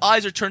 Yeah. All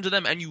eyes are turned to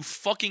them, and you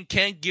fucking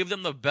can't give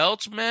them the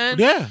belts, man.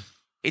 Yeah.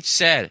 It's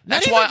sad.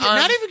 Not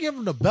even give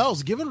them the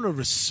belts, give them the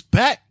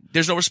respect.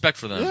 There's no respect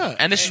for them. Yeah.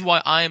 And this is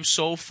why I am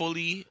so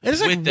fully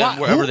with like, them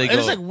wherever they go.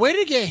 It's like, where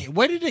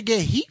did they get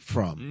heat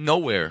from?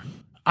 Nowhere.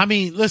 I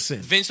mean, listen.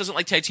 Vince doesn't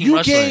like tag team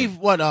wrestling. You gave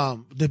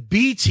the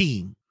B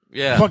team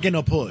fucking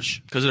a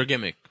push. Because of their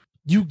gimmick.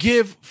 You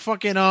give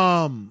fucking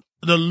the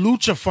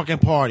Lucha fucking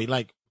Party.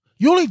 Like,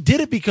 you only did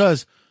it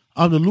because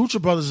the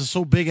Lucha Brothers are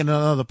so big and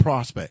another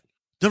prospect.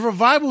 The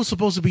Revival is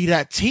supposed to be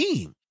that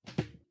team.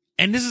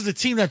 And this is the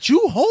team that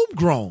you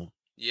homegrown.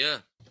 Yeah.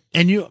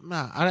 And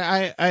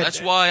I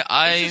that's why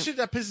it's the shit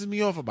that pisses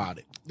me off about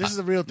it. This is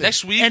the real thing.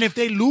 Next week, and if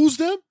they lose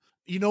them,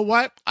 you know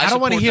what? I don't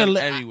want to hear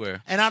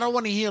anywhere. And I don't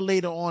want to hear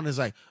later on is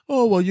like,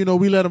 oh well,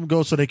 we let them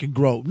go so they can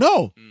grow.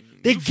 No,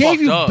 they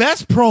gave you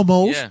best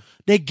promos. Yeah.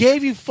 They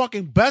gave you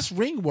fucking best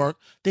ring work.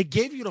 They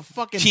gave you the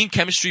fucking team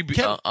chemistry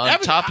on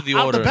top of the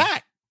order. The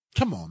back.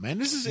 Come on, man.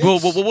 This is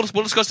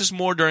we'll discuss this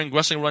more during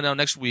Wrestling Rundown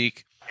next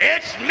week.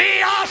 It's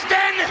me,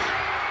 Austin.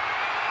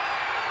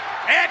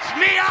 It's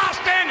me,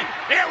 Austin.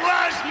 It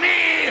was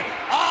me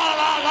all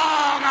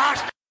along,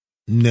 Austin.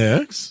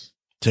 Next,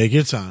 take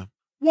your time.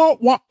 What?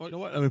 You know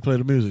what? Let me play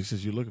the music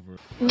since you're looking for it.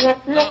 No,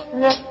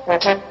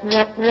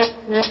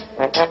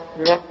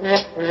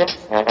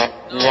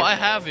 I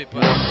have it,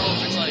 but I don't know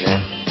if it's like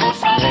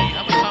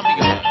how much time we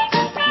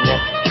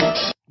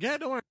got? Yeah,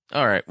 don't worry.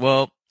 All right.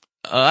 Well,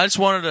 I just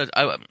wanted to.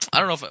 I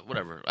don't know if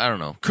whatever. I don't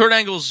know. Kurt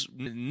Angle's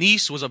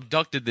niece was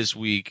abducted this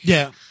week.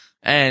 Yeah,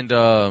 and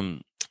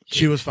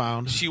she was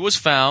found. She was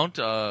found.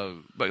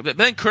 But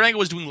then Kurt Angle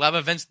was doing live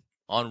events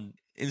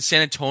in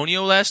San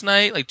Antonio last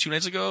night, like 2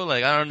 nights ago.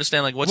 Like, I don't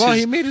understand. Like, what's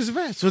he made his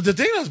event. So the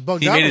thing that's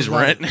bugged out. He made his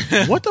rent.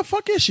 What the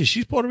fuck is she?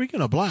 She's Puerto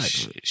Rican or black? I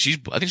think she's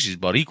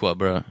Boricua,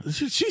 bro.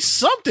 She's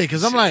something.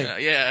 Because I'm like,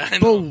 yeah.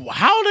 But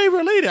how are they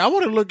related? I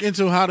want to look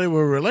into how they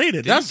were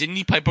related. Didn't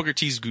he pipe Booker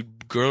T's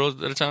girl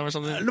at a time or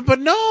something? But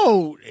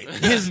no,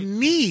 his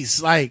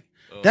niece. Like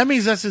that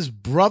means that's his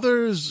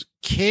brother's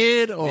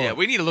kid. Or yeah,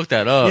 we need to look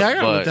that up. Yeah, I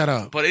gotta look that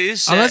up. But it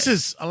is sad.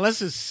 Unless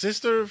his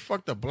sister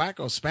fucked a black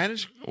or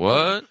Spanish.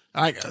 What?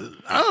 Like I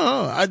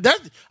don't know.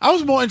 I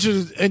was more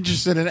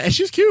interested in it. And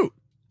she's cute.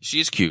 She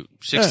is cute.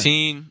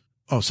 16. Yeah.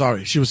 Oh,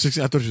 sorry. She was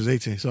 16. I thought she was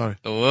 18. Sorry.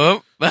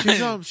 Whoop.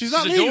 She's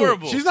not legal.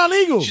 Adorable. She's not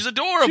legal. She's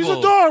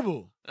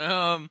adorable.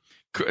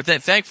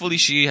 Thankfully,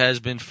 she has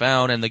been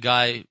found, and the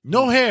guy.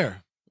 No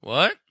hair.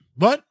 What?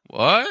 What?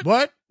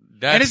 That's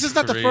and this is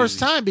not the first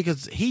time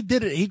because he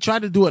did it. He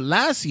tried to do it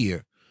last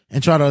year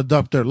and tried to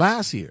abduct her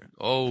last year.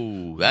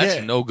 Oh,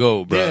 that's no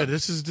go, bro. Yeah,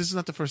 this is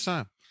not the first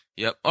time.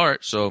 Yep. All right.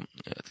 So,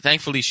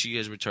 thankfully, she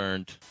has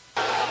returned.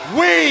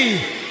 We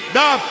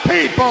the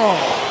people.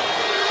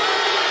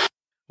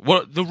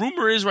 Well, the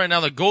rumor is right now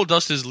that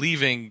Goldust is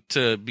leaving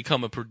to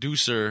become a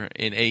producer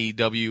in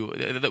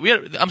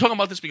AEW. I'm talking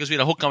about this because we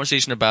had a whole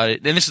conversation about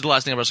it, and this is the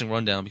last thing of Wrestling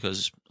Rundown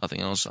because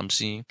nothing else I'm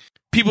seeing.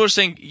 People are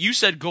saying you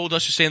said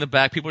Goldust should stay in the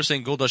back. People are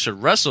saying Goldust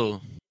should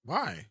wrestle.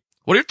 Why?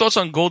 What are your thoughts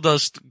on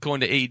Goldust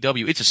going to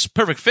AEW? It's a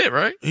perfect fit,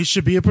 right? He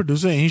should be a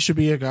producer, and he should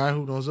be a guy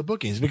who knows the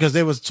bookings because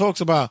there was talks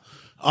about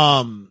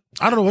I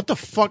don't know what the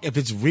fuck if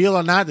it's real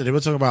or not that they were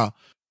talking about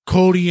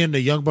Cody and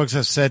the Young Bucks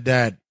have said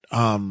that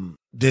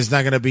there's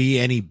not going to be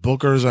any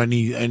bookers or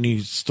any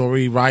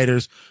story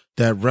writers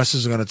that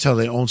wrestlers are going to tell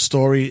their own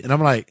story. And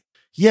I'm like,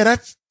 yeah,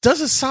 that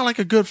doesn't sound like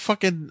a good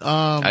fucking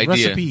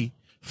recipe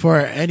for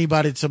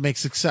anybody to make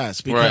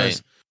success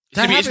because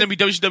it's going to be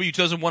WCW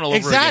 2001 all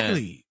over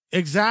again.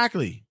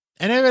 Exactly.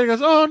 And everybody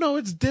goes, oh no,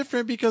 it's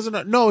different because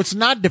of no, it's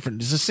not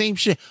different. It's the same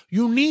shit.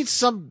 You need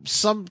some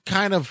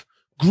kind of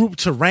group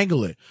to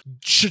wrangle it.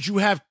 Should you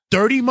have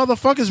 30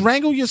 motherfuckers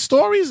wrangle your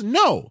stories?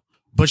 No.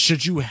 But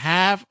should you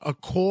have a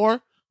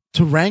core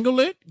to wrangle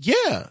it?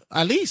 Yeah.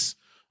 At least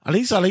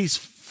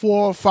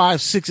 4,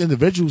 5, 6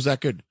 individuals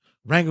that could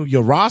wrangle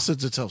your roster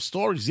to tell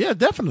stories. Yeah,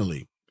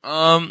 definitely.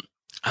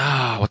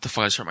 What the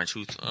fuck? I just hurt my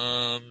tooth.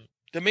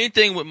 The main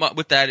thing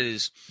with that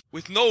is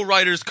with no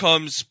writers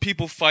comes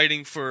people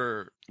fighting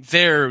for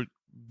their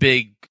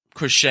big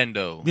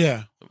crescendo.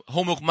 Yeah.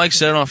 Homework Mike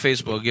said it on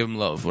Facebook, give him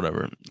love,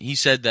 whatever. He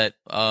said that,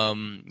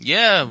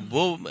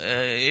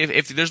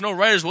 if there's no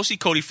writers, we'll see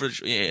Cody for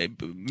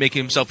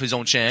making himself his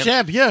own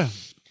champ. Yeah.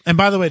 And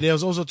by the way, there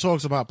was also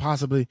talks about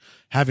possibly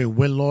having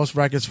win-loss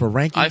records for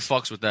rankings. I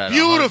fucks with that.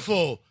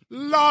 Beautiful.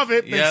 Love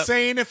it. Been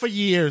saying it for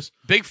years.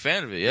 Big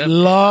fan of it, yeah.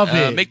 Love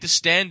it. Make the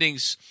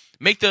standings,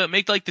 make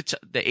like the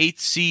 8th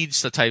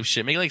seeds, the type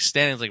shit. Make like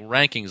standings, like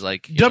rankings,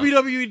 like.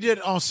 WWE did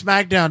on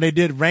SmackDown, they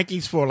did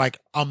rankings for like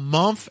a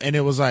month and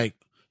it was like,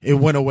 it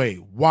went away.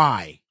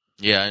 Why?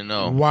 Yeah, I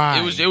know.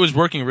 Why? It was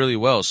working really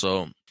well,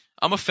 so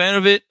I'm a fan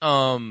of it.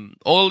 All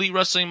Elite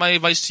Wrestling, my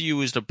advice to you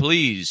is to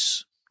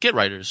please get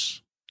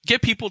writers.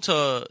 Get people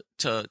to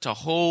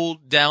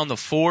hold down the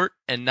fort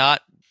and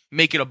not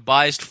make it a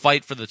biased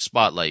fight for the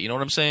spotlight. You know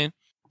what I'm saying?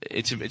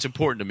 It's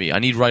important to me. I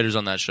need writers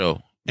on that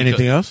show.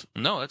 Anything else?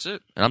 No, that's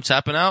it. And I'm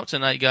tapping out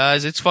tonight,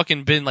 guys. It's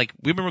fucking been like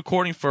we've been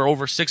recording for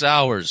over 6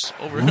 hours.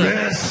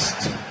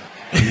 Rest.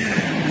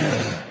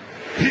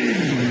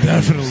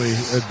 Definitely.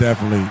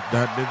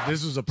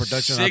 This was a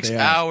production. 6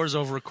 hours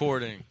of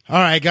recording. All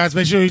right, guys.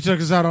 Make sure you check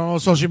us out on all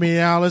social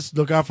media outlets.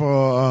 Look out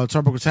for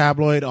Turnbuckle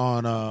Tabloid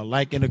on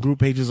liking the group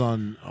pages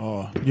on.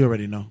 You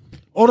already know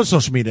all the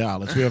social media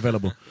outlets. We're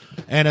available,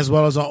 and as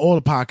well as on all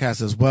the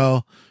podcasts as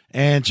well.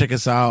 And check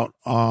us out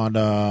on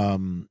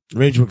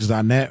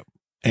RageWorks.net.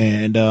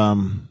 And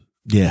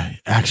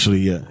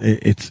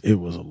it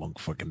was a long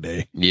fucking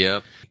day.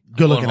 Yep.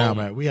 Good looking out,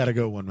 man. We had a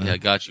good one, man. Yeah,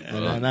 got you,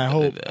 bro. And I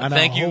hope.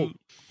 Thank you.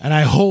 And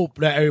I hope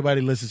that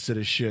everybody listens to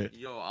this shit.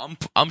 Yo,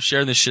 I'm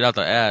sharing this shit out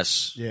the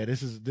ass. Yeah,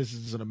 this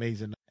is an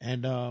amazing.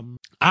 And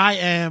I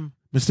am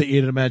Mr.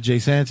 Eater the Mad Jay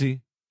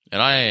Santee.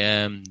 And I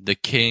am the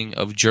king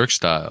of jerk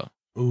style.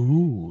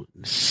 Ooh,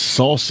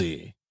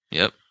 saucy.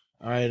 Yep.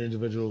 All right,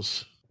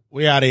 individuals.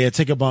 We out of here.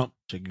 Take a bump.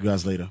 Check you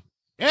guys later.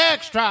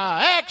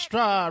 Extra,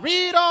 extra,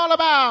 read all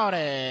about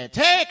it.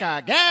 Take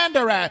a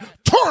gander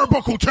at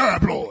Turnbuckle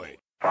Tabloid.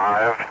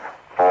 5,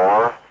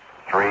 4,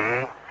 3, 2,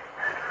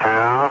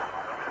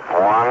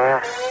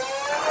 1,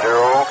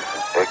 0,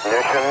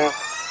 ignition,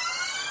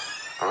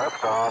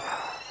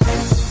 liftoff.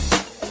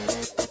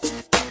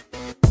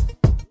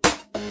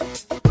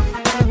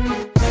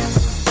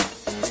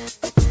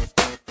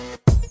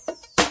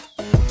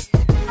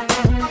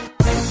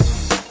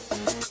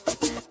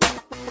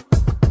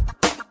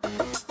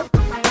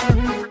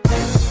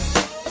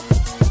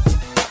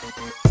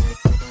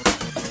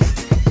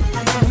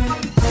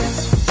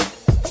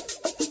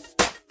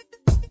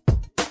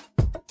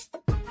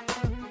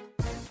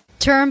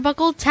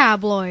 Turnbuckle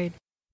Tabloid.